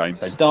last 4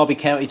 games. So Derby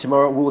County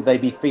tomorrow, will they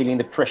be feeling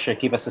the pressure?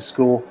 Give us a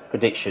score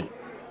prediction.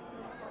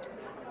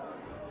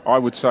 I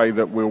would say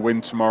that we'll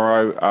win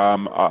tomorrow.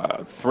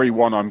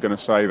 3-1, I'm going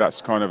to say. That's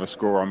kind of a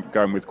score I'm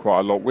going with quite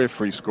a lot. We're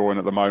free scoring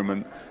at the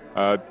moment.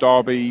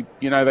 Derby,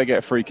 they get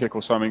a free kick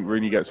or something.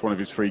 Rooney gets one of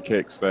his free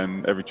kicks,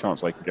 then every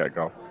chance they can get a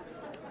goal.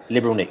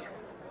 Liberal Nick.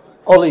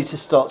 Ollie to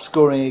start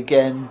scoring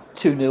again,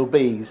 2-0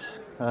 bees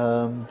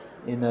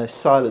in a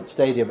silent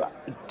stadium.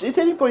 Did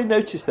anybody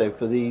notice, though,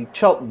 for the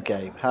Charlton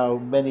game, how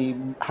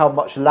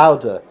much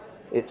louder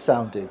it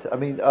sounded? I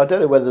mean, I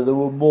don't know whether there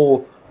were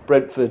more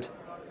Brentford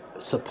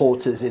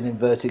supporters in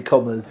inverted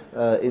commas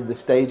in the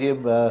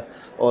stadium,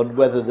 on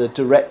whether the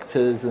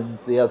directors and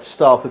the other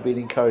staff had been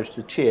encouraged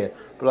to cheer,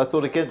 but I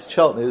thought against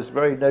Charlton it was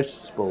very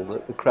noticeable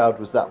that the crowd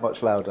was that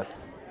much louder.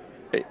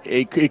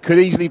 It could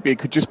easily be. It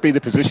could just be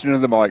the position of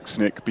the mics,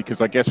 Nick,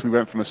 because I guess we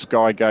went from a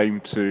Sky game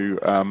to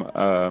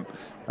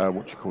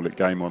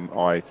game on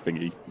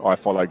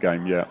iFollow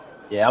game.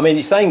 Yeah, I mean,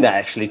 you're saying that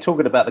actually,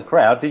 talking about the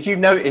crowd, did you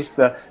notice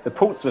the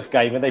Portsmouth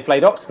game when they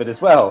played Oxford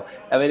as well?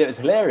 I mean, it was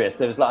hilarious.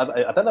 There was I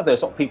don't know if there were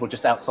sort of people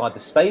just outside the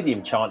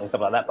stadium chanting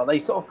stuff like that, but they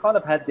sort of kind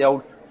of had the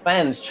old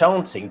fans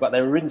chanting, but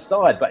they were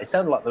inside, but it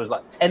sounded like there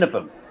was 10 of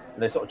them,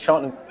 and they're sort of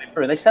chanting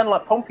through, and they sounded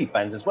like Pompey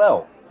fans as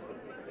well.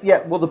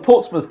 Yeah, well, the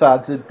Portsmouth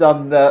fans had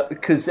done,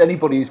 because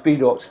anybody who's been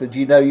to Oxford,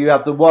 you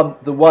have the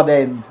one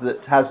end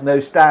that has no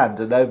stand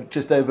and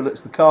just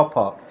overlooks the car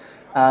park.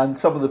 And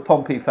some of the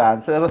Pompey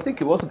fans, and I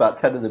think it was about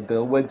 10 of them,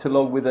 Bill, went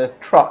along with a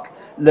truck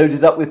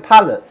loaded up with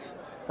pallets,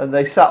 and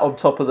they sat on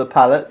top of the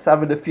pallets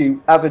having a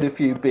few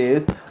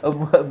beers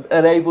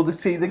and able to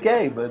see the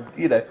game. And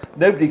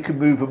nobody could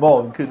move them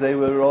on because they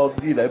were on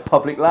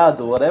public land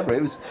or whatever.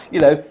 It was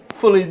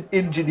full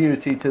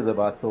ingenuity to them,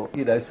 I thought.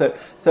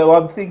 So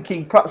I'm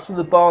thinking perhaps for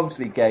the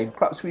Barnsley game,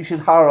 perhaps we should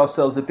hire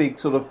ourselves a big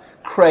sort of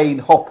crane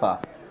hopper.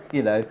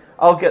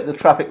 I'll get the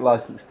traffic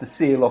licence to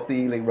seal off the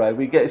Ealing Road.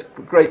 We get this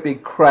great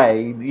big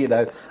crane,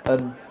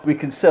 and we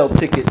can sell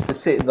tickets to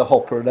sit in the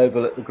hopper and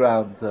overlook the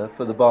ground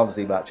for the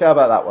Barnsley match. How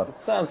about that one?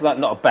 Sounds like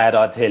not a bad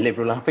idea,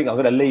 Liberal. I think I'm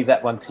going to leave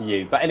that one to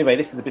you. But anyway,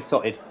 this is the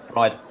Besotted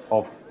Pride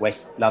of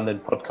West London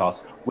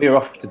podcast. We're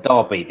off to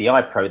Derby, the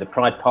iPro, the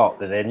Pride Park,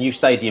 their new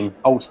stadium,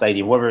 old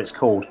stadium, whatever it's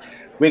called.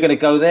 We're going to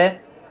go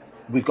there.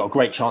 We've got a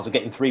great chance of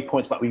getting 3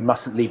 points, but we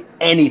mustn't leave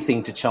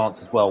anything to chance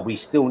as well. We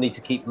still need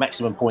to keep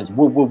maximum points.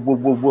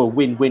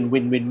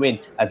 Win,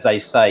 as they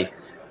say.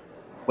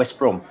 West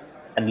Brom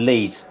and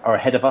Leeds are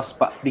ahead of us,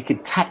 but we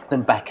could tack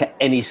them back at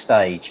any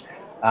stage.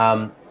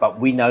 But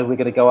we know we're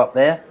going to go up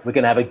there. We're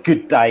going to have a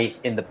good day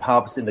in the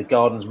pubs, in the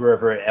gardens,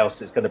 wherever else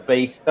it's going to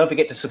be. Don't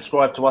forget to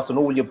subscribe to us on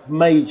all your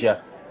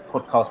major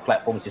podcast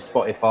platforms, your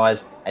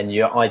Spotify's and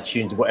your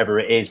iTunes, whatever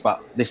it is.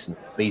 But listen,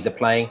 bees are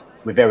playing.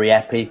 We're very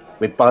happy.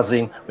 We're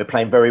buzzing. We're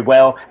playing very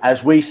well.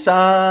 As we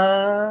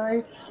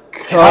say,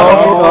 come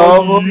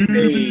on, you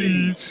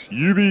bees.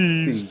 You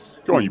bees.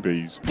 Go on, you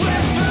bees.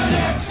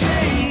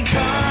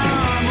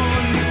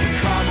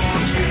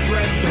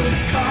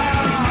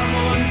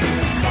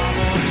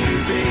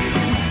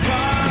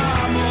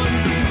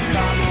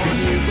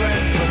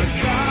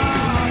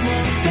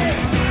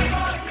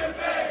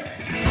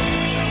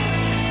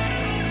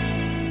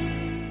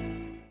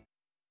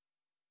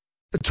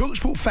 The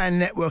TalkSport Fan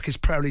Network is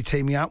proudly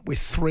teaming up with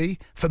 3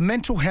 for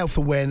Mental Health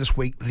Awareness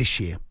Week this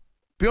year.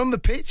 Beyond the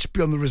pitch,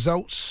 beyond the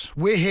results,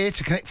 we're here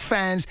to connect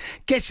fans,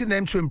 getting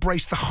them to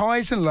embrace the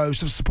highs and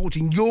lows of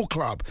supporting your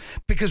club,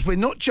 because we're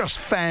not just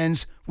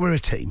fans, we're a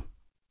team.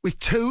 With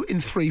 2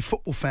 in 3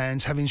 football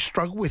fans having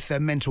struggled with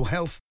their mental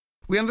health,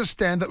 we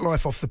understand that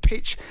life off the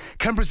pitch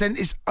can present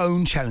its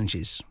own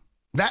challenges.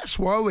 That's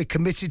why we're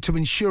committed to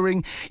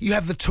ensuring you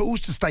have the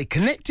tools to stay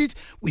connected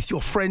with your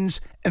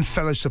friends and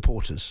fellow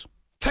supporters.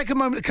 Take a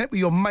moment to connect with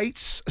your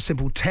mates. A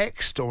simple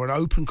text or an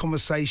open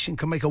conversation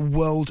can make a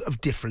world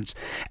of difference.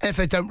 And if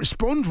they don't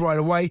respond right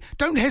away,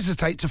 don't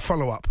hesitate to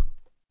follow up.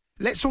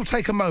 Let's all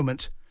take a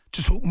moment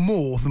to talk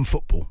more than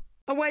football.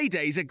 Away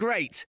days are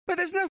great, but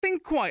there's nothing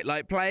quite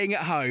like playing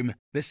at home.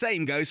 The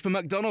same goes for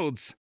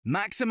McDonald's.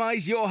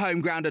 Maximise your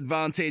home ground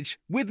advantage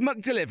with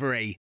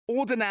McDelivery.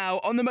 Order now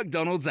on the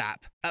McDonald's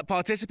app. At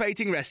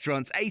participating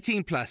restaurants,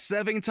 18 plus,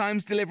 serving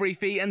times, delivery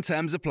fee and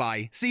terms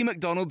apply. See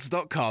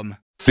mcdonalds.com.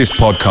 This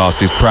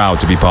podcast is proud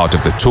to be part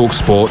of the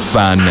TalkSport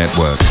Fan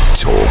Network.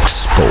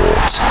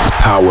 TalkSport.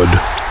 Powered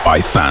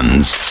by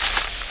fans.